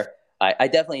you there. I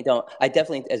definitely don't.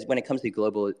 As when it comes to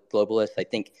globalists, I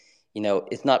think,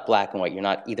 it's not black and white. You're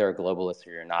not either a globalist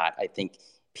or you're not. I think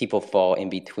people fall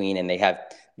in between, and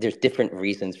there's different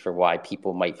reasons for why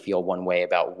people might feel one way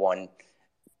about one,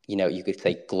 you could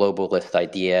say globalist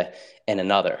idea and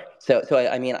another. So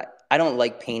I don't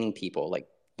like painting people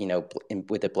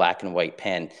with a black and white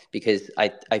pen, because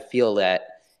I feel that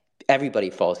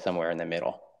everybody falls somewhere in the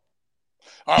middle.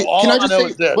 All I know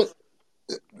is this.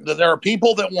 That there are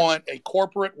people that want a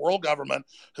corporate world government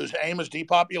whose aim is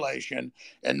depopulation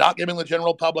and not giving the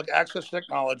general public access to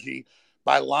technology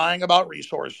by lying about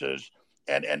resources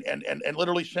and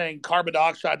literally saying carbon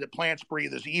dioxide that plants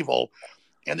breathe is evil,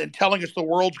 and then telling us the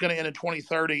world's going to end in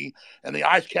 2030 and the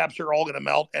ice caps are all going to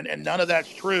melt, and none of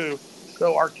that's true.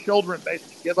 So our children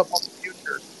basically give up on the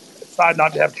future and decide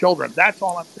not to have children. That's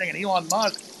all I'm saying. And Elon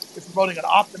Musk is promoting an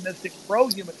optimistic,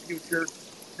 pro-human future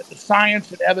that the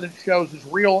science and evidence shows is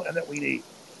real and that we need.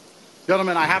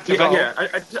 Gentlemen, I have to go. Yeah,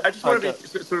 I just want to be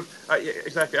sort of yeah,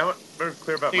 exactly. I want to be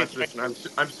clear about my position.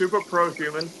 I'm super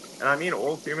pro-human, and I mean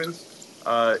all humans.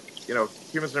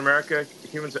 Humans in America,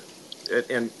 humans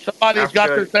in somebody's Africa, got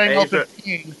their thing Asia,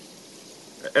 open,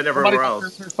 and everywhere else.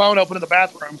 Got their phone open in the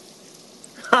bathroom.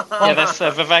 Yeah, that's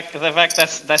Vivek.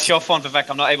 Vivek, that's your phone, Vivek.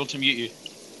 I'm not able to mute you.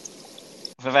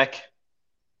 Vivek.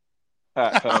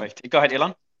 Perfect. Go ahead,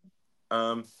 Elon.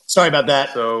 Sorry about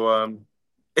that. So,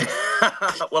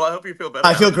 well, I hope you feel better.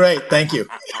 I feel great. Thank you.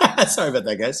 Sorry about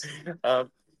that, guys.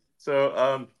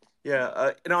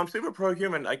 I'm super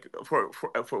pro-human, like for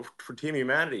Team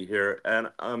Humanity here, and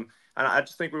I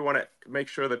just think we want to make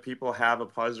sure that people have a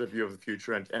positive view of the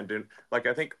future, and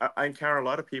I think I encounter a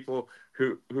lot of people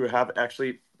who have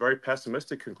actually very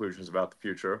pessimistic conclusions about the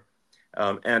future,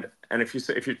 and if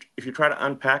you try to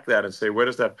unpack that and say, where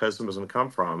does that pessimism come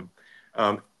from,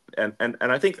 and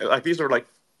I think these are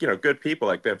good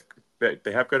people,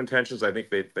 they have good intentions. I think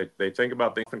they think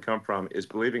about things and come from is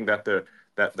believing that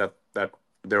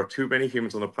there are too many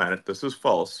humans on the planet. This is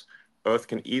false. Earth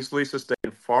can easily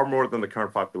sustain far more than the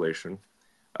current population,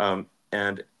 but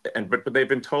they've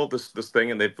been told this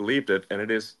thing and they've believed it, and it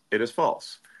is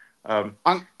false. I'm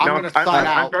going to sign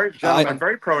out. I'm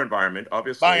very pro-environment,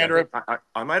 obviously. Bye, Andrew.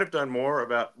 I might have done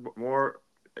more.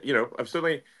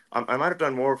 I might have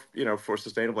done more, for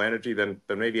sustainable energy than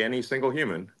maybe any single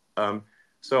human.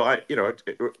 So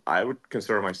I would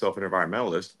consider myself an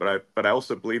environmentalist, but I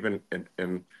also believe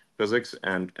in physics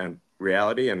and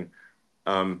reality and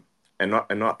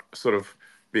not sort of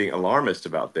being alarmist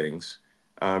about things.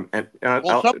 Something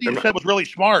you said was really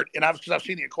smart, and because I've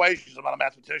seen the equations. I'm not a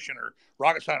mathematician or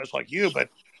rocket scientist like you, but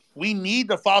we need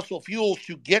the fossil fuels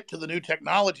to get to the new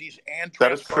technologies and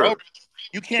transfer over.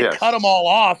 You can't cut them all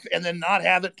off and then not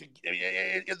have it.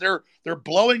 They're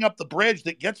blowing up the bridge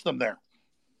that gets them there.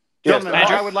 Gentlemen,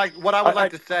 what I would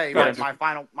like to say,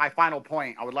 my final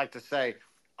point, I would like to say,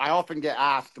 I often get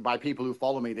asked by people who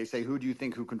follow me, they say, who do you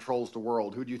think who controls the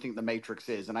world? Who do you think the Matrix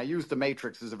is? And I use the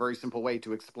Matrix as a very simple way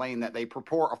to explain that they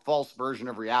purport a false version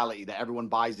of reality that everyone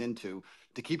buys into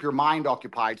to keep your mind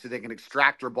occupied so they can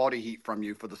extract your body heat from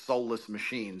you for the soulless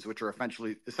machines, which are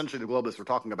essentially the globalists we're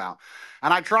talking about.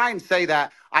 And I try and say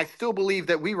that I still believe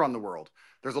that we run the world.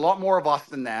 There's a lot more of us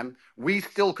than them. We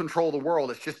still control the world.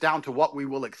 It's just down to what we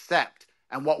will accept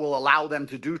and what will allow them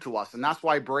to do to us. And that's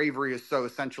why bravery is so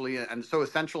essential and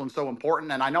so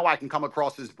important. And I know I can come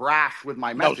across as brash with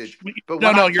my message, but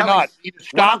you're not.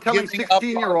 When I'm telling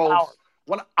 16-year-olds,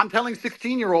 when I'm telling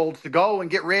 16-year-olds to go and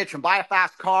get rich and buy a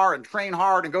fast car and train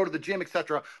hard and go to the gym,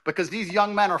 etc., because these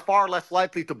young men are far less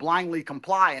likely to blindly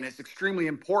comply. And it's extremely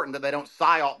important that they don't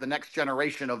psyop the next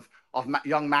generation of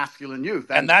young masculine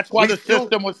youth. And that's why the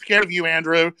system was scared of you,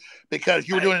 Andrew, because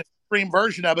you were doing an extreme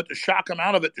version of it to shock them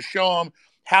out of it, to show them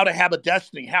how to have a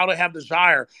destiny, how to have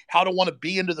desire, how to want to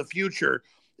be into the future.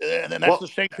 And then that's the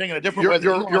same thing in a different way.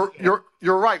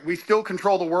 You're right. We still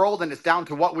control the world, and it's down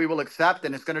to what we will accept.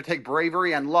 And it's going to take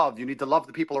bravery and love. You need to love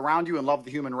the people around you and love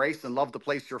the human race and love the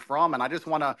place you're from. And I just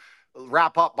want to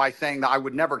wrap up by saying that I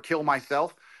would never kill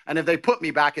myself. And if they put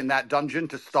me back in that dungeon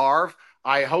to starve,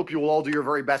 I hope you will all do your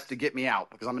very best to get me out,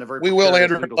 because I'm in a very We will,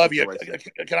 Andrew. Love you.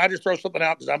 Can I just throw something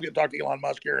out, because I'm going to talk to Elon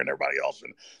Musk here and everybody else.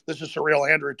 And this is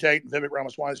surreal. Andrew Tate and Vivek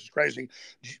Ramaswamy. This is crazy.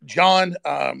 John,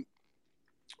 I've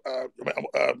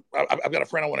got a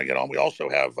friend I want to get on. We also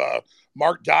have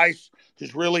Mark Dice,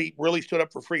 who's really stood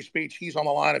up for free speech. He's on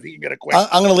the line if he can get a quick.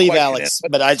 I'm going to leave Alex,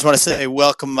 but I just want to say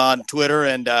welcome on Twitter,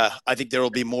 and I think there will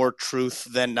be more truth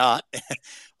than not,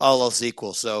 all else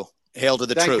equal. So. Hail to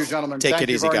the truth. Thank you, gentlemen. Take it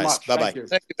easy, guys. Bye-bye.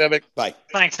 Thank you, Vivek. Bye.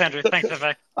 Thanks, Andrew. Thanks,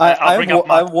 Vivek. I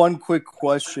have one quick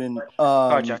question.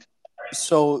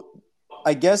 So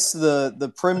I guess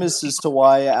the premise as to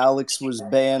why Alex was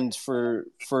banned for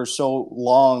so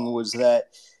long was that,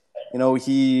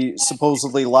 he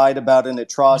supposedly lied about an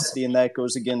atrocity, and that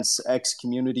goes against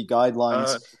ex-community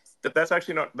guidelines.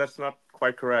 That's not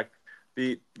quite correct.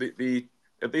 The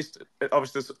at least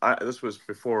obviously this was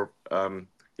before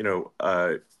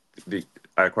I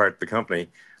acquired the company,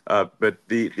 but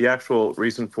the actual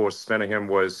reason for suspending him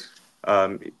was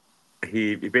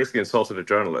he basically insulted a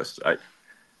journalist.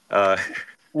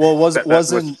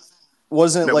 Wasn't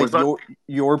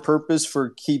your purpose for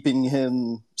keeping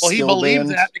him? Well, he believed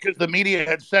that because the media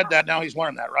had said that. Now he's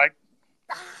learned that, right?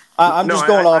 I'm just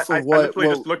going off of what.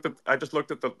 I just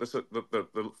looked at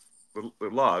the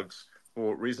logs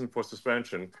for reason for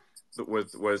suspension. That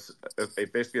was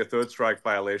basically a third strike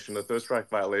violation. The third strike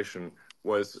violation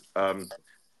was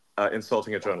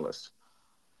insulting a journalist.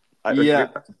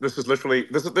 This is literally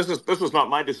this was not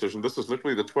my decision. This is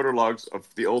literally the Twitter logs of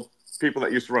the old people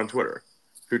that used to run Twitter.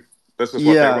 This is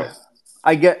what they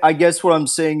wrote. I guess what I'm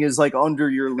saying is, like, under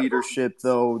your leadership,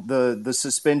 though, the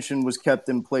suspension was kept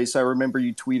in place. I remember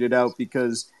you tweeted out,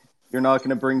 because you're not going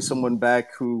to bring someone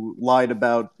back who lied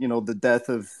about the death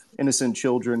of innocent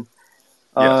children.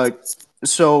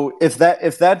 So if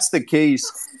that's the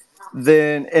case,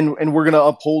 then and we're going to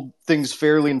uphold things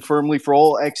fairly and firmly for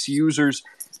all ex-users,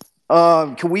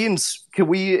 can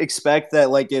we expect that,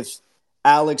 like, if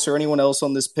Alex or anyone else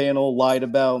on this panel lied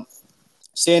about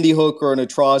Sandy Hook or an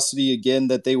atrocity again,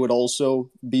 that they would also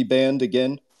be banned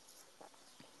again?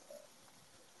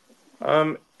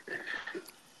 You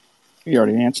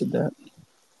already answered that.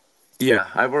 Yeah,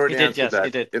 I've already answered that.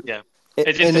 He did. Yeah. If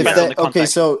that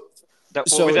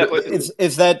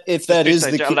is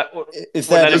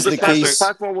the case, the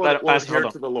platform will adhere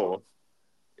to the law,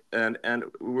 and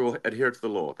we will adhere to the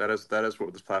law. That is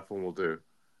what this platform will do.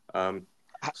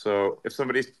 So if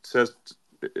somebody does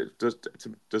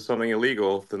something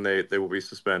illegal, then they will be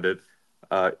suspended.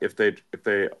 If they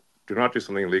do not do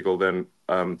something illegal, then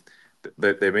we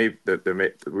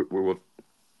will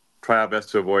try our best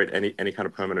to avoid any kind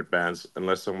of permanent bans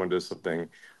unless someone does something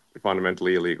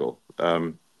fundamentally illegal.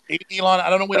 Elon, I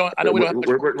don't know.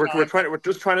 We're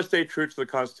just trying to stay true to the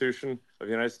Constitution of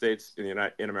the United States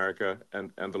in America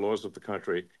and the laws of the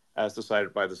country as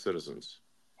decided by the citizens.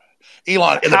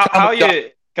 Elon, how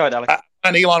you go ahead, Alex.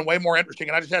 And Elon, way more interesting.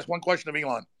 And I just asked one question of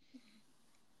Elon.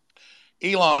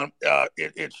 Elon,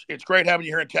 it's great having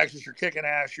you here in Texas. You're kicking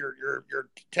ass. You're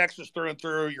Texas through and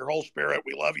through. Your whole spirit.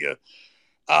 We love you.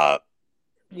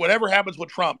 Whatever happens with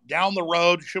Trump down the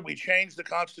road, should we change the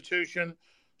Constitution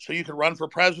so you can run for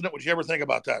president? Would you ever think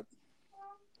about that?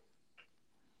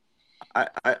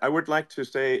 I would like to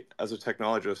stay as a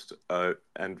technologist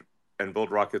and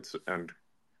build rockets and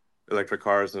electric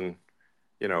cars and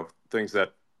things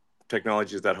that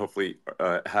technologies that hopefully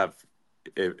have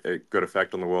a good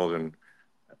effect on the world and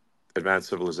advanced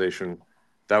civilization.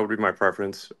 That would be my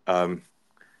preference. I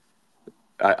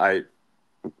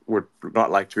would not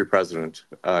like to be president,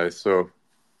 so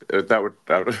that would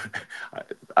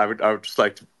I would just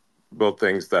like to build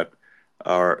things that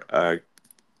are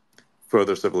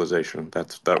further civilization.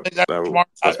 That's my goal.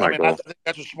 I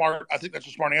think that's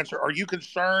a smart answer. Are you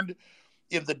concerned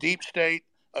if the deep state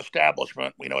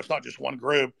establishment, we know it's not just one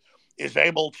group, is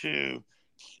able to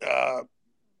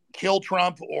kill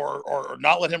Trump or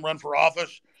not let him run for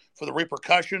office for the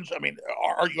repercussions? I mean,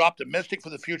 are you optimistic for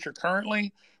the future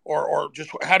currently, or just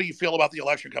how do you feel about the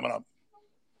election coming up?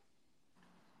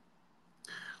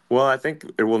 Well, I think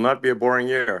it will not be a boring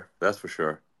year. That's for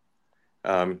sure.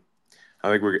 I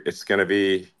think it's going to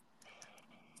be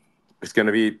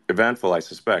eventful. I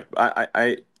suspect.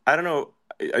 I don't know.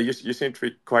 You seem to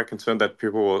be quite concerned that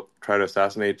people will try to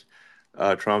assassinate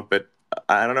Trump, but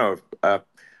I don't know.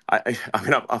 I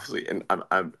mean, obviously, and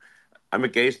I'm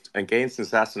against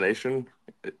assassination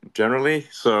generally.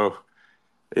 So,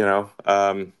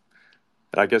 I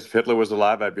guess if Hitler was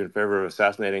alive, I'd be in favor of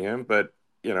assassinating him. But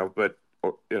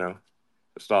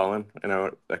Stalin,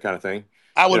 that kind of thing.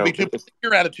 I would be too.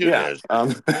 Your attitude is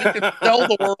we can sell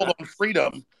the world on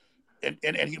freedom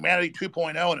and humanity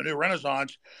 2.0 and a new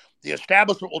renaissance. The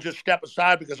establishment will just step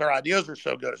aside because our ideas are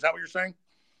so good. Is that what you're saying?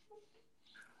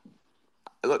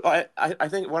 Look, I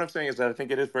think what I'm saying is that I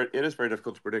think it is very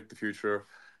difficult to predict the future.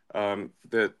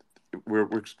 That we're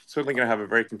certainly going to have a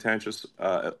very contentious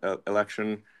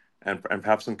election and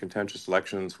perhaps some contentious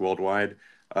elections worldwide.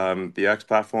 The X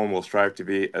platform will strive to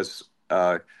be as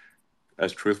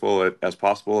truthful as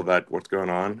possible about what's going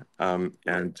on,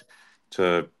 and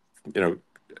to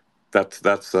that's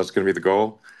going to be the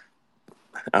goal.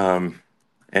 And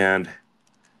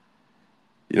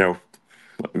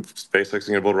SpaceX is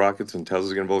going to build rockets and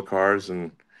Tesla's going to build cars,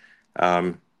 and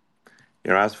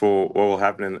as for what will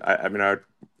happen, I don't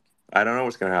know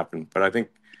what's going to happen, but I think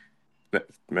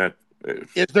Matt,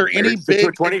 is there any big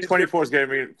 2024 is going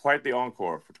to be quite the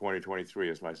encore for 2023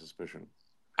 is my suspicion.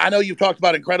 I know you've talked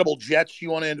about incredible jets you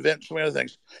want to invent, so many other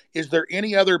things. Is there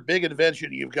any other big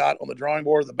invention you've got on the drawing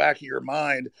board in the back of your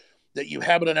mind that you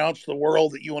haven't announced to the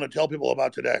world that you want to tell people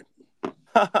about today?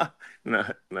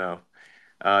 No.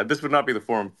 This would not be the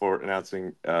forum for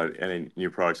announcing any new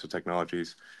products or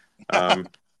technologies.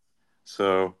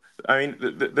 So, I mean,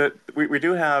 we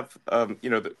do have, the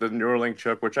Neuralink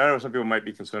chip, which I know some people might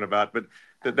be concerned about, but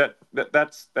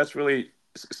that's really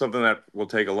something that will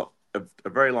take a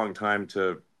very long time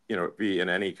to, be in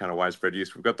any kind of widespread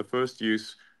use. We've got the first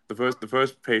use. The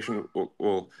first patient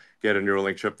will get a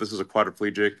Neuralink chip. This is a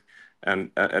quadriplegic,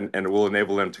 and it will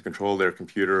enable them to control their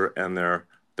computer and their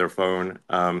phone.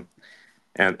 And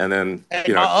then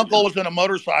my uncle was in a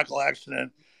motorcycle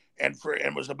accident, and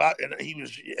he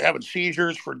was having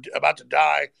seizures about to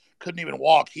die. Couldn't even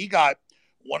walk. He got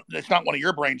one. It's not one of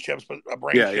your brain chips, but a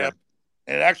brain chip. Yeah.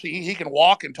 And actually, he can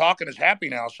walk and talk and is happy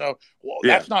now. So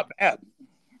that's not bad.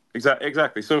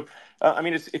 Exactly. So, I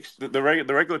mean, it's the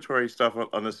regulatory stuff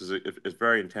on this is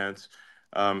very intense.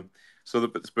 The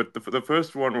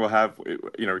first one will have,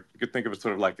 you could think of it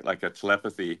sort of like a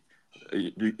telepathy.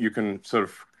 You can sort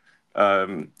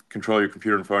of control your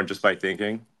computer and phone just by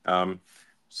thinking.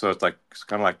 So it's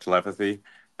kind of like telepathy.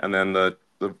 And then the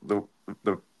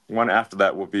one after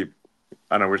that will be,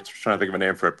 I don't know, we're trying to think of a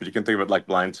name for it, but you can think of it like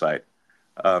blind sight.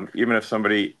 Even if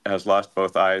somebody has lost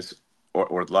both eyes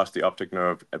or lost the optic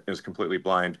nerve and is completely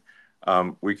blind,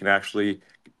 we can actually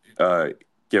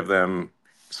give them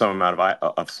some amount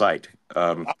of sight.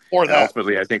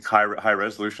 Ultimately, I think high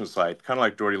resolution sight, kind of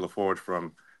like Geordi LaForge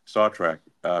from Star Trek.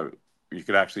 You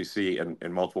could actually see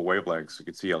in multiple wavelengths. You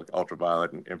could see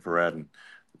ultraviolet and infrared, and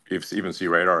even see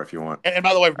radar if you want. And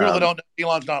by the way, for people that don't know,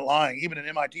 Elon's not lying. Even in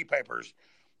MIT papers,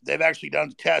 they've actually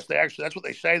done tests. That's what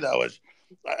they say though is.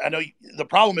 I know the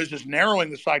problem is just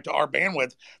narrowing the sight to our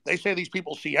bandwidth. They say these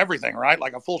people see everything, right?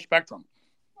 Like a full spectrum.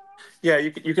 Yeah,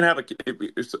 you can have a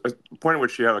point at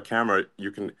which you have a camera.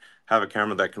 You can have a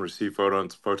camera that can receive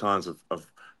photons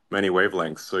of many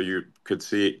wavelengths. So you could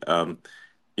see,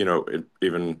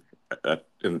 even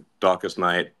in darkest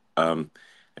night, and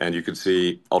you could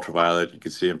see ultraviolet. You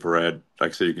could see infrared.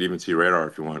 Like I said, you could even see radar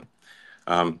if you want.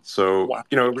 So Wow.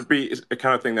 it would be a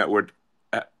kind of thing that would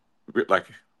like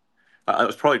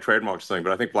it's probably trademarked thing,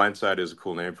 but I think Blindside is a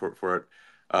cool name for it.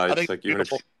 I It's think like it's even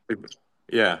beautiful.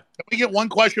 yeah. Can we get one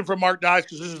question from Mark Dice?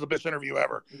 Because this is the best interview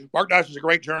ever. Mark Dice is a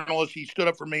great journalist. He stood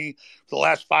up for me for the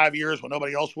last 5 years when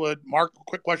nobody else would. Mark,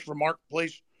 quick question from Mark,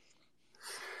 please.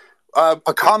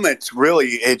 A comment,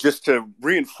 really, just to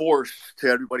reinforce to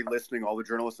everybody listening, all the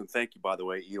journalists, and thank you, by the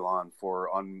way, Elon, for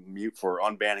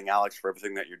unbanning Alex, for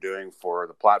everything that you're doing for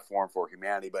the platform, for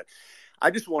humanity. But I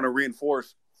just want to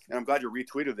reinforce, and I'm glad you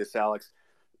retweeted this, Alex,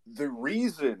 the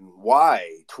reason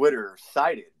why Twitter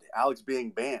cited Alex being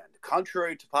banned,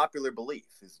 contrary to popular belief,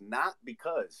 is not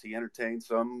because he entertained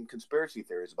some conspiracy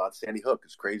theories about Sandy Hook,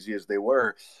 as crazy as they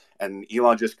were. And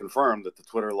Elon just confirmed that the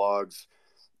Twitter logs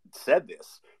said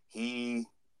this. He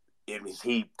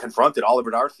confronted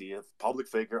Oliver Darcy, a public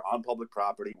figure on public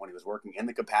property, when he was working in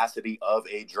the capacity of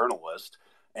a journalist,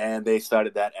 and they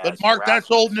cited that as. But Mark,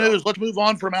 that's old news. So, let's move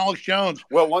on from Alex Jones.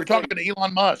 Well, we're talking to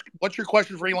Elon Musk. What's your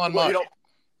question for Elon Musk?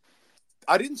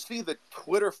 I didn't see the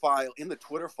Twitter file in the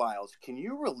Twitter files. Can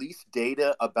you release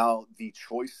data about the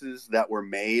choices that were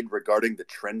made regarding the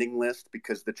trending list?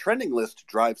 Because the trending list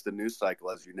drives the news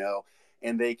cycle, as you know.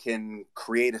 And they can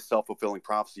create a self-fulfilling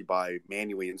prophecy by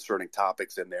manually inserting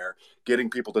topics in there,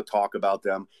 getting people to talk about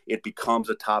them. It becomes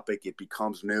a topic. It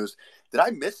becomes news. Did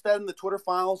I miss that in the Twitter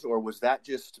files, or was that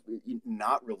just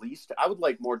not released? I would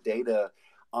like more data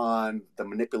on the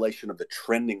manipulation of the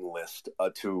trending list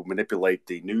to manipulate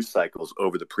the news cycles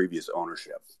over the previous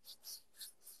ownership.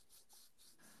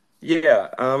 Yeah.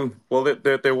 Well,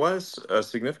 there was a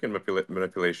significant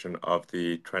manipulation of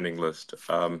the trending list.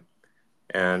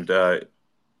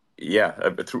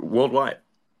 Worldwide.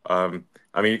 I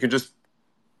mean, you can just,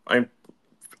 I'd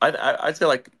say,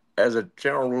 like, as a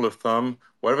general rule of thumb,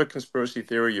 whatever conspiracy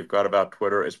theory you've got about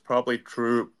Twitter is probably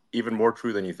true, even more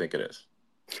true than you think it is.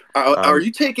 Are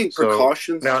you taking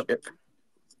precautions? Now,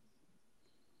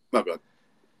 no, go ahead.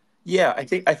 Yeah, I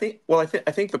think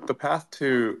that the path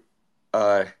to,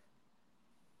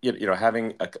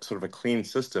 having a sort of a clean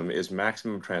system is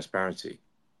maximum transparency.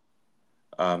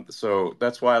 So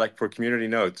that's why, like, for community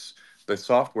notes, the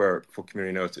software for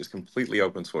community notes is completely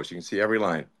open source. You can see every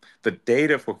line. The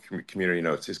data for community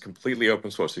notes is completely open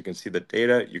source. You can see the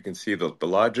data, you can see the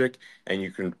logic, and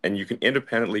you can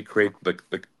independently create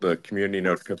the community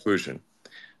note conclusion.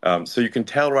 So you can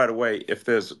tell right away if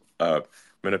there's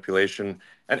manipulation,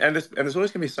 and there's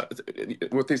always going to be some,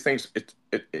 with these things.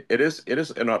 It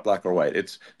is not black or white.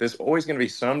 There's always going to be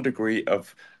some degree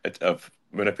of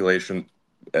manipulation.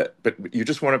 But you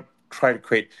just want to try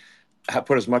to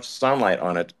put as much sunlight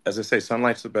on it. As I say,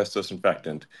 sunlight's the best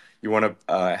disinfectant. You want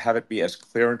to have it be as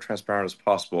clear and transparent as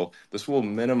possible. This will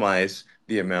minimize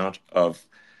the amount of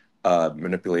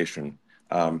manipulation.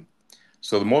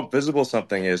 So the more visible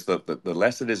something is, the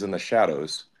less it is in the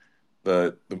shadows,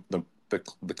 the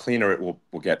cleaner it will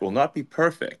get. It will not be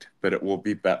perfect, but it will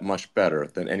be much better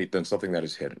than something that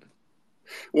is hidden.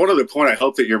 One other point, I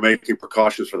hope that you're making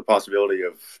precautions for the possibility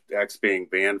of X being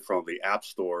banned from the App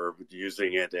Store,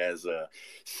 using it as a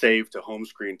save to home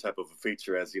screen type of a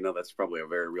feature. As you know, that's probably a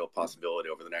very real possibility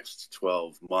over the next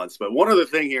 12 months. But one other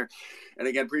thing here, and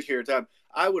again, appreciate your time.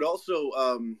 I would also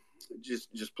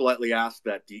just politely ask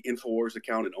that the InfoWars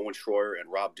account and Owen Schroyer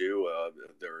and Rob Dew,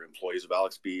 they're employees of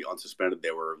Alex, be unsuspended.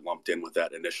 They were lumped in with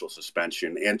that initial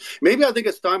suspension. And maybe I think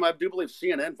it's time. I do believe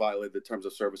CNN violated the terms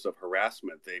of service of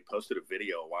harassment. They posted a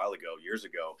video a while ago, years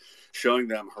ago, showing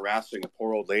them harassing a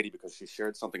poor old lady because she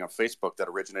shared something on Facebook that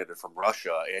originated from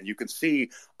Russia. And you can see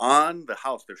on the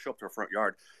house, they show up to her front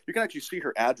yard, you can actually see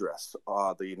her address,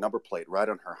 the number plate right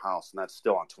on her house. And that's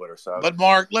still on Twitter. So, but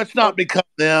Mark, let's not become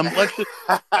them. Let's just...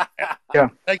 Yeah,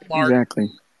 thank you, Mark.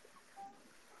 Exactly.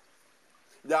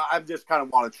 No, I just kind of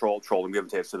want to troll them, give them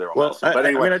tapes to their own. Well, but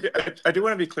anyway, I do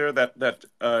want to be clear that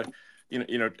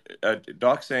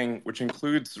doxing, which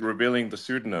includes revealing the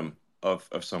pseudonym of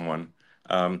someone.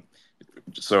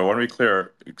 So I want to be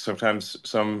clear. Sometimes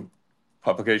some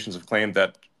publications have claimed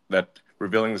that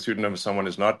revealing the pseudonym of someone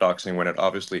is not doxing when it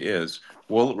obviously is,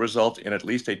 will result in at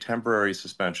least a temporary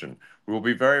suspension. We will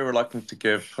be very reluctant to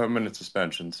give permanent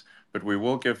suspensions, but we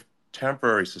will give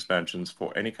temporary suspensions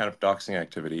for any kind of doxing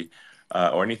activity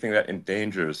or anything that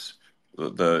endangers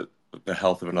the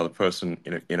health of another person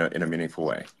in a meaningful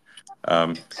way.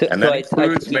 And that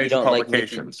includes major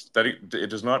publications. That it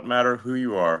does not matter who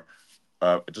you are.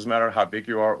 It doesn't matter how big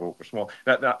you are or small.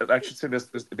 Now, I should say this.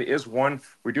 There is one.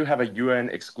 We do have a UN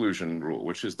exclusion rule,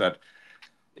 which is that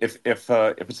if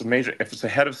it's a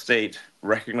head of state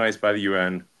recognized by the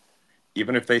UN,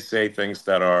 even if they say things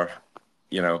that are,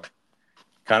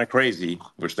 kind of crazy,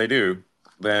 which they do,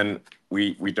 then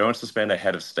we don't suspend a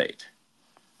head of state.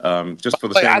 Just for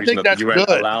the But same I reason think that the that's UN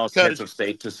good allows because heads of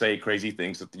state to say crazy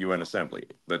things at the UN Assembly.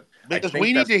 But I because think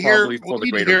we need that's to hear probably for the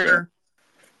we need to greater good. hear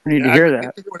We need to I hear need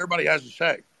that. to hear what everybody has to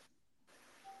say.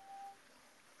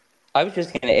 I was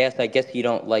just going to ask, I guess you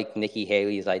don't like Nikki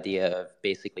Haley's idea of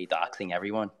basically doxing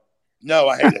everyone? No,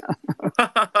 I hate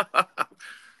it.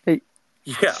 Hey,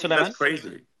 Yeah, Suleiman? that's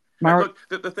crazy. Mar- And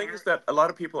look, the thing is that a lot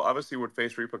of people obviously would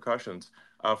face repercussions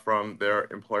from their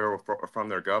employer or from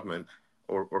their government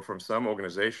or from some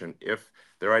organization if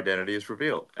their identity is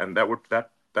revealed, and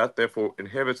that therefore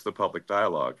inhibits the public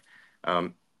dialogue.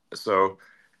 So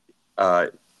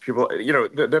people,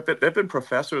 there've been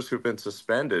professors who've been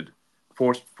suspended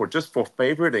for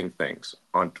favoriting things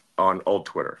on old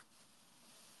Twitter.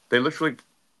 They literally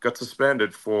got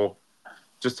suspended for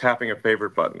just tapping a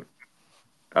favorite button.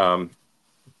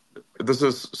 This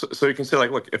is so you can say,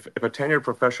 like, look, if a tenured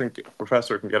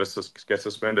professor can get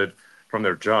suspended from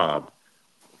their job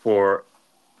for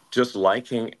just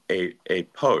liking a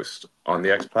post on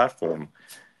the X platform,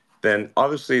 then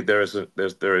obviously there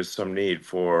is some need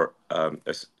for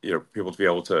people to be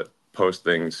able to post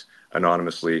things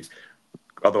anonymously.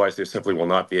 Otherwise, they simply will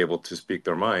not be able to speak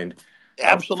their mind.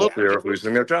 Absolutely, For fear of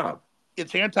losing their job.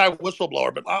 it's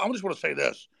anti-whistleblower. But I just want to say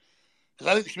this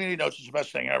because I think the community notes is the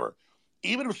best thing ever.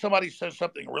 Even if somebody says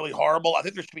something really horrible, I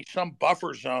think there should be some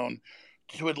buffer zone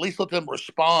to at least let them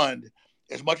respond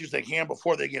as much as they can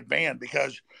before they get banned.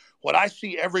 Because what I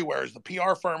see everywhere is the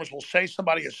PR firms will say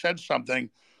somebody has said something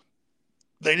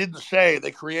they didn't say.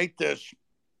 They create this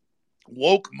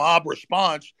woke mob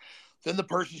response. Then the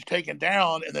person's taken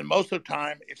down, and then most of the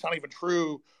time, it's not even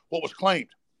true what was claimed.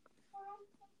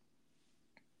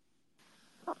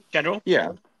 General?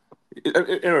 Yeah.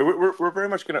 Anyway, we're very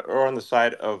much are on the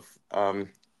side of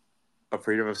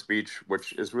freedom of speech,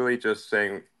 which is really just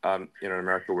saying, in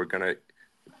America, we're gonna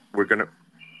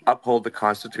uphold the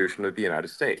Constitution of the United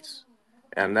States,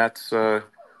 and that's what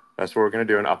we're gonna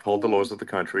do, and uphold the laws of the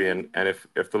country. And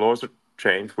if the laws are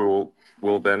changed,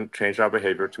 we'll then change our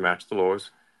behavior to match the laws,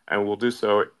 and we'll do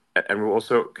so. And we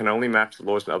also can only match the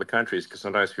laws in other countries, because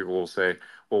sometimes people will say,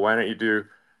 well, why don't you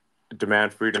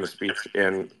demand freedom of speech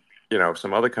in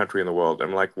some other country in the world?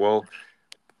 I'm like, well,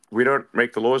 we don't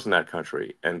make the laws in that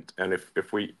country, and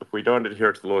if we don't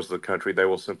adhere to the laws of the country, they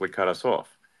will simply cut us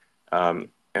off.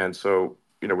 And so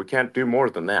we can't do more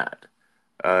than that.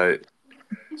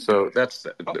 So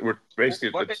we're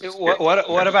basically. What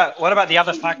about the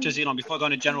other factors, Elon? Before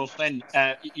going to General Flynn,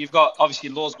 you've got obviously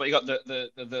laws, but you've got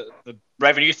the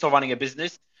revenue still running a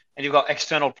business, and you've got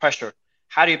external pressure.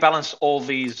 How do you balance all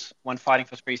these when fighting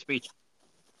for free speech?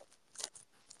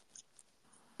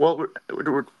 Well,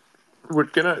 we're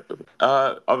gonna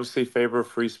obviously favor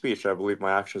free speech. I believe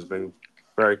my action has been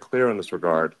very clear in this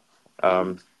regard.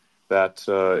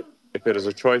 That if it is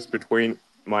a choice between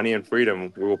money and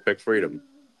freedom, we will pick freedom.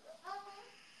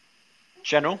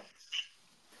 General?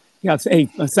 Yeah,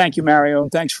 thank you, Mario,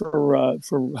 and thanks for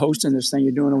hosting this thing.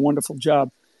 You're doing a wonderful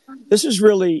job. This is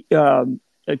really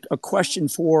a question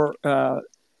for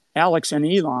Alex and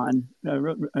Elon,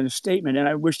 a statement, and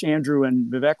I wish Andrew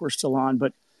and Vivek were still on,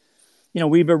 but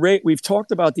we've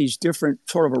talked about these different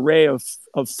sort of array of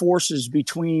forces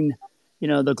between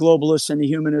the globalists and the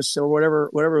humanists, or whatever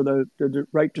the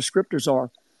right descriptors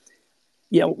are.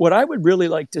 Yeah, what I would really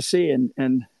like to see,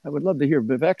 and I would love to hear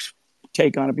Vivek's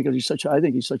take on it, because I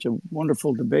think he's such a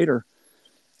wonderful debater.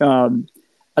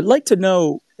 I'd like to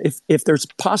know if there's a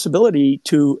possibility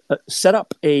to set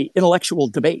up a intellectual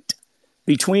debate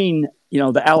between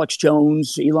the Alex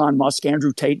Jones, Elon Musk,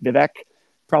 Andrew Tate, Vivek.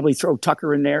 Probably throw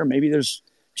Tucker in there. Maybe there's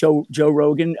Joe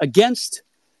Rogan, against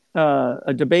an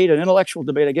intellectual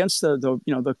debate against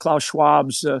the Klaus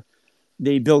Schwabs,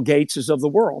 the Bill Gateses of the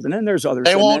world, and then there's others.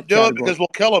 They won't do it because we'll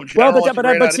kill them.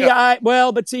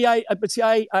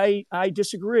 I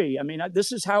disagree. I mean,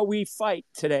 this is how we fight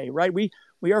today, right? We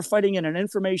are fighting in an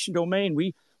information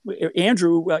domain.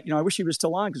 Andrew, I wish he was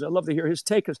still on, because I'd love to hear his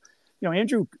take. Because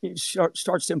Andrew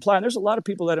starts to imply, and there's a lot of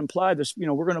people that imply this.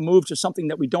 We're going to move to something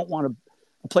that we don't want to,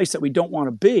 a place that we don't want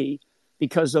to be,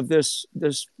 because of this.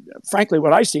 Frankly,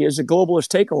 what I see is a globalist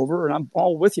takeover, and I'm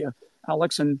all with you,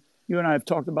 Alex, and you and I have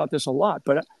talked about this a lot.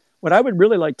 But what I would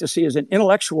really like to see is an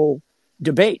intellectual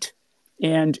debate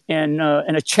and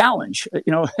a challenge.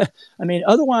 I mean,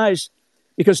 otherwise,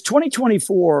 because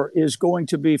 2024 is going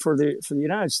to be for the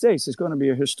United States, is going to be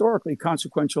a historically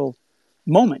consequential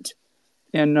moment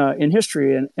in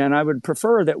history, and I would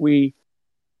prefer that we.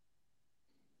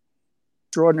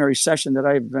 Extraordinary session that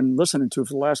I've been listening to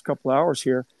for the last couple of hours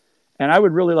here, and I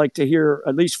would really like to hear,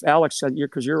 at least Alex,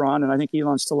 because you're on, and I think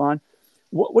Elon's still on.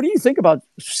 What do you think about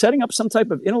setting up some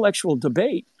type of intellectual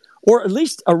debate or at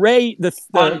least array the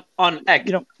on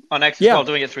X, on X as yeah. well,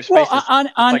 doing it through Spaces. Well,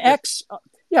 on X,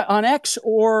 on X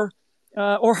or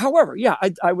however,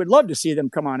 I would love to see them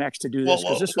come on X to do this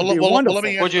because this would be wonderful.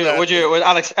 Would you,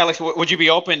 Alex, would you be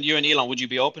open? You and Elon, would you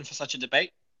be open for such a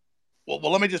debate? Well,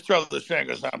 let me just throw this in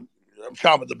because I'm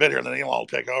chomping at the bit here, and then Elon will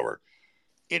take over.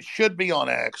 It should be on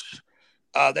X.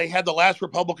 They had the last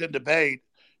Republican debate,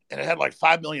 and it had like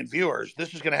 5 million viewers.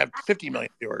 This is going to have 50 million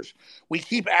viewers. We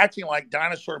keep acting like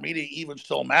dinosaur media even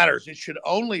still matters. It should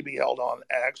only be held on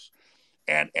X.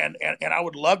 And I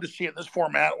would love to see it in this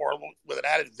format or with an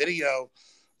added video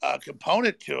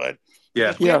component to it.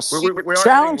 Yeah. Yes. We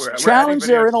challenge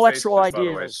their intellectual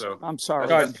ideas. So I'm sorry.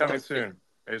 That's coming soon.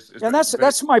 And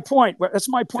that's my point. That's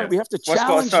my point. Yeah. We have to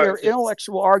challenge their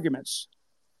intellectual arguments.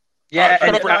 Yeah,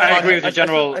 I agree with the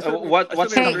general.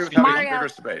 What's Mario?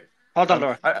 Debate. Hold on,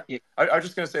 Laura. I was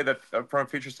just going to say that from a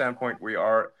future standpoint, we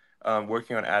are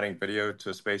working on adding video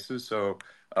to Spaces. So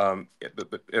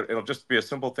it'll just be a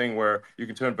simple thing where you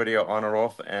can turn video on or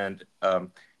off, and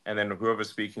then whoever's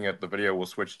speaking at the video will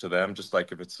switch to them, just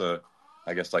like if it's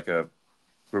like a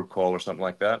group call or something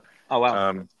like that. Oh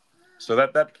wow! So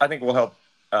that I think will help.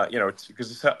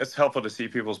 Because it's helpful to see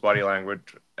people's body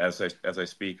language as I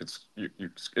speak.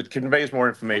 It conveys more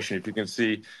information if you can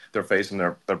see their face and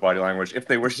their body language if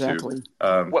they wish to.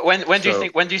 When do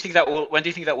you think that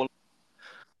will?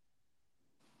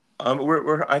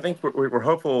 We're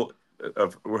hopeful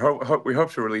we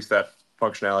hope to release that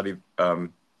functionality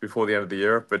before the end of the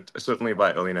year, but certainly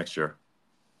by early next year.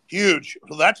 Huge.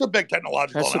 So that's a big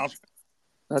technological announcement.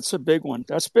 That's a big one.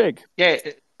 That's big. Yeah.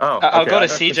 Oh, okay. I'll go to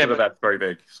CJ. But that's very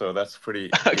big, so that's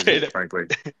pretty easy, frankly.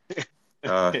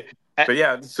 But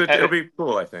yeah, it'll be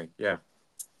cool, I think. Yeah.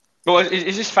 Well,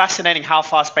 it's just fascinating how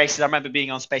far Spaces. I remember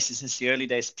being on Spaces since the early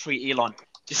days, pre-Elon.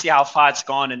 To see how far it's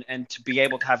gone and to be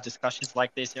able to have discussions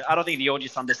like this. I don't think the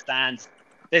audience understands.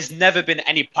 There's never been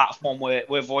any platform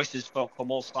where voices from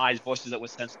all sides, voices that were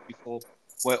censored before,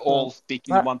 we're all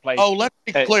speaking in one place. Oh, let's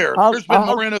be clear. There's been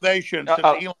more innovation since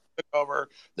Elon took over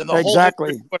than the whole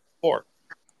history before.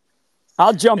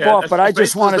 I'll jump off, but I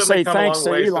just want to say thanks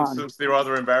to Elon. Since the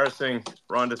rather embarrassing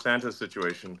Ron DeSantis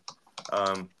situation,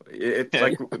 I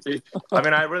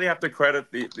really have to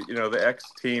credit the X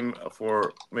team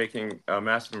for making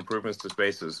massive improvements to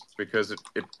Spaces because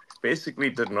it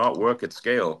basically did not work at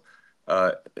scale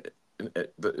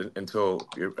until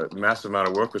a massive amount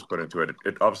of work was put into it.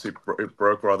 It obviously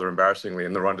broke rather embarrassingly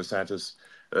in the Ron DeSantis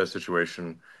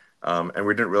situation. And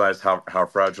we didn't realize how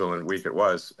fragile and weak it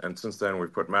was. And since then,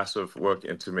 we've put massive work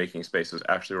into making Spaces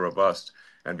actually robust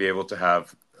and be able to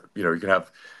have, you can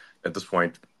have, at this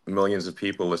point, millions of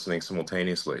people listening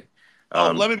simultaneously.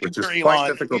 Let me be clear,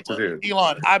 Elon. Difficult to do.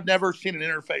 Elon, I've never seen an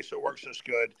interface that works this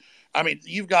good. I mean,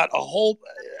 you've got a whole,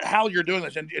 how you're doing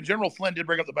this. And General Flynn did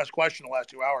bring up the best question in the last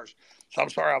 2 hours. So I'm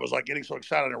sorry I was getting so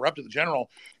excited and interrupted the General.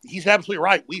 He's absolutely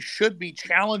right. We should be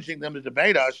challenging them to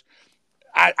debate us.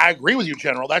 I agree with you,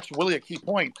 General. That's really a key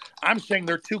point. I'm saying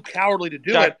they're too cowardly to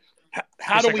do it.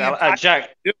 How do we?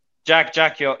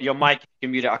 Jack, your mic, you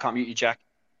can mute it. I can't mute you, Jack.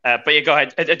 But yeah, go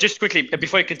ahead. Just quickly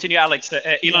before you continue, Alex.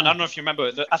 Elon, I don't know if you remember.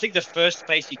 I think the first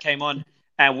space you came on,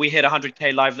 and we hit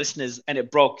 100K live listeners, and it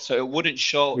broke, so it wouldn't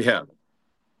show. Yeah.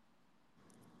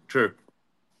 True.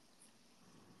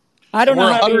 I don't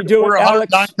know how you do it. We're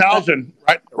 109,000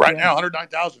 right now.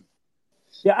 109,000.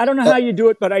 Yeah, I don't know how you do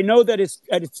it, but I know that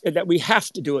that we have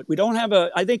to do it. We don't have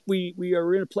I think we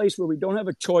are in a place where we don't have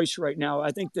a choice right now. I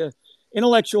think the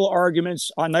intellectual arguments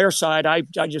on their side, I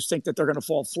just think that they're going to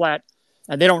fall flat,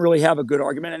 and they don't really have a good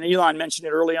argument. And Elon mentioned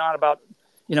it early on about,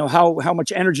 how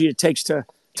much energy it takes to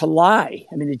lie.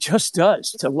 I mean, it just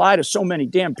does, to lie to so many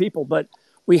damn people. But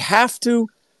we have to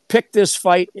pick this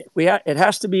fight. It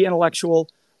has to be intellectual.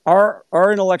 Our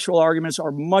intellectual arguments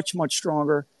are much, much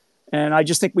stronger. And I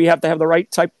just think we have to have the right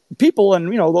type of people.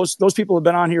 And, those people have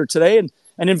been on here today and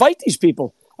invite these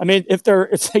people. I mean, if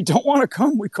they don't want to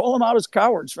come, we call them out as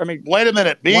cowards. I mean, wait a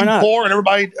minute. Being poor and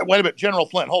everybody, wait a minute. General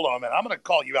Flynn, hold on a minute. I'm going to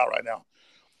call you out right now.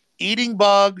 Eating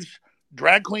bugs,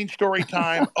 drag queen story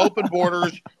time, open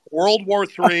borders, World War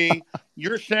III.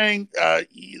 You're saying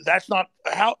that's not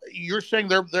how you're saying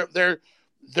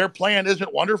their plan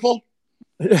isn't wonderful?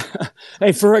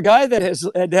 Hey, for a guy that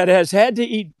has had to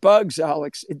eat bugs,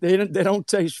 Alex, they don't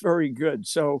taste very good.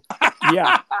 So,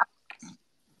 yeah.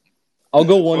 I'll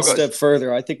go one step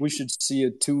further. I think we should see a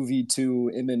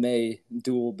 2v2 MMA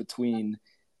duel between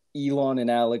Elon and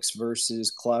Alex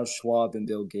versus Klaus Schwab and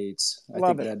Bill Gates. I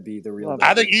think that'd be the real.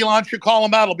 I think Elon should call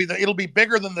them out. It'll be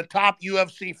bigger than the top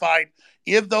UFC fight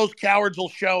if those cowards will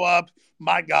show up.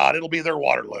 my God, it'll be their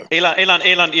Waterloo.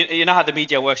 Elon, you know how the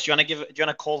media works. Do you want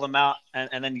to call them out,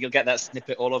 and then you'll get that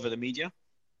snippet all over the media?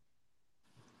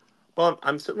 Well,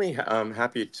 I'm certainly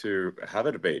happy to have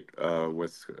a debate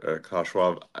with Klaus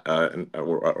Schwab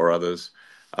or others.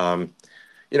 I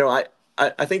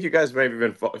think you guys maybe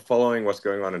been following what's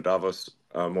going on in Davos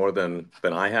more than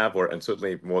I have, and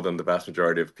certainly more than the vast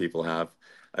majority of people have.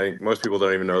 I think most people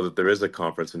don't even know that there is a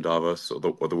conference in Davos or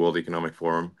the World Economic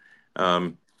Forum.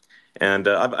 I've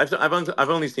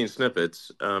only seen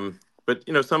snippets, but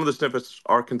some of the snippets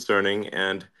are concerning,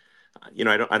 and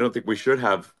I don't think we should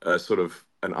have a sort of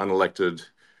an unelected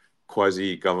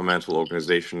quasi-governmental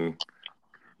organization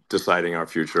deciding our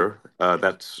future.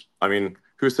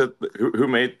 Who said who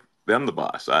made them the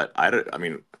boss?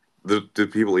 Do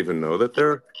people even know that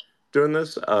they're doing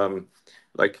this? I'm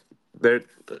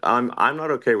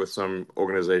not okay with some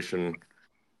organization,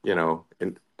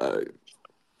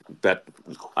 that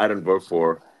I don't vote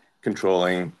for,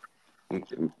 controlling,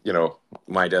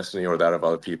 my destiny or that of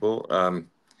other people.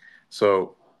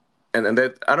 And I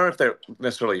don't know if they're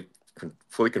necessarily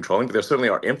fully controlling, but they certainly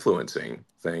are influencing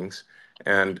things.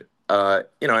 And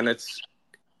and it's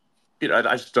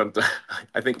I just don't.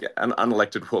 I think an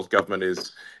unelected world government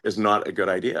is not a good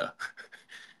idea.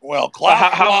 Well,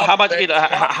 how much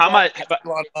Elon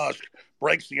Musk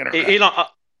breaks the internet. Elon,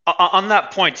 on that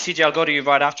point, CJ, I'll go to you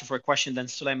right after for a question, then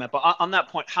Suleiman. But on that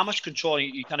point, how much control,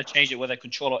 you kind of changed it, whether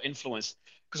control or influence?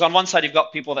 Because on one side, you've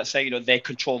got people that say, they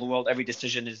control the world. Every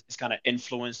decision is kind of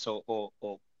influenced, or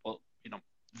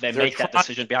they make that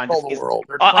decision behind the scenes.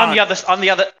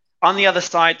 On the other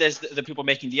side, there's the people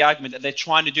making the argument that they're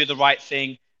trying to do the right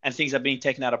thing and things are being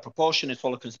taken out of proportion. It's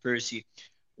all a conspiracy.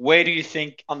 Where do you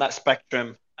think on that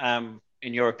spectrum, in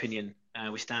your opinion,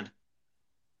 we stand?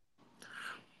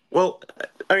 Well,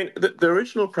 I mean, the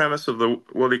original premise of the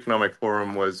World Economic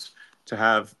Forum was to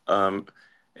have some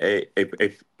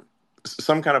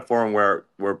kind of forum where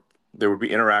there would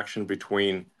be interaction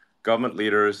between government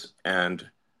leaders and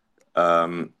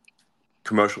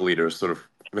commercial leaders, sort of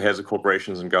the heads of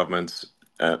corporations and governments,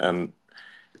 and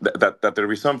that there would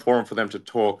be some forum for them to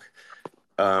talk.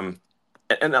 And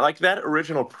like that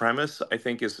original premise, I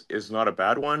think is not a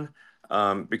bad one,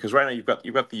 because right now you've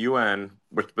got the UN,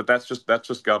 but that's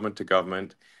just government to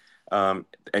government,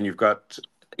 and you've got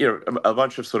a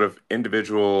bunch of sort of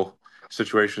individual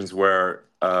situations where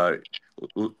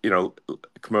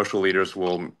commercial leaders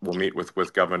will meet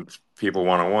with government people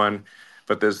one-on-one,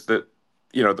 but there's the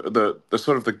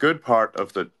sort of the good part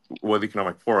of the World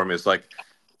Economic Forum is like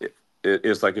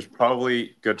it's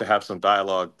probably good to have some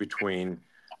dialogue between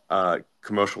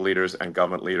commercial leaders and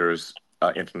government leaders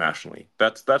internationally.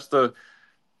 That's I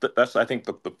think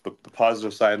the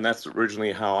positive side, and that's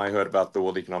originally how I heard about the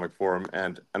World Economic Forum,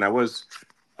 and I was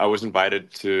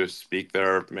invited to speak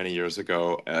there many years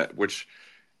ago, which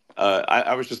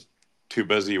I was just too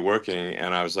busy working,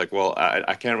 and I was like, well,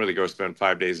 I can't really go spend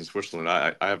 5 days in Switzerland.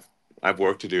 I have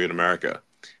work to do in America,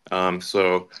 and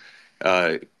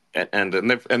they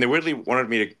weirdly wanted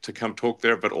me to come talk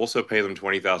there, but also pay them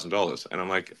 $20,000, and I'm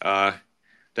like,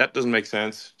 that doesn't make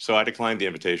sense. So I declined the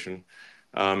invitation.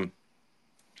 Now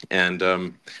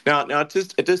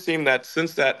it does seem that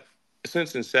since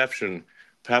inception,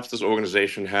 perhaps this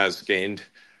organization has gained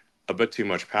a bit too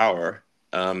much power,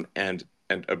 and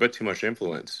a bit too much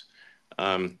influence.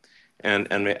 And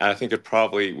I think it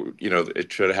probably,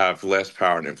 it should have less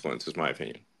power and influence, is my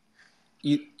opinion.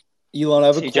 Elon, I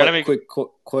have a quick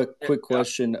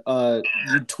question.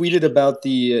 You tweeted about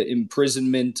the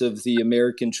imprisonment of the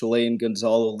American Chilean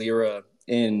Gonzalo Lira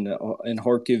in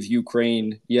Kharkiv,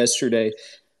 Ukraine yesterday.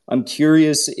 I'm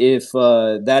curious if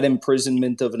that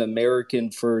imprisonment of an American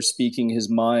for speaking his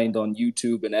mind on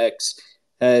YouTube and X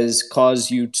has caused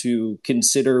you to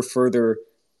consider further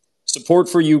support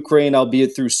for Ukraine,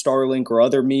 albeit through Starlink or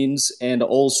other means. And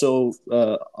also,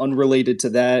 unrelated to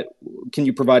that, can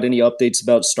you provide any updates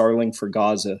about Starlink for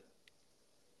Gaza?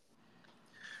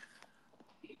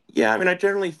 Yeah, I mean, I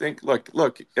generally think,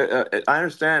 look, I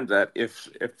understand that if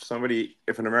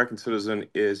an American citizen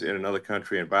is in another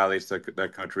country and violates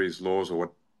that country's laws or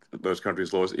what those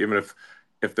countries' laws, even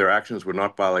if their actions would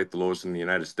not violate the laws in the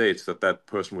United States, that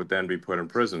person would then be put in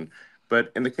prison.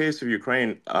 But in the case of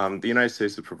Ukraine, the United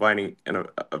States is providing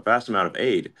a vast amount of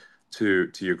aid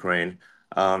to Ukraine,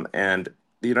 and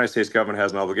the United States government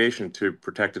has an obligation to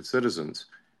protect its citizens.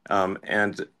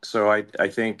 And so I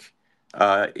think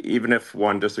even if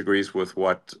one disagrees with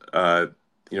what that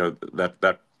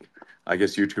I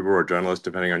guess YouTuber or journalist,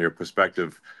 depending on your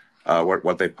perspective,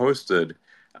 what they posted,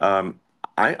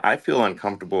 I feel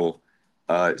uncomfortable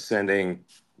sending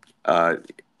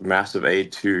massive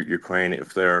aid to Ukraine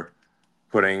if they're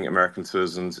putting American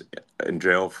citizens in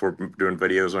jail for doing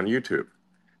videos on YouTube.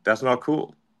 That's not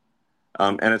cool.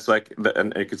 And it's like,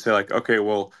 and you could say like, okay,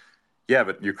 well, yeah,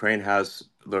 but Ukraine has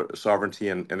the sovereignty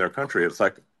in their country. It's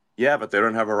like, yeah, but they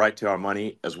don't have a right to our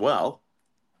money as well.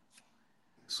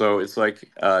 So it's like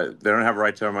they don't have a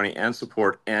right to our money and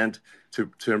support and to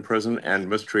imprison and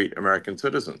mistreat American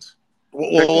citizens.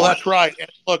 Well, that's right. And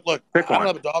look, Pick I don't one.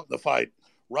 have a dog in the fight.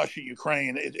 Russia,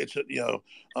 Ukraine, it's an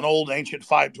old ancient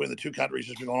fight between the two countries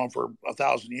that's been going on for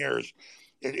 1,000 years.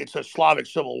 It's a Slavic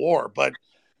civil war, but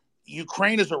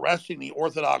Ukraine is arresting the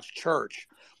Orthodox Church.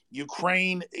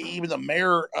 Ukraine, even the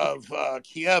mayor of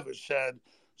Kiev has said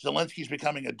Zelensky's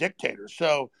becoming a dictator.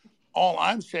 So all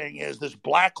I'm saying is this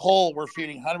black hole we're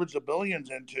feeding hundreds of billions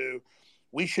into,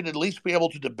 we should at least be able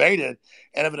to debate it.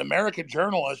 And if an American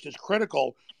journalist is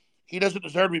critical, he doesn't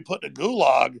deserve to be put in a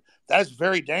gulag. That is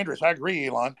very dangerous. I agree,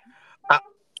 Elon.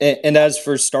 And as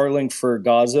for Starlink for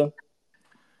Gaza?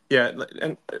 Yeah,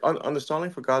 and on the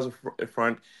Starlink for Gaza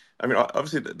front, I mean,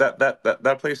 obviously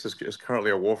that place is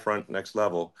currently a war front next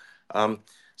level.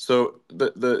 So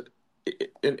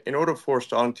in order for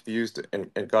Starlink to be used in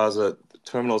Gaza,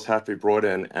 terminals have to be brought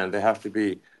in, and they have to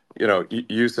be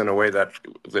used in a way that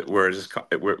where it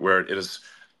is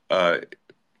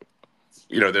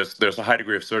there's a high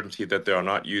degree of certainty that they are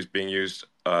not being used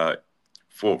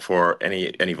for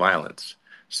any violence.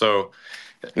 So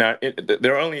now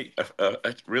there are only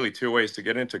really two ways to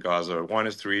get into Gaza. One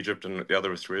is through Egypt, and the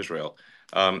other is through Israel.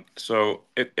 So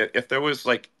if there was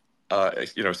like a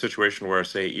situation where,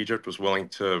 say, Egypt was willing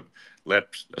to let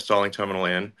a Starlink terminal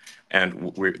in,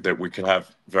 and that we could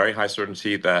have very high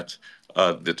certainty that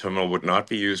the terminal would not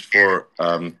be used for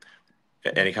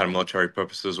any kind of military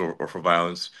purposes or for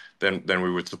violence, then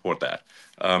we would support that.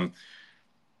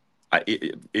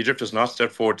 Egypt has not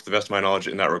stepped forward, to the best of my knowledge,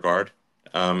 in that regard,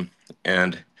 and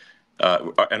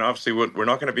obviously we're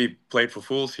not going to be played for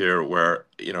fools here, where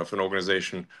if an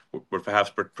organization would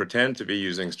perhaps pretend to be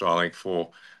using Starlink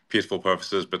for peaceful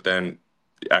purposes, but then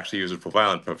actually use it for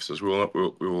violent purposes, we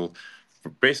will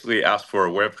basically ask for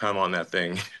a webcam on that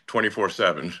thing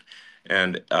 24/7,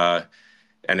 and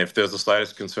if there's the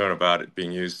slightest concern about it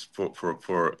being used for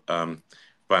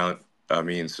violent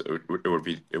means, it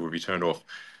would be turned off.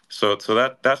 So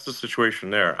that's the situation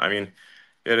there. I mean,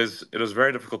 it is a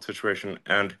very difficult situation,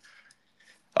 and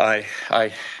I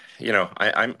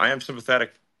am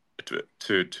sympathetic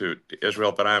to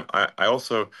Israel, but I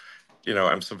also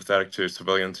I'm sympathetic to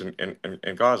civilians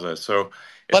in Gaza. So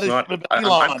it's not. I'm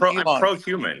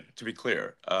pro-human, to be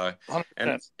clear. 100%.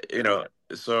 And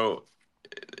so.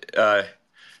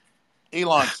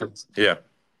 Elon, yeah,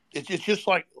 it's just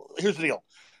like, here's the deal.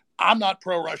 I'm not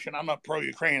pro-Russian. I'm not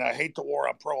pro-Ukraine. I hate the war.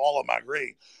 I'm pro all of them. I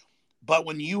agree. But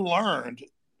when you learned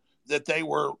that they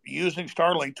were using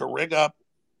Starlink to rig up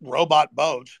robot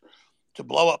boats to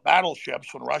blow up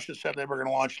battleships when Russia said they were going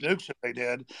to launch nukes if they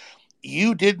did,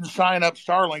 you didn't sign up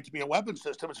Starlink to be a weapon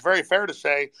system. It's very fair to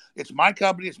say it's my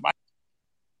company. It's my.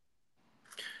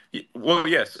 Well,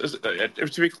 yes.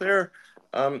 To be clear,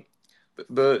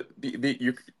 the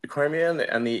Crimea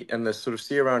and the sort of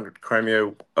sea around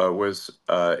Crimea was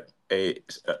an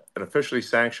officially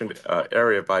sanctioned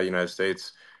area by the United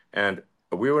States, and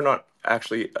we were not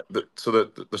actually the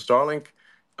Starlink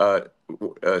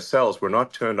cells were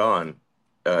not turned on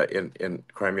in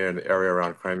Crimea and the area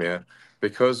around Crimea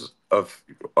because of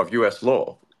U.S.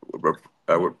 law would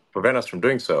prevent us from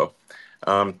doing so.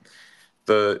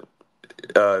 There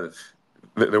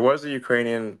was a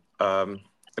Ukrainian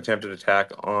attempted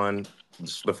attack on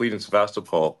the fleet in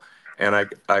Sevastopol, and I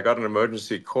got an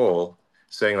emergency call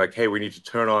saying like, "Hey, we need to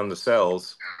turn on the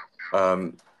cells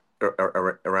around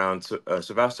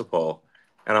Sevastopol,"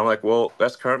 and I'm like, "Well,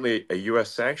 that's currently a U.S.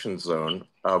 sanctions zone.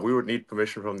 We would need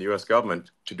permission from the U.S.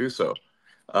 government to do so."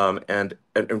 And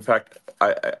in fact,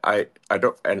 I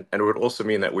don't, and it would also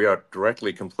mean that we are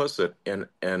directly complicit in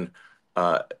an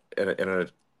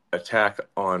attack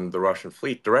on the Russian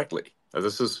fleet directly.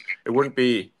 It wouldn't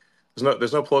be.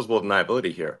 There's no plausible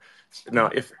deniability here. Now,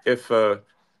 if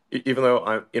even though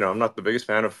I'm not the biggest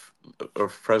fan of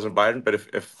President Biden, but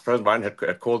if President Biden had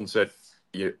called and said,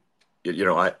 as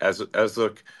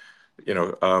the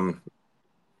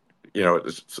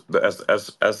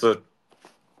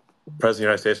President of the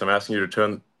United States, I'm asking you to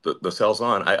turn the cells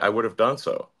on, I would have done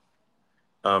so.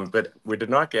 But we did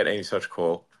not get any such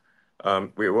call.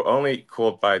 We were only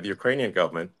called by the Ukrainian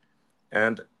government,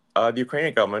 and the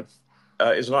Ukrainian government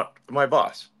is not my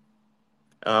boss.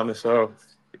 So,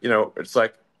 it's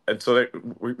like, and so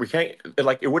we can't,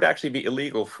 like, it would actually be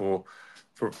illegal for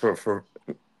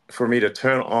me to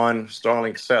turn on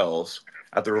Starlink cells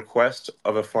at the request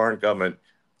of a foreign government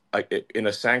in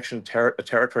a sanctioned a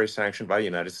territory sanctioned by the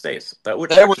United States. That would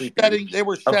They were actually be setting you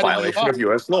a up. violation of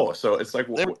U.S. law. So it's like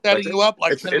They were setting you up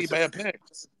like Kennedy it's Bay of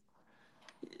Pigs.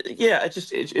 yeah.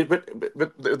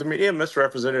 But the media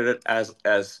misrepresented it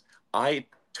as I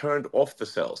turned off the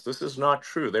cells. This is not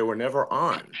true. They were never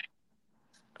on.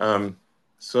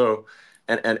 So,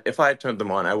 and if I had turned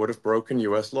them on, I would have broken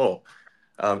U.S. law.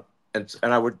 And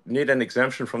I would need an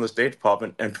exemption from the State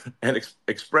Department and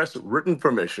express written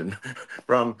permission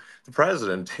from the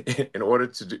president in order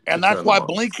to And that's turn them why on.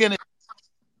 Blinken.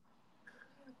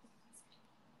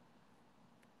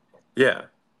 Yeah.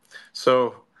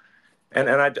 So, and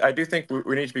I do think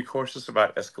we need to be cautious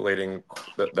about escalating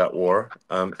that war,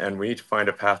 and we need to find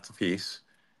a path to peace,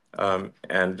 and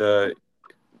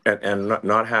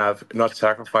not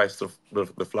sacrifice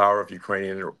the flower of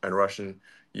Ukrainian and Russian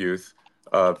youth.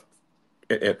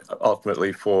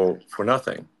 Ultimately for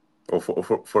nothing, or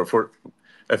for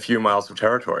a few miles of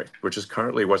territory, which is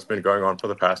currently what's been going on for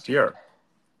the past year.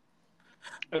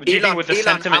 Do you think with the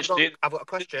sentiment? I've got a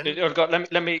question.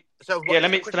 Let me So let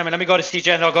me go to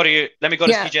CJ and I'll go to you. Let me go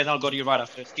to CJ and I'll go to you right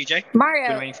after. CJ,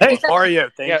 Mario. Hey, Mario,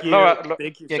 thank you. Laura,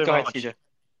 thank you so so much. much. CJ.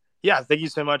 Yeah, thank you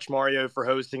so much, Mario, for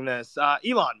hosting this.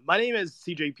 Elon, my name is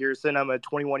CJ Pearson. I'm a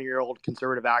 21-year-old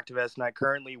conservative activist, and I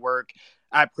currently work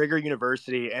at Prager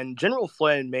University. And General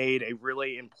Flynn made a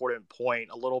really important point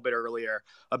a little bit earlier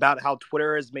about how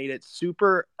Twitter has made it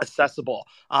super accessible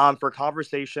for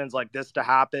conversations like this to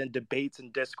happen, debates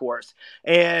and discourse.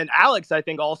 And Alex, I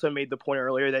think, also made the point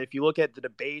earlier that if you look at the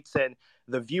debates and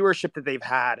the viewership that they've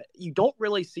had, you don't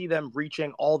really see them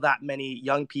reaching all that many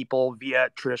young people via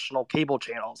traditional cable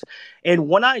channels. And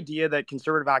one idea that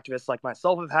conservative activists like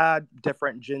myself have had,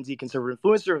 different Gen Z conservative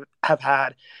influencers have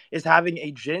had, is having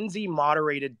a Gen Z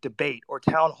moderated debate or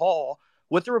town hall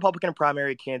with the Republican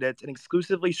primary candidates and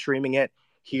exclusively streaming it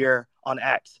here on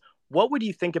X. What would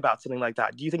you think about something like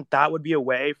that? Do you think that would be a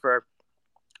way for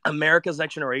America's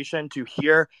next generation to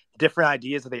hear different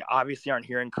ideas that they obviously aren't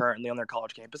hearing currently on their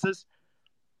college campuses?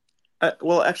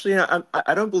 Well, actually,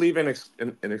 I don't believe in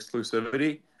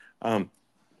exclusivity,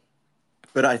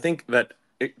 but I think that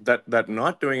that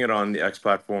not doing it on the X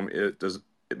platform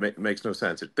makes no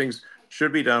sense. Things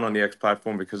should be done on the X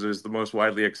platform because it is the most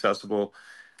widely accessible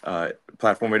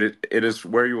platform. It is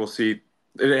where you will see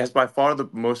it has by far the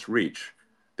most reach.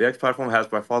 The X platform has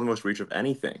by far the most reach of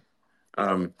anything.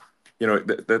 Although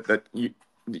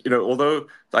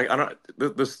like I don't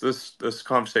this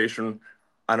conversation,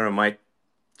 I don't know, might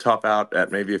top out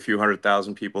at maybe a few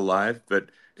 100,000 people live, but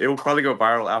it will probably go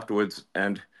viral afterwards,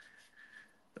 and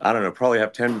I don't know, probably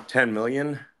have 10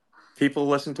 million people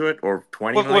listen to it, or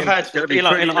 20 million. We've had It's gonna be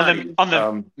pretty nutty. on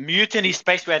the Mutiny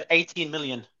space. We had 18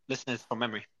 million listeners from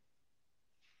memory.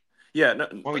 Yeah, no,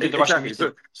 when we did the Russian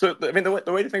exactly. So I mean, the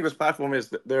way to think of this platform is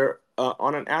that there,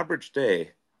 on an average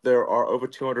day, there are over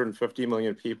 250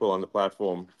 million people on the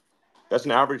platform. That's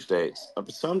an average day.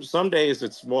 Some days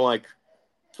it's more like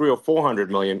 300 or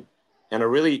 400 million, and a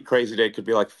really crazy day could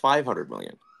be like 500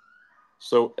 million.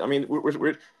 So I mean,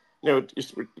 we're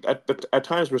at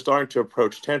times we're starting to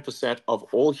approach 10% of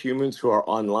all humans who are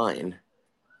online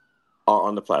are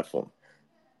on the platform.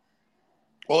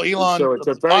 Well, Elon, so it's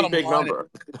a very big number,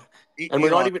 and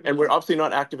we're obviously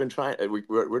not active in China.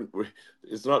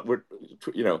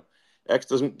 X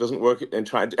doesn't work in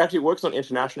China. It actually works on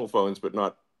international phones, but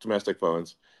not domestic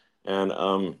phones, and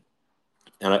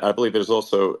I believe it is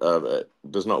also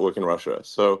does not work in Russia.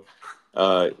 So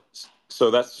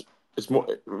that's it's more.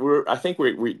 I think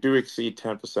we do exceed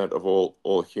 10% of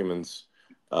all humans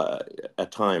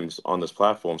at times on this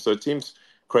platform. So it seems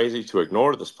crazy to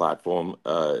ignore this platform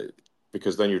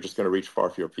because then you're just going to reach far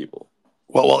fewer people.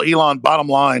 Well, Elon. Bottom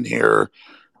line here,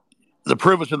 the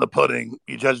proof is in the pudding.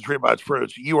 You judge a tree by its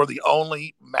fruits. You are the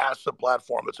only massive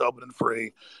platform that's open and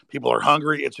free. People are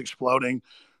hungry. It's exploding.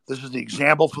 This is the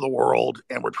example for the world,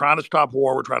 and we're trying to stop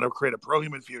war. We're trying to create a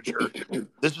pro-human future.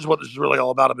 This is what this is really all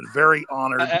about. I've been very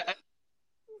honored.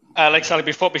 Alex,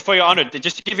 before you're honored,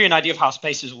 just to give you an idea of how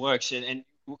Spaces works, and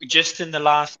just in the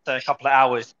last couple of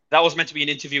hours, that was meant to be an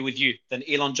interview with you. Then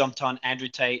Elon jumped on, Andrew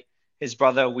Tate, his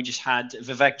brother. We just had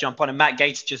Vivek jump on, and Matt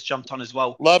Gaetz just jumped on as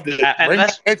well. Loved it. And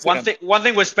that's one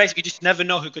thing with Space, you just never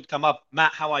know who could come up.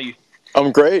 Matt, how are you?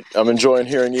 I'm great. I'm enjoying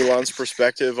hearing Elon's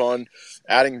perspective on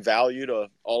adding value to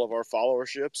all of our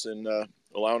followerships and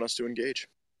allowing us to engage.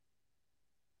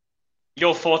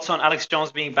 Your thoughts on Alex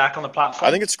Jones being back on the platform?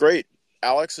 I think it's great.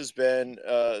 Alex has been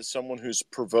someone who's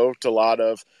provoked a lot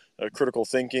of critical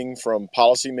thinking from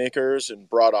policymakers and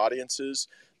broad audiences.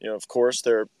 Of course,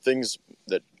 there are things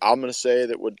that I'm going to say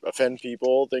that would offend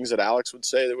people, things that Alex would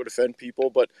say that would offend people,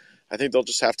 but I think they'll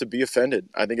just have to be offended.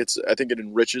 I think it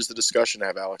enriches the discussion to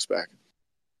have Alex back.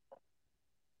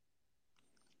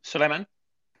 Suleiman?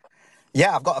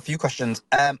 Yeah, I've got a few questions.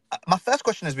 My first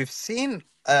question is, we've seen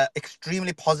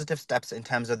extremely positive steps in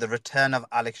terms of the return of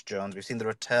Alex Jones. We've seen the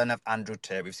return of Andrew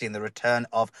Tate. We've seen the return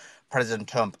of President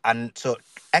Trump. And so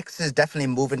X is definitely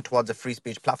moving towards a free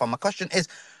speech platform. My question is,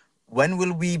 when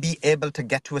will we be able to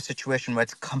get to a situation where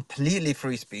it's completely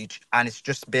free speech and it's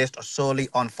just based solely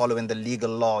on following the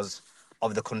legal laws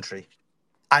of the country?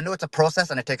 I know it's a process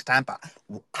and it takes time, but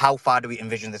how far do we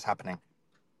envision this happening?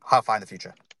 How far in the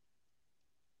future?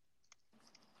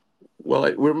 Well,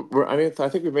 I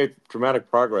think we've made dramatic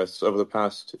progress over the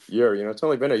past year. It's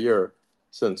only been a year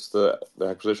since the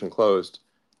acquisition closed,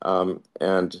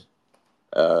 and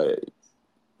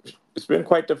it's been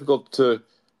quite difficult to.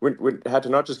 We had to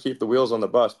not just keep the wheels on the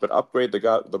bus, but upgrade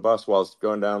the bus while it's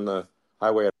going down the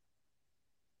highway.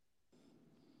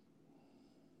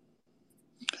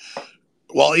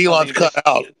 Well, Elon's cut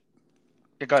out.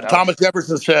 Thomas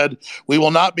Jefferson said, "We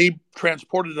will not be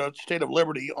transported to the state of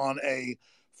liberty on a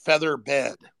feather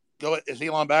bed." Go ahead. Is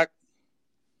Elon back?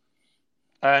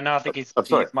 No, I think he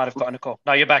might have gotten a call.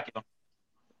 No, you're back, Elon.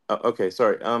 Okay,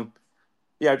 sorry.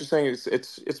 Yeah, just saying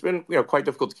it's been quite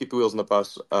difficult to keep the wheels on the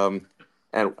bus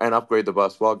and upgrade the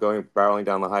bus while barreling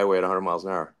down the highway at 100 miles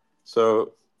an hour.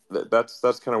 So that's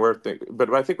kind of where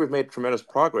but I think we've made tremendous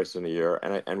progress in a year,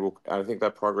 and I think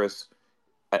that progress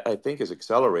I think is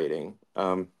accelerating.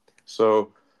 We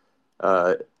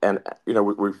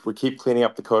keep cleaning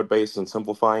up the code base and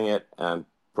simplifying it and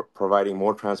providing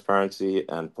more transparency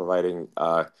and providing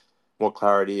more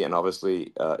clarity, and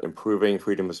obviously improving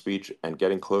freedom of speech and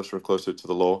getting closer and closer to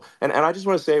the law. And I just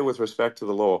want to say, with respect to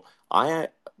the law, I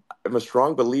am a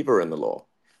strong believer in the law.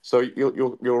 So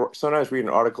you'll sometimes read an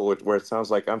article where it sounds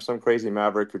like I'm some crazy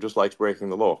maverick who just likes breaking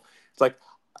the law. It's like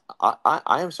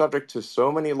I am subject to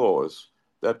so many laws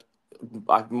that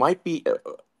I might be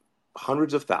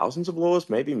hundreds of thousands of laws,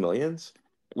 maybe millions.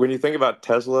 When you think about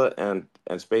Tesla and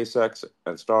SpaceX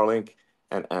and Starlink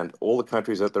and all the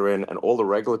countries that they're in and all the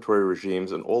regulatory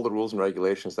regimes and all the rules and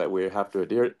regulations that we have to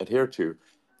adhere to,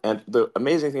 and the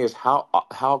amazing thing is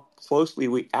how closely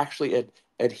we actually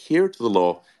adhere to the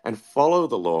law and follow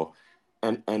the law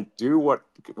and do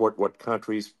what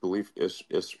countries believe is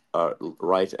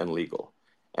right and legal.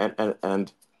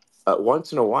 And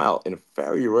once in a while, in a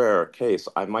very rare case,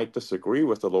 I might disagree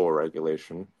with the law or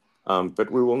regulation,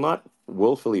 but we will not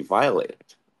willfully violate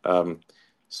it.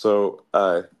 So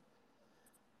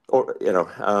what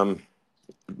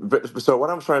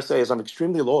I'm trying to say is I'm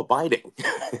extremely law-abiding.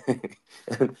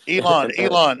 Elon,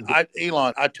 I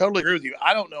totally agree with you.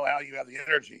 I don't know how you have the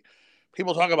energy.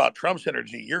 People talk about Trump's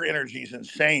energy. Your energy is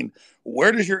insane.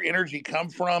 Where does your energy come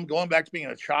from? Going back to being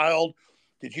a child,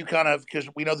 did you because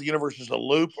we know the universe is a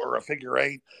loop or a figure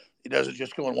eight, it doesn't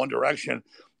just go in one direction.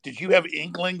 Did you have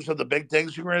inklings of the big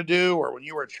things you were going to do? Or when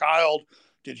you were a child,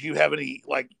 did you have any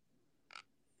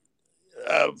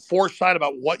foresight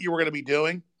about what you were going to be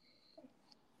doing?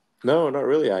 No, not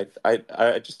really. I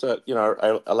just I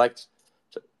liked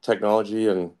technology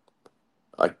and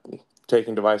like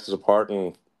taking devices apart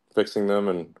and fixing them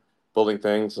and building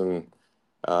things, and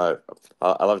I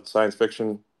loved science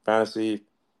fiction, fantasy,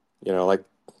 like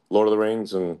Lord of the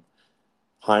Rings and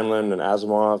Heinlein and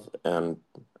Asimov and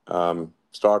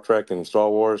Star Trek and Star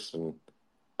Wars, and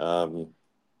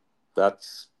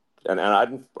that's and I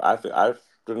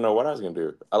didn't know what I was going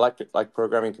to do. I liked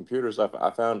programming computers.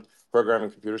 I found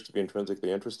programming computers to be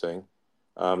intrinsically interesting,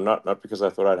 not because I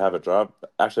thought I'd have a job.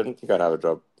 Actually, I didn't think I'd have a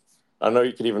job. I know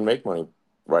you could even make money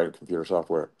writing computer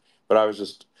software, but I was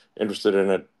just interested in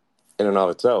it in and of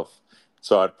itself.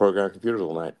 So I'd program computers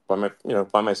all night by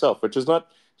myself, which is not,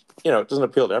 it doesn't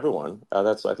appeal to everyone.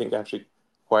 That's, I think, actually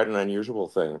quite an unusual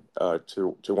thing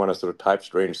to want to sort of type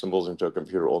strange symbols into a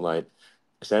computer all night,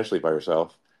 essentially by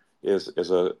yourself, is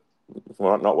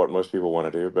not what most people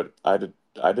want to do. But I did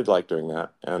like doing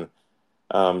that, and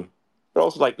but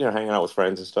also like hanging out with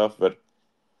friends and stuff. But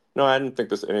no, I didn't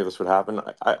think any of this would happen.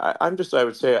 I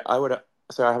would say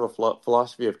I have a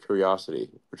philosophy of curiosity,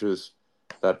 which is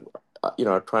that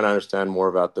trying to understand more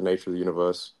about the nature of the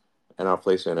universe and our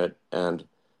place in it, and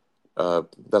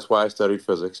that's why I studied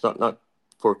physics, not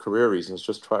for career reasons,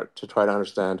 just try to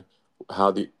understand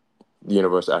how the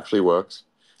universe actually works,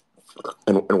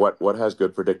 and what has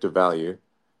good predictive value,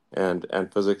 and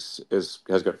physics has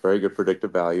got very good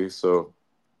predictive value, so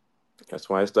that's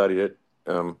why I studied it.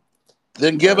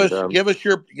 Then give us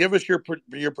your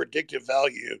predictive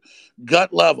value,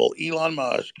 gut level. Elon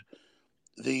Musk,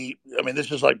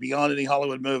 this is like beyond any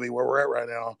Hollywood movie where we're at right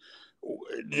now.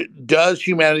 Does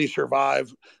humanity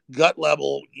survive? Gut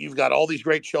level, you've got all these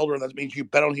great children. That means you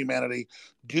bet on humanity.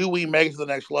 Do we make it to the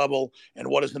next level? And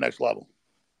what is the next level?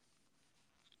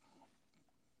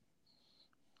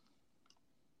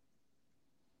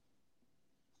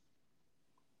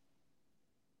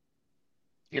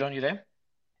 Elon, you there?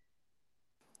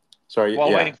 Sorry. While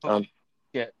Yeah. waiting for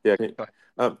Yeah. Go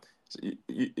ahead. So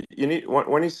you need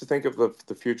one needs to think of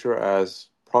the future as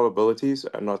probabilities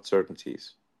and not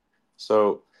certainties.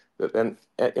 So then,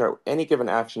 any given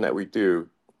action that we do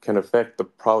can affect the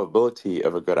probability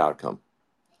of a good outcome.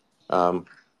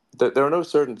 There are no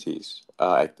certainties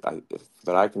that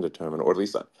I can determine, or at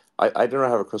least I do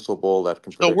not have a crystal ball that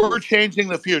can predict. So we're changing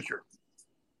the future.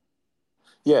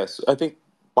 Yes, I think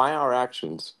by our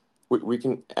actions, we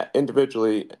can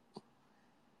individually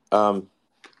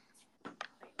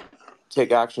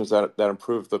take actions that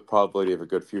improve the probability of a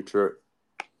good future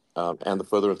and the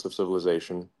furtherance of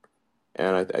civilization.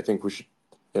 And I think we should,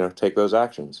 take those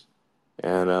actions.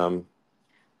 And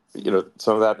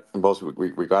some of that involves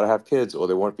we got to have kids, or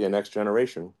there won't be a next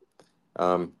generation.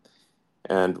 And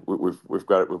we've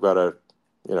got to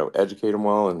educate them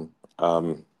well,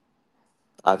 and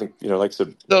I think like I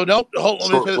said. So don't hold.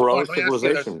 Let me say this point. Let me ask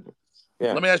you this.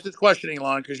 Yeah. Let me ask this question,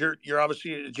 Elon, because you're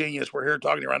obviously a genius. We're here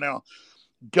talking to you right now.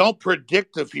 Don't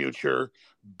predict the future.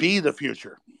 Be the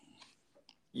future.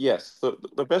 Yes,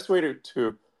 the best way to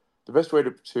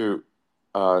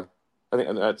I think,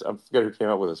 and I forget who came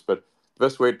up with this, but the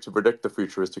best way to predict the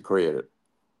future is to create it.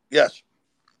 Yes.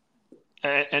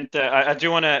 I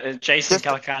do want to. Jason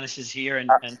Calacanis is here,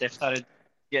 and they've started.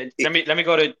 Yeah, let me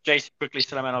go to Jason quickly,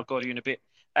 Salam, and I'll go to you in a bit.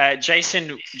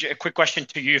 Jason, a quick question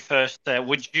to you first.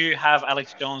 Would you have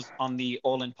Alex Jones on the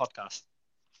All In podcast?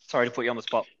 Sorry to put you on the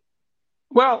spot.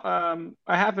 Well,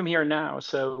 I have him here now,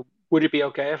 so would it be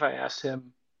okay if I asked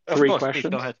him three questions? Please,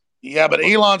 go ahead. Yeah, but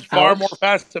Elon's far more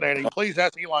fascinating. Please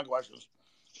ask Elon questions.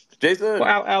 Jason.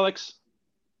 Well, Alex,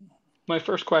 my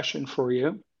first question for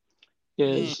you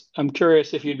is I'm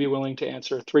curious if you'd be willing to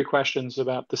answer three questions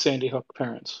about the Sandy Hook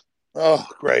parents. Oh,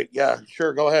 great. Yeah,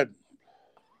 sure. Go ahead.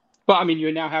 Well, I mean,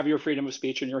 you now have your freedom of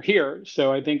speech and you're here.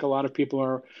 So I think a lot of people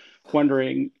are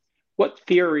wondering what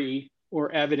theory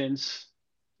or evidence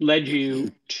led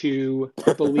you to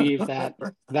believe that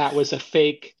that was a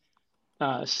fake,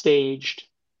 staged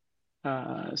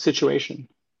situation.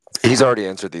 He's already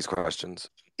answered these questions.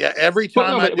 Yeah, every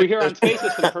time but we're here on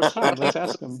Spaces for the first time. Let's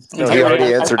ask him. No, he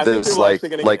already answered this like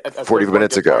 40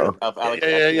 minutes ago.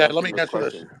 Yeah. Let me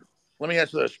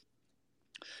answer this.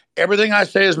 Everything I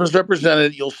say is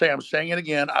misrepresented. You'll say I'm saying it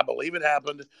again. I believe it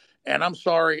happened, and I'm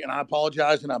sorry, and I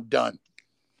apologize, and I'm done.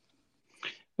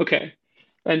 Okay.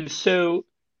 And so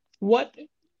what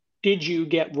did you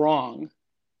get wrong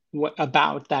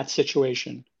about that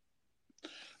situation?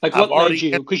 Like what led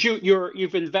you? Because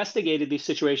you've investigated these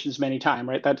situations many times,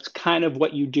 right? That's kind of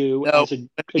what you do as a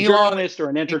journalist or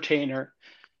an entertainer.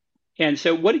 And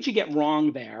so what did you get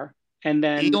wrong there? And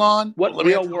then Elon, what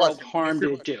real world harm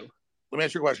did it do? Let me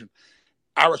ask you a question.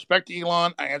 I respect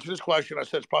Elon. I answered this question. I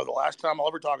said it's probably the last time I'll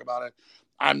ever talk about it.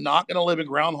 I'm not going to live in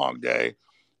Groundhog Day.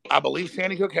 I believe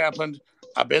Sandy Hook happened.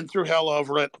 I've been through hell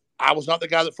over it. I was not the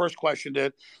guy that first questioned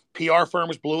it. PR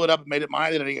firms blew it up and made it my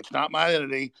identity. It's not my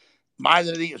identity. My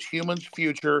identity is humans'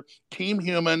 future, Team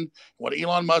Human. What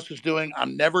Elon Musk is doing,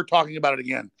 I'm never talking about it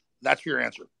again. That's your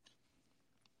answer.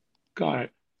 Got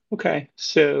it. Okay.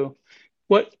 So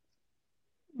what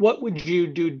would you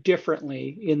do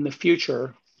differently in the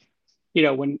future,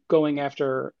 when going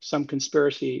after some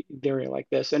conspiracy theory like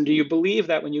this? And do you believe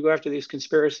that when you go after these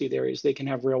conspiracy theories, they can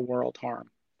have real world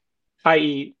harm?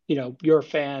 I.e., your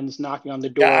fans knocking on the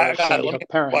door of Sandy Hook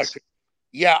parents.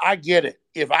 Yeah, I get it.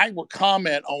 If I would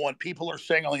comment on what people are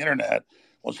saying on the internet,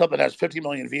 when something has 50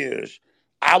 million views,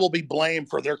 I will be blamed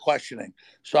for their questioning.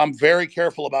 So I'm very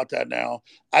careful about that now.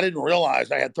 I didn't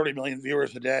realize I had 30 million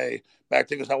viewers a day back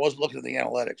then because I wasn't looking at the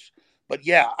analytics. But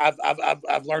yeah,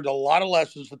 I've learned a lot of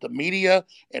lessons that the media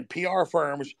and PR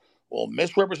firms will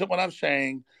misrepresent what I'm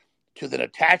saying to then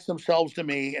attach themselves to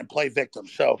me and play victim.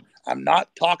 So I'm not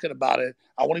talking about it.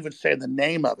 I won't even say the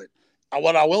name of it.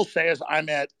 What I will say is I'm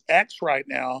at X right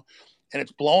now, and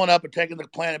it's blowing up and taking the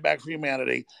planet back for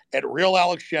humanity. At Real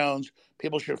Alex Jones,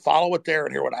 people should follow it there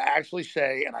and hear what I actually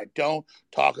say, and I don't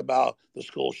talk about the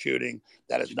school shooting.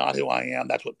 That is not who I am.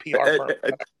 That's what PR firms.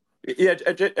 Yeah,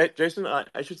 Jason,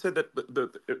 I should say that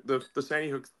the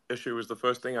Sandy Hook issue was the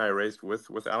first thing I raised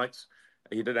with Alex.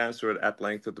 He did answer it at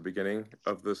length at the beginning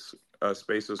of this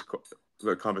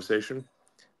the conversation.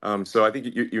 So I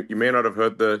think you may not have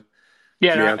heard the.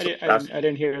 Yeah, no, I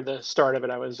didn't hear the start of it.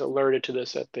 I was alerted to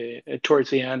this towards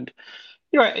the end.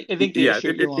 I think the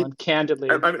issue, Elon, candidly,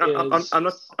 I'm is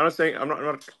not saying I'm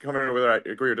not commenting on whether I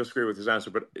agree or disagree with his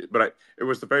answer, but it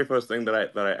was the very first thing that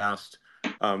I asked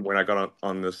when I got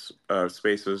on this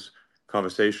Spaces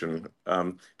conversation.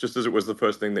 Just as it was the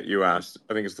first thing that you asked,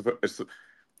 I think it's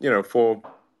the for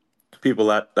people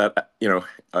that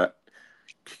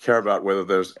care about whether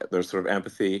there's sort of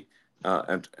empathy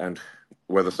and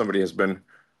whether somebody has been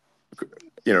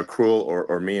cruel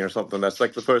or mean or something. That's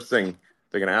like the first thing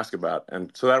they're going to ask about, and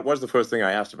so that was the first thing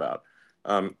I asked about,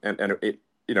 and it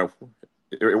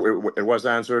was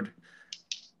answered.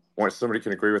 Once somebody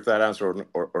can agree with that answer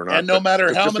or not, and no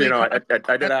matter how many times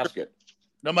I did ask it.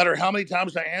 No matter how many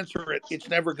times I answer it, it's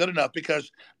never good enough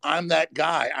because I'm that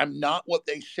guy. I'm not what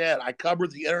they said. I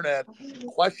covered the internet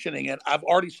questioning it. I've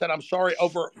already said I'm sorry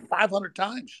over 500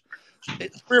 times,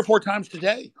 3 or 4 times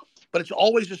today, but it's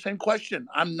always the same question.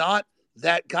 I'm not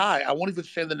that guy. I won't even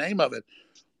say the name of it.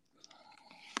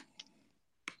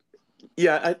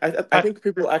 Yeah, I think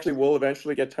people actually will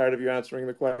eventually get tired of you answering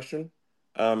the question.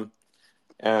 When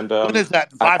is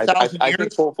that? 5,000 I years?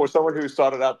 think for someone who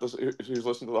started out who's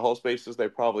listened to the whole Spaces, they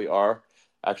probably are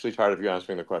actually tired of you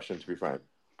answering the question. To be frank,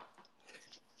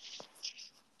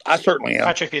 I certainly am.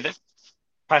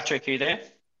 Patrick, are you there?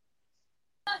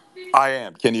 I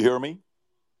am. Can you hear me?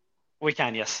 We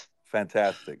can, yes.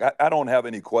 Fantastic. I don't have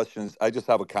any questions. I just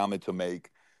have a comment to make.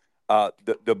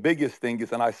 The biggest thing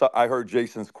is, and I heard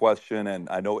Jason's question, and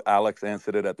I know Alex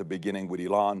answered it at the beginning with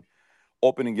Elon,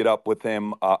 opening it up with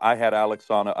him. I had Alex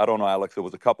on, I don't know, Alex, it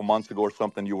was a couple months ago or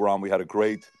something you were on. We had a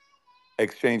great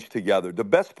exchange together. The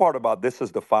best part about this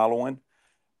is the following.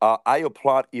 I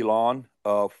applaud Elon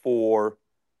for,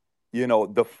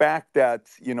 the fact that,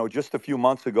 just a few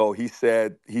months ago, he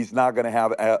said he's not going to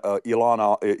have Elon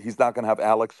on, he's not going to have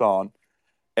Alex on.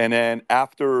 And then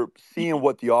after seeing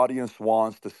what the audience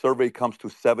wants, the survey comes to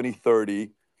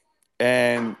 70-30,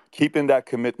 and keeping that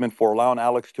commitment for allowing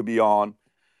Alex to be on.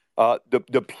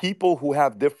 The people who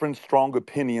have different strong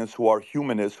opinions, who are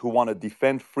humanists, who want to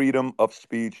defend freedom of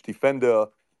speech, defend the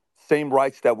same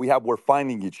rights that we have, we're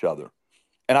finding each other.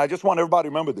 And I just want everybody to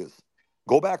remember this.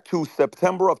 Go back to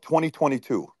September of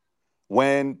 2022,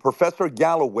 when Professor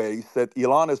Galloway said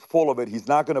Elon is full of it, he's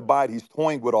not going to buy it, he's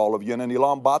toying with all of you. And then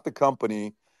Elon bought the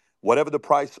company, whatever the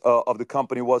price of the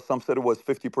company was. Some said it was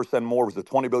 50% more. It was a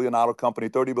 $20 billion company,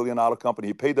 $30 billion company.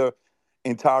 He paid the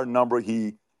entire number.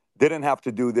 He didn't have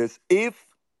to do this. If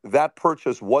that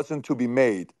purchase wasn't to be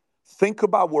made, think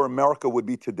about where America would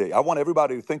be today. I want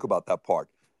everybody to think about that part.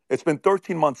 It's been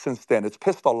 13 months since then. It's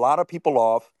pissed a lot of people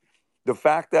off. The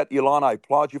fact that, Elon, I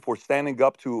applaud you for standing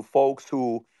up to folks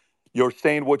who you're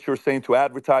saying what you're saying to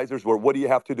advertisers, where what do you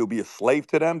have to do? Be a slave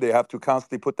to them? They have to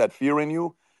constantly put that fear in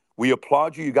you. We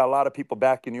applaud you. You got a lot of people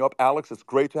backing you up. Alex, it's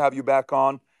great to have you back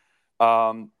on.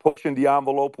 Pushing the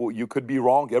envelope, you could be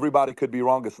wrong. Everybody could be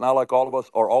wrong. It's not like all of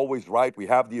us are always right. We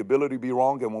have the ability to be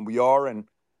wrong. And when we are, and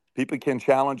people can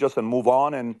challenge us and move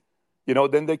on, and,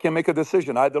 then they can make a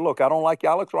decision. Either, look, I don't like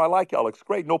Alex, or I like Alex.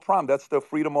 Great, no problem. That's the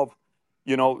freedom of,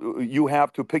 you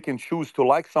have to pick and choose to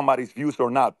like somebody's views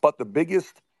or not. But the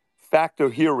biggest factor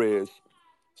here is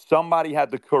somebody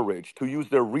had the courage to use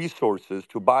their resources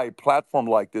to buy a platform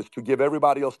like this, to give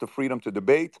everybody else the freedom to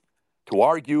debate, to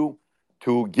argue,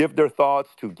 to give their thoughts,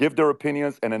 to give their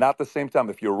opinions. And then at the same time,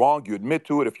 if you're wrong, you admit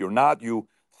to it. If you're not, you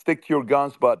stick to your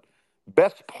guns. But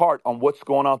best part on what's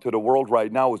going on to the world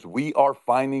right now is we are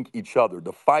finding each other.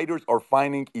 The fighters are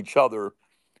finding each other.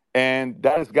 And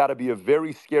that has got to be a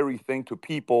very scary thing to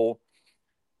people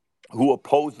who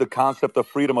oppose the concept of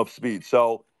freedom of speech.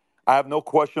 So I have no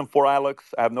question for Alex.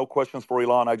 I have no questions for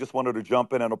Elon. I just wanted to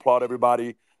jump in and applaud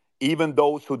everybody, even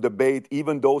those who debate,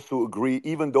 even those who agree,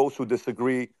 even those who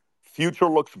disagree. Future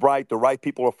looks bright. The right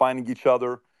people are finding each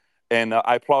other. And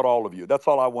I applaud all of you. That's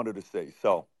all I wanted to say.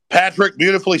 So, Patrick,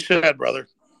 beautifully said, brother.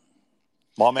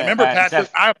 My man. Remember, Patrick,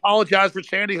 I apologize for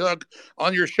Sandy Hook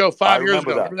on your show 5 years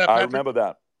ago. Remember that,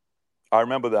 Patrick? I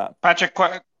remember that. Patrick,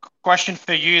 question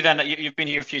for you then. You've been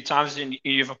here a few times and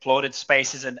you've uploaded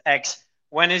Spaces and X.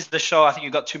 When is the show? I think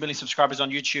you've got 2 million subscribers on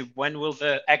YouTube. When will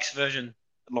the X version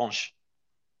launch?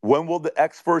 When will the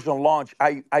X version launch?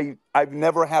 I've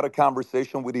never had a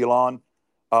conversation with Elon.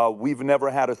 We've never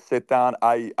had a sit down.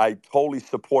 I totally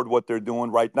support what they're doing.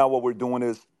 Right now, what we're doing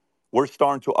is we're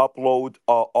starting to upload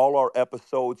all our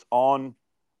episodes on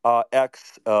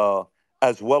X,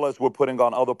 as well as we're putting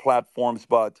on other platforms.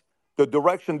 But the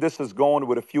direction this is going,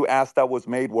 with a few asks that was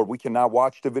made where we can now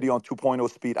watch the video on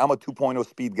 2.0 speed. I'm a 2.0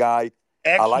 speed guy.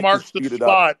 X marks the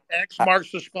spot. X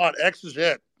marks the spot. X is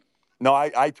it. No, I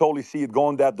totally see it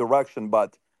going that direction.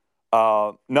 But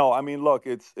No, I mean, look,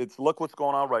 it's look what's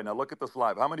going on right now. Look at this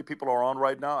live. How many people are on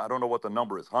right now? I don't know what the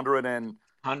number is.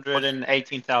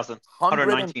 118,000.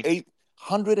 108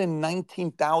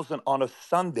 119,000 on a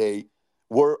Sunday,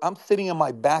 where I'm sitting in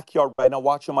my backyard right now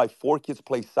watching my 4 kids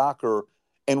play soccer,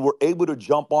 and we're able to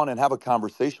jump on and have a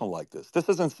conversation like this. This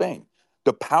is insane.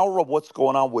 The power of what's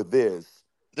going on with this.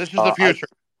 This is the future.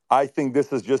 I think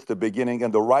this is just the beginning,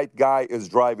 and the right guy is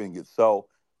driving it. So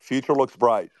future looks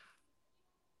bright.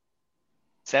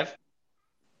 Sev?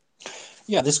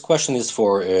 Yeah, this question is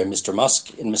for Mr.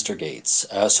 Musk and Mr. Gaetz.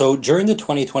 So during the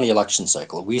 2020 election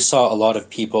cycle, we saw a lot of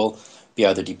people be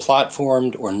either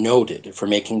deplatformed or noted for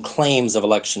making claims of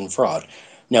election fraud.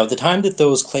 Now, at the time that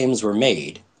those claims were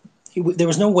made, there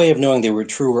was no way of knowing they were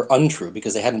true or untrue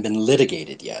because they hadn't been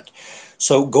litigated yet.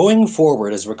 So going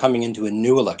forward, as we're coming into a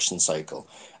new election cycle,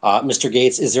 Mr.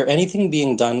 Gaetz, is there anything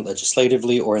being done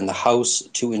legislatively or in the House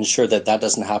to ensure that that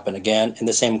doesn't happen again? And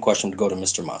the same question would go to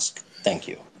Mr. Musk. Thank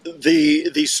you.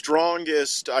 The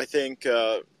strongest, I think,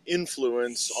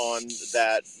 influence on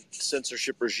that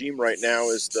censorship regime right now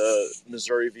is the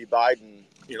Missouri v. Biden,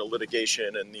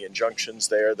 litigation and the injunctions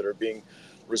there that are being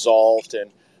resolved,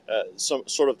 and some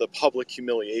sort of the public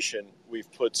humiliation we've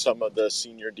put some of the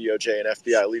senior DOJ and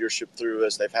FBI leadership through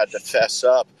as they've had to fess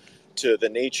up to the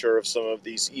nature of some of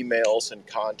these emails and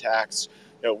contacts.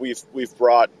 We've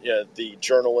brought the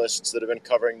journalists that have been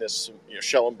covering this,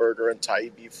 Schellenberger and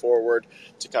Taibbi, forward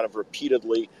to kind of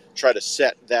repeatedly try to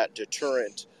set that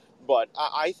deterrent. But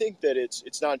I think that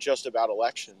it's not just about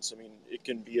elections. I mean, it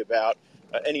can be about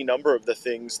any number of the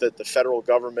things that the federal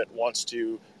government wants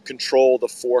to control the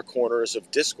four corners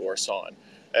of discourse on.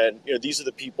 And these are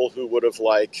the people who would have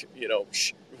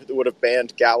would have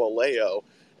banned Galileo.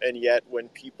 And yet when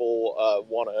people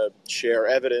want to share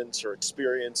evidence or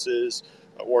experiences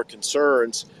or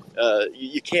concerns,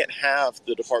 you can't have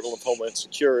the Department of Homeland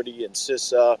Security and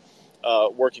CISA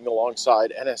working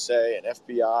alongside NSA and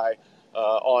FBI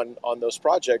on those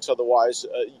projects. Otherwise,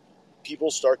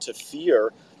 people start to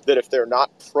fear that if they're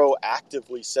not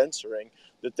proactively censoring,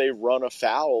 that they run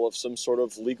afoul of some sort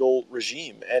of legal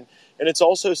regime. And it's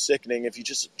also sickening if you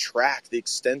just track the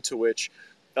extent to which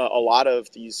a lot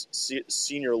of these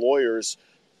senior lawyers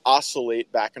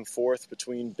oscillate back and forth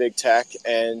between big tech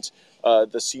and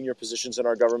the senior positions in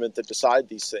our government that decide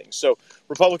these things. So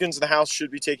Republicans in the House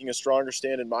should be taking a stronger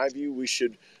stand. In my view, we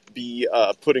should be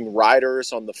putting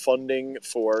riders on the funding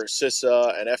for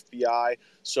CISA and FBI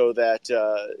so that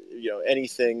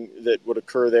anything that would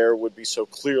occur there would be so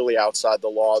clearly outside the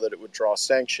law that it would draw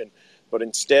sanction. But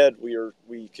instead,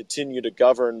 we continue to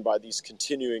govern by these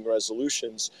continuing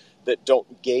resolutions that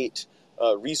don't gate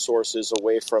resources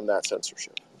away from that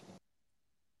censorship.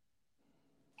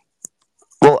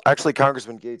 Well, actually,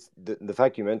 Congressman Gaetz, the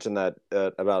fact you mentioned that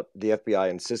about the FBI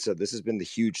and CISA, this has been the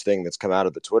huge thing that's come out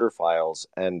of the Twitter files,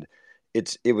 and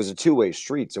it was a two-way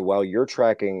street. So while you're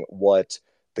tracking what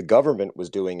the government was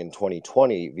doing in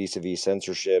 2020 vis-a-vis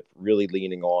censorship, really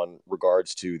leaning on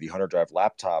regards to the Hunter Drive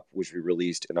laptop, which we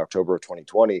released in October of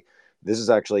 2020, this is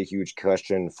actually a huge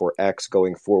question for X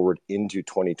going forward into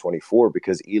 2024,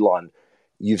 because Elon,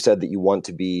 you've said that you want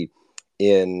to be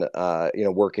in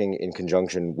working in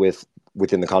conjunction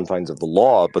within the confines of the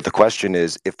law. But the question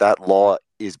is, if that law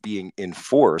is being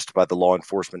enforced by the law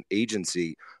enforcement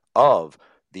agency of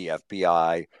the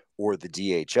FBI or the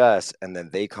DHS, and then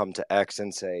they come to X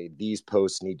and say, these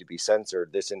posts need to be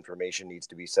censored, this information needs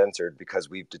to be censored because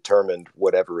we've determined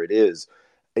whatever it is,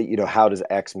 how does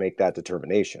X make that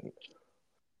determination?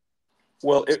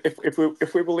 Well,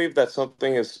 if we believe that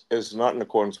something is not in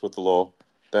accordance with the law,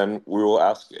 then we will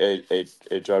ask a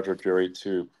judge or jury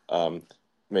to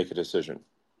make a decision.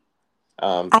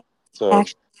 I've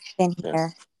actually been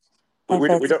here. We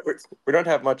don't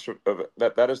have much of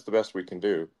that. That is the best we can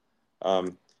do.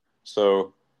 And I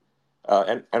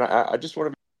just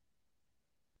want to.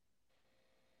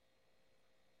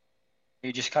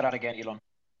 You just cut out again, Elon.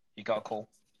 You got a call.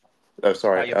 Oh,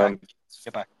 sorry. You're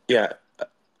back. Yeah.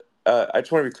 I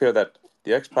just want to be clear that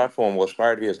the X platform will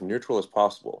aspire to be as neutral as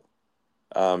possible.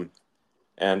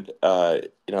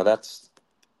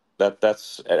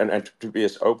 That's to be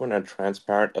as open and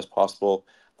transparent as possible.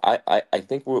 I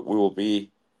think we will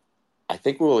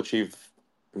achieve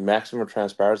maximum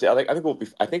transparency. I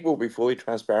think we'll be fully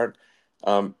transparent.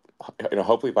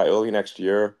 Hopefully by early next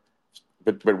year.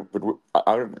 But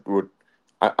I'm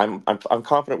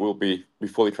confident we'll be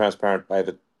fully transparent by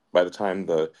the time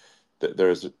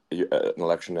there's an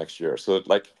election next year. So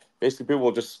basically people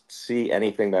will just see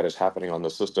anything that is happening on the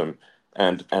system,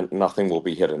 and nothing will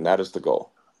be hidden. That is the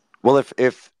goal. Well,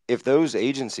 if those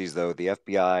agencies, though, the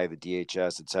FBI, the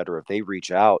DHS, et cetera, if they reach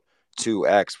out to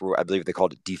X, where I believe they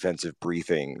called it defensive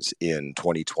briefings in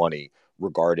 2020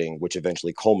 regarding, which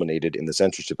eventually culminated in the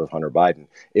censorship of Hunter Biden.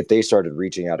 If they started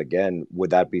reaching out again,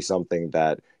 would that be something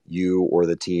that you or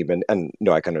the team, and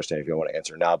no, I can understand if you don't want to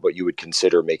answer now, but you would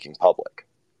consider making public?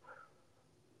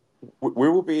 We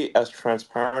will be as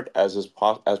transparent as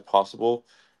possible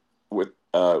with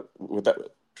that,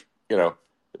 you know.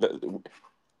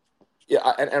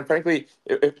 And frankly,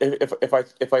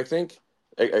 if I think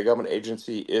a government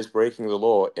agency is breaking the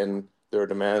law in their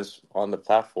demands on the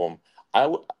platform,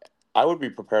 I would be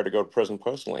prepared to go to prison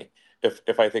personally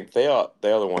if I think they are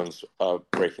the ones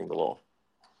breaking the law.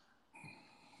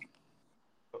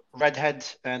 Redhead,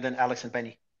 and then Alex and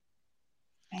Benny.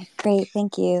 Great,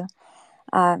 thank you.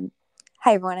 Hi,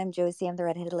 everyone. I'm Josie. I'm the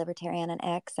Redheaded Libertarian on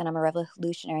X, and I'm a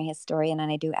revolutionary historian,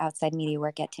 and I do outside media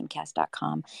work at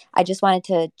timcast.com. I just wanted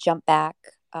to jump back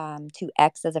to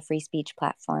X as a free speech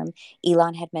platform.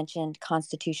 Elon had mentioned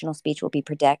constitutional speech will be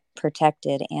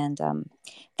protected, and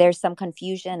there's some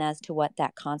confusion as to what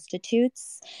that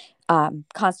constitutes,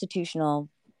 constitutional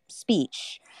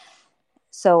speech.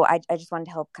 So I just wanted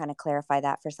to help kind of clarify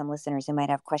that for some listeners who might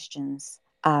have questions.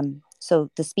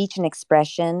 So the speech and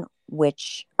expression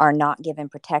which are not given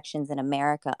protections in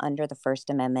America under the First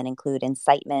Amendment include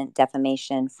incitement,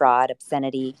 defamation, fraud,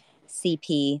 obscenity,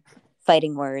 CP,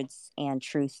 fighting words, and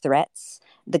true threats.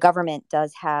 The government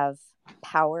does have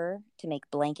power to make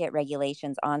blanket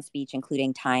regulations on speech,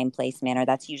 including time, place, manner.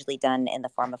 That's usually done in the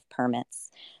form of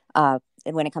permits. And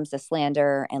when it comes to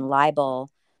slander and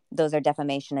libel, those are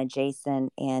defamation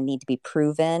adjacent and need to be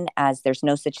proven, as there's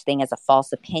no such thing as a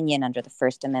false opinion under the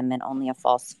First Amendment, only a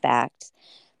false fact.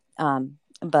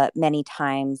 But many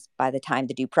times, by the time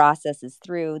the due process is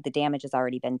through, the damage has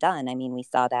already been done. I mean, we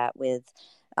saw that with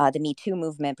the Me Too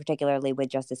movement, particularly with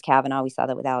Justice Kavanaugh. We saw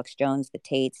that with Alex Jones, the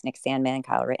Tates, Nick Sandmann,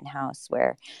 Kyle Rittenhouse,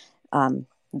 where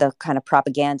the kind of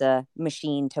propaganda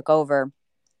machine took over,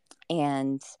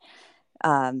 and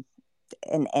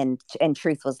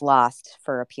truth was lost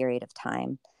for a period of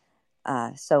time.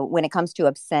 So when it comes to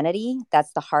obscenity,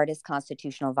 that's the hardest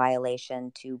constitutional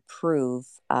violation to prove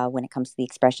when it comes to the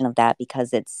expression of that,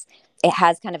 because it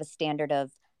has kind of a standard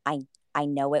of I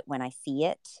know it when I see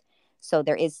it. So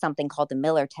there is something called the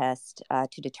Miller test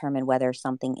to determine whether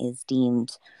something is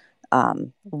deemed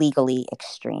legally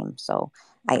extreme. So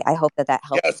I hope that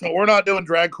helps. Yeah, so we're not doing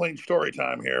drag queen story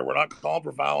time here. We're not calling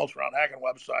for violence. We're not hacking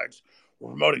websites. We're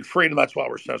promoting freedom. That's why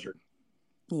we're censored.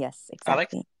 Yes, exactly.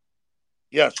 Alex?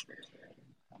 Yes.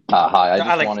 Hi, I So just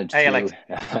Alex, wanted hey, to. Alex.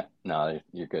 No,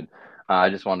 you're good.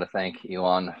 I just wanted to thank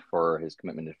Elon for his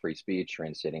commitment to free speech,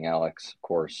 reinstating Alex, of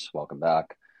course. Welcome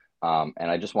back. And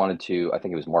I just wanted to. I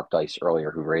think it was Mark Dice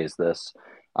earlier who raised this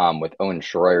with Owen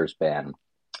Schroyer's ban.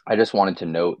 I just wanted to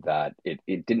note that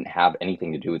it didn't have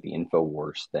anything to do with the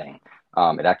InfoWars thing.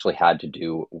 It actually had to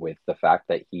do with the fact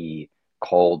that he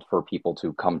called for people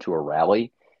to come to a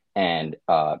rally, and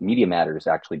Media Matters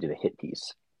actually did a hit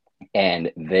piece.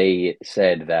 And they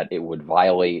said that it would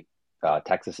violate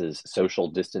Texas's social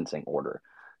distancing order.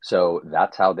 So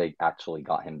that's how they actually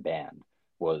got him banned,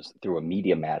 was through a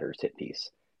Media Matters hit piece.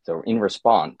 So in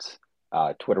response,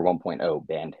 Twitter 1.0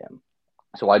 banned him.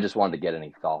 So I just wanted to get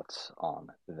any thoughts on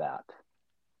that.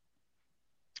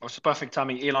 Oh, it's perfect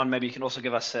timing. Elon, maybe you can also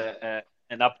give us an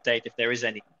update, if there is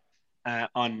any,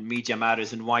 on Media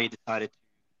Matters and why you decided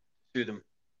to sue them.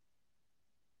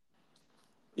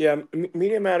 Yeah,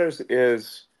 Media Matters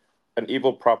is an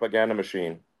evil propaganda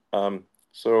machine.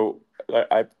 So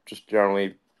I just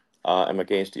generally am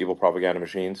against evil propaganda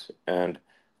machines, and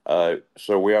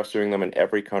so we are suing them in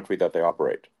every country that they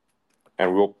operate,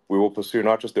 and we will pursue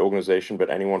not just the organization but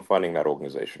anyone funding that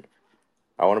organization.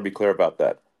 I want to be clear about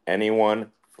that.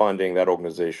 Anyone funding that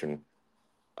organization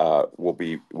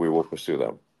we will pursue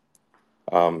them.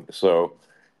 So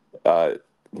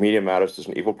Media Matters is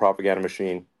an evil propaganda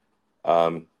machine.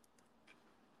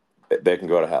 They can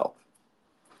go to hell.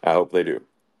 I hope they do.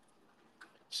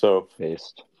 So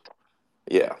based.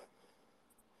 Yeah.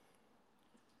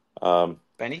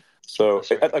 Benny? So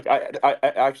I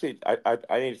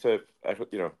need to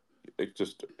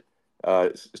just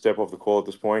step off the call at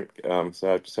this point.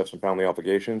 So I just have some family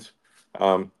obligations.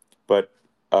 But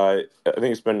I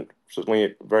think it's been certainly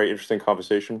a very interesting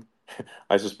conversation.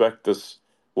 I suspect this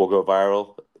will go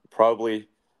viral. Probably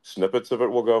snippets of it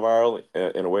will go viral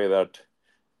in a way that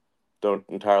don't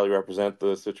entirely represent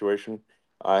the situation.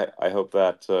 I hope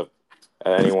that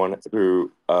anyone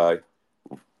who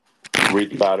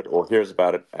reads about it or hears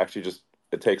about it actually just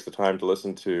takes the time to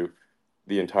listen to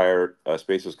the entire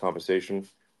Spaces conversation.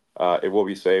 It will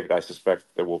be saved. I suspect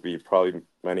there will be probably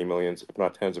many millions, if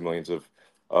not tens of millions,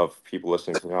 of people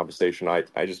listening to the conversation.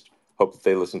 I just hope that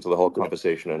they listen to the whole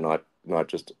conversation and not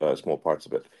just small parts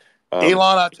of it.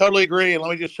 Elon, I totally agree. And let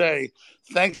me just say,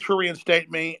 thanks for reinstating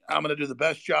me. I'm going to do the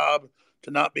best job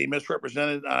to not be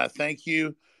misrepresented. And I thank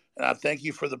you. And I thank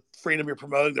you for the freedom you're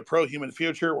promoting, the pro-human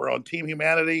future. We're on Team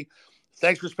Humanity.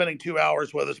 Thanks for spending 2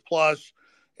 hours with us plus.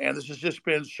 And this has just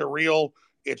been surreal.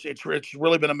 It's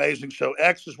really been amazing. So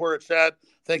X is where it's at.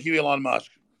 Thank you, Elon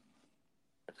Musk.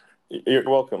 You're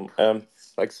welcome. Like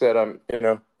I said, I'm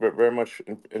very much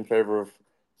in favor of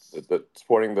the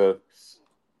supporting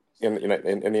in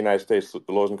the United States, the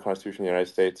laws and Constitution of the United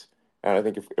States. And I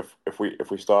think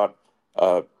if we start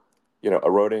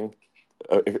eroding,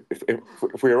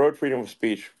 if we erode freedom of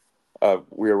speech,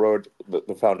 we erode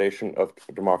the foundation of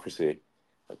democracy.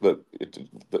 The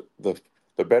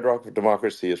bedrock of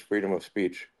democracy is freedom of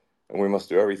speech, and we must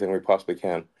do everything we possibly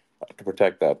can to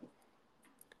protect that.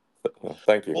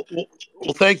 Thank you.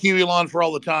 Well, thank you, Elon, for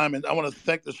all the time. And I want to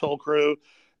thank this whole crew.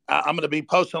 I'm going to be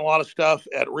posting a lot of stuff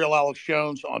at Real Alex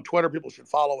Jones on Twitter. People should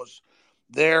follow us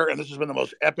there. And this has been the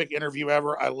most epic interview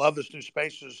ever. I love this new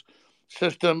Spaces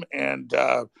system. And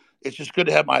it's just good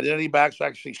to have my identity back so I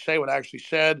actually say what I actually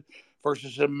said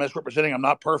versus him misrepresenting. I'm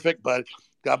not perfect, but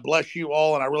God bless you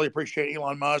all. And I really appreciate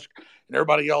Elon Musk and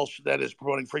everybody else that is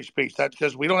promoting free speech. That's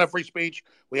because we don't have free speech.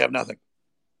 We have nothing.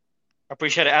 I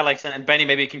appreciate it, Alex. And Benny,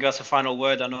 maybe you can give us a final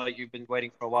word. I know you've been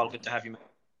waiting for a while. Good to have you, man.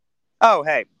 Oh,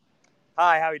 hey.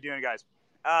 Hi, how are you doing, guys?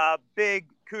 Big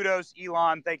kudos,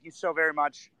 Elon. Thank you so very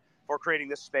much for creating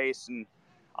this space and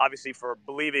obviously for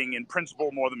believing in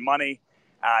principle more than money.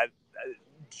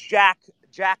 Jack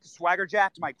Swagger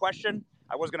jacked my question.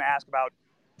 I was going to ask about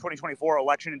 2024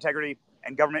 election integrity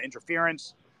and government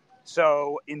interference.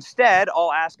 So instead,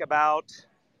 I'll ask about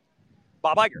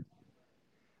Bob Iger.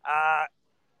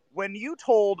 When you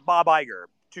told Bob Iger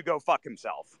to go fuck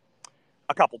himself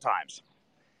a couple times,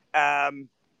 Are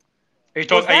you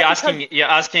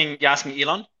asking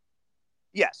Elon?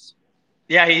 Yes.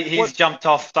 Yeah, he's jumped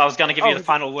off. So I was going to give you the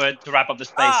final word to wrap up the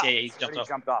space. Yeah, he's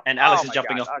jumped off. And Alex is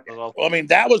jumping off as well. Well, I mean,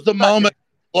 that was the moment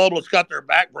globalists got their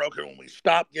back broken when we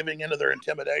stopped giving into their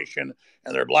intimidation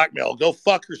and their blackmail. Go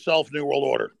fuck yourself, New World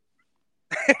Order.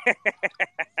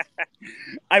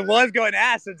 I was going to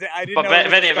ask. I didn't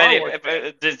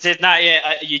know.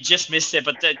 You just missed it.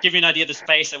 But to give you an idea of the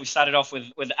space that we started off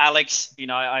with Alex,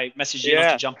 I messaged you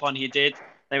to jump on. He did.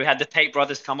 Then we had the Tate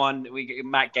brothers come on.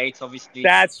 Matt Gaetz, obviously.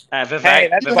 That's Vivek.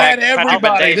 Everybody.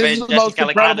 David, This is the most Jessica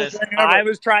incredible Laganas. thing ever. I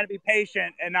was trying to be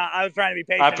patient, and I was trying to be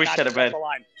patient. I appreciate it, man.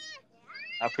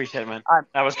 I appreciate it, man.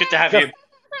 That was good to have you.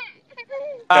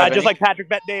 Just like Patrick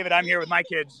Bet David, I'm here with my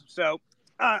kids. So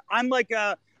unlike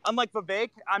Vivek,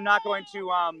 I'm not going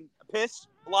to piss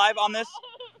live on this,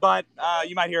 but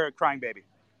you might hear a crying baby.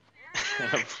 All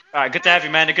right, good to have you,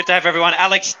 man. Good to have everyone.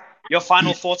 Alex, your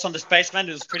final thoughts on the space, man?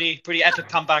 It was pretty epic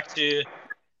comeback to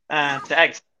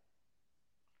Eggs.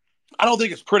 I don't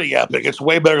think it's pretty epic. It's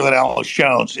way better than Alex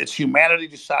Jones. It's humanity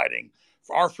deciding.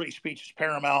 For our free speech is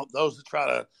paramount. Those that try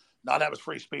to not have us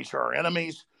free speech are our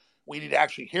enemies. We need to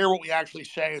actually hear what we actually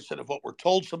say instead of what we're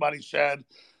told somebody said.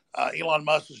 Elon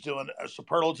Musk is doing a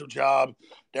superlative job.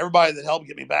 To everybody that helped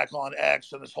get me back on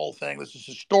X and this whole thing, this is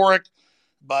historic.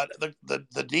 But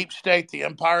the deep state, the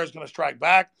empire is going to strike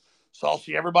back. So I'll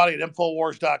see everybody at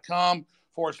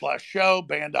Infowars.com/show,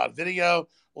 band.video.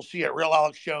 We'll see you at Real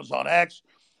Alex Jones on X.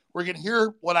 We're going to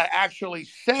hear what I actually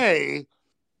say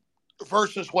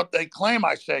versus what they claim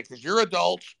I say, because you're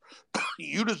adults.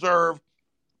 You deserve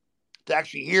to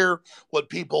actually hear what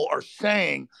people are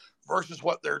saying versus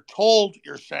what they're told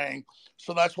you're saying.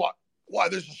 So that's why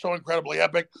this is so incredibly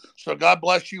epic. So God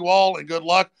bless you all and good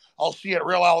luck. I'll see you at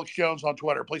Real Alex Jones on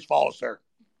Twitter. Please follow us there.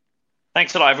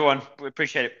 Thanks a lot, everyone. We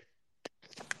appreciate it.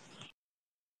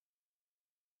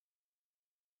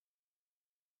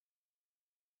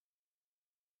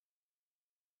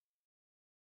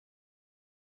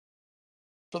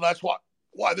 So that's why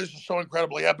this is so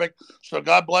incredibly epic. So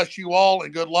God bless you all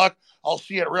and good luck. I'll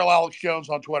see you at Real Alex Jones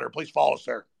on Twitter. Please follow us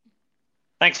there.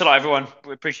 Thanks a lot, everyone.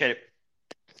 We appreciate it.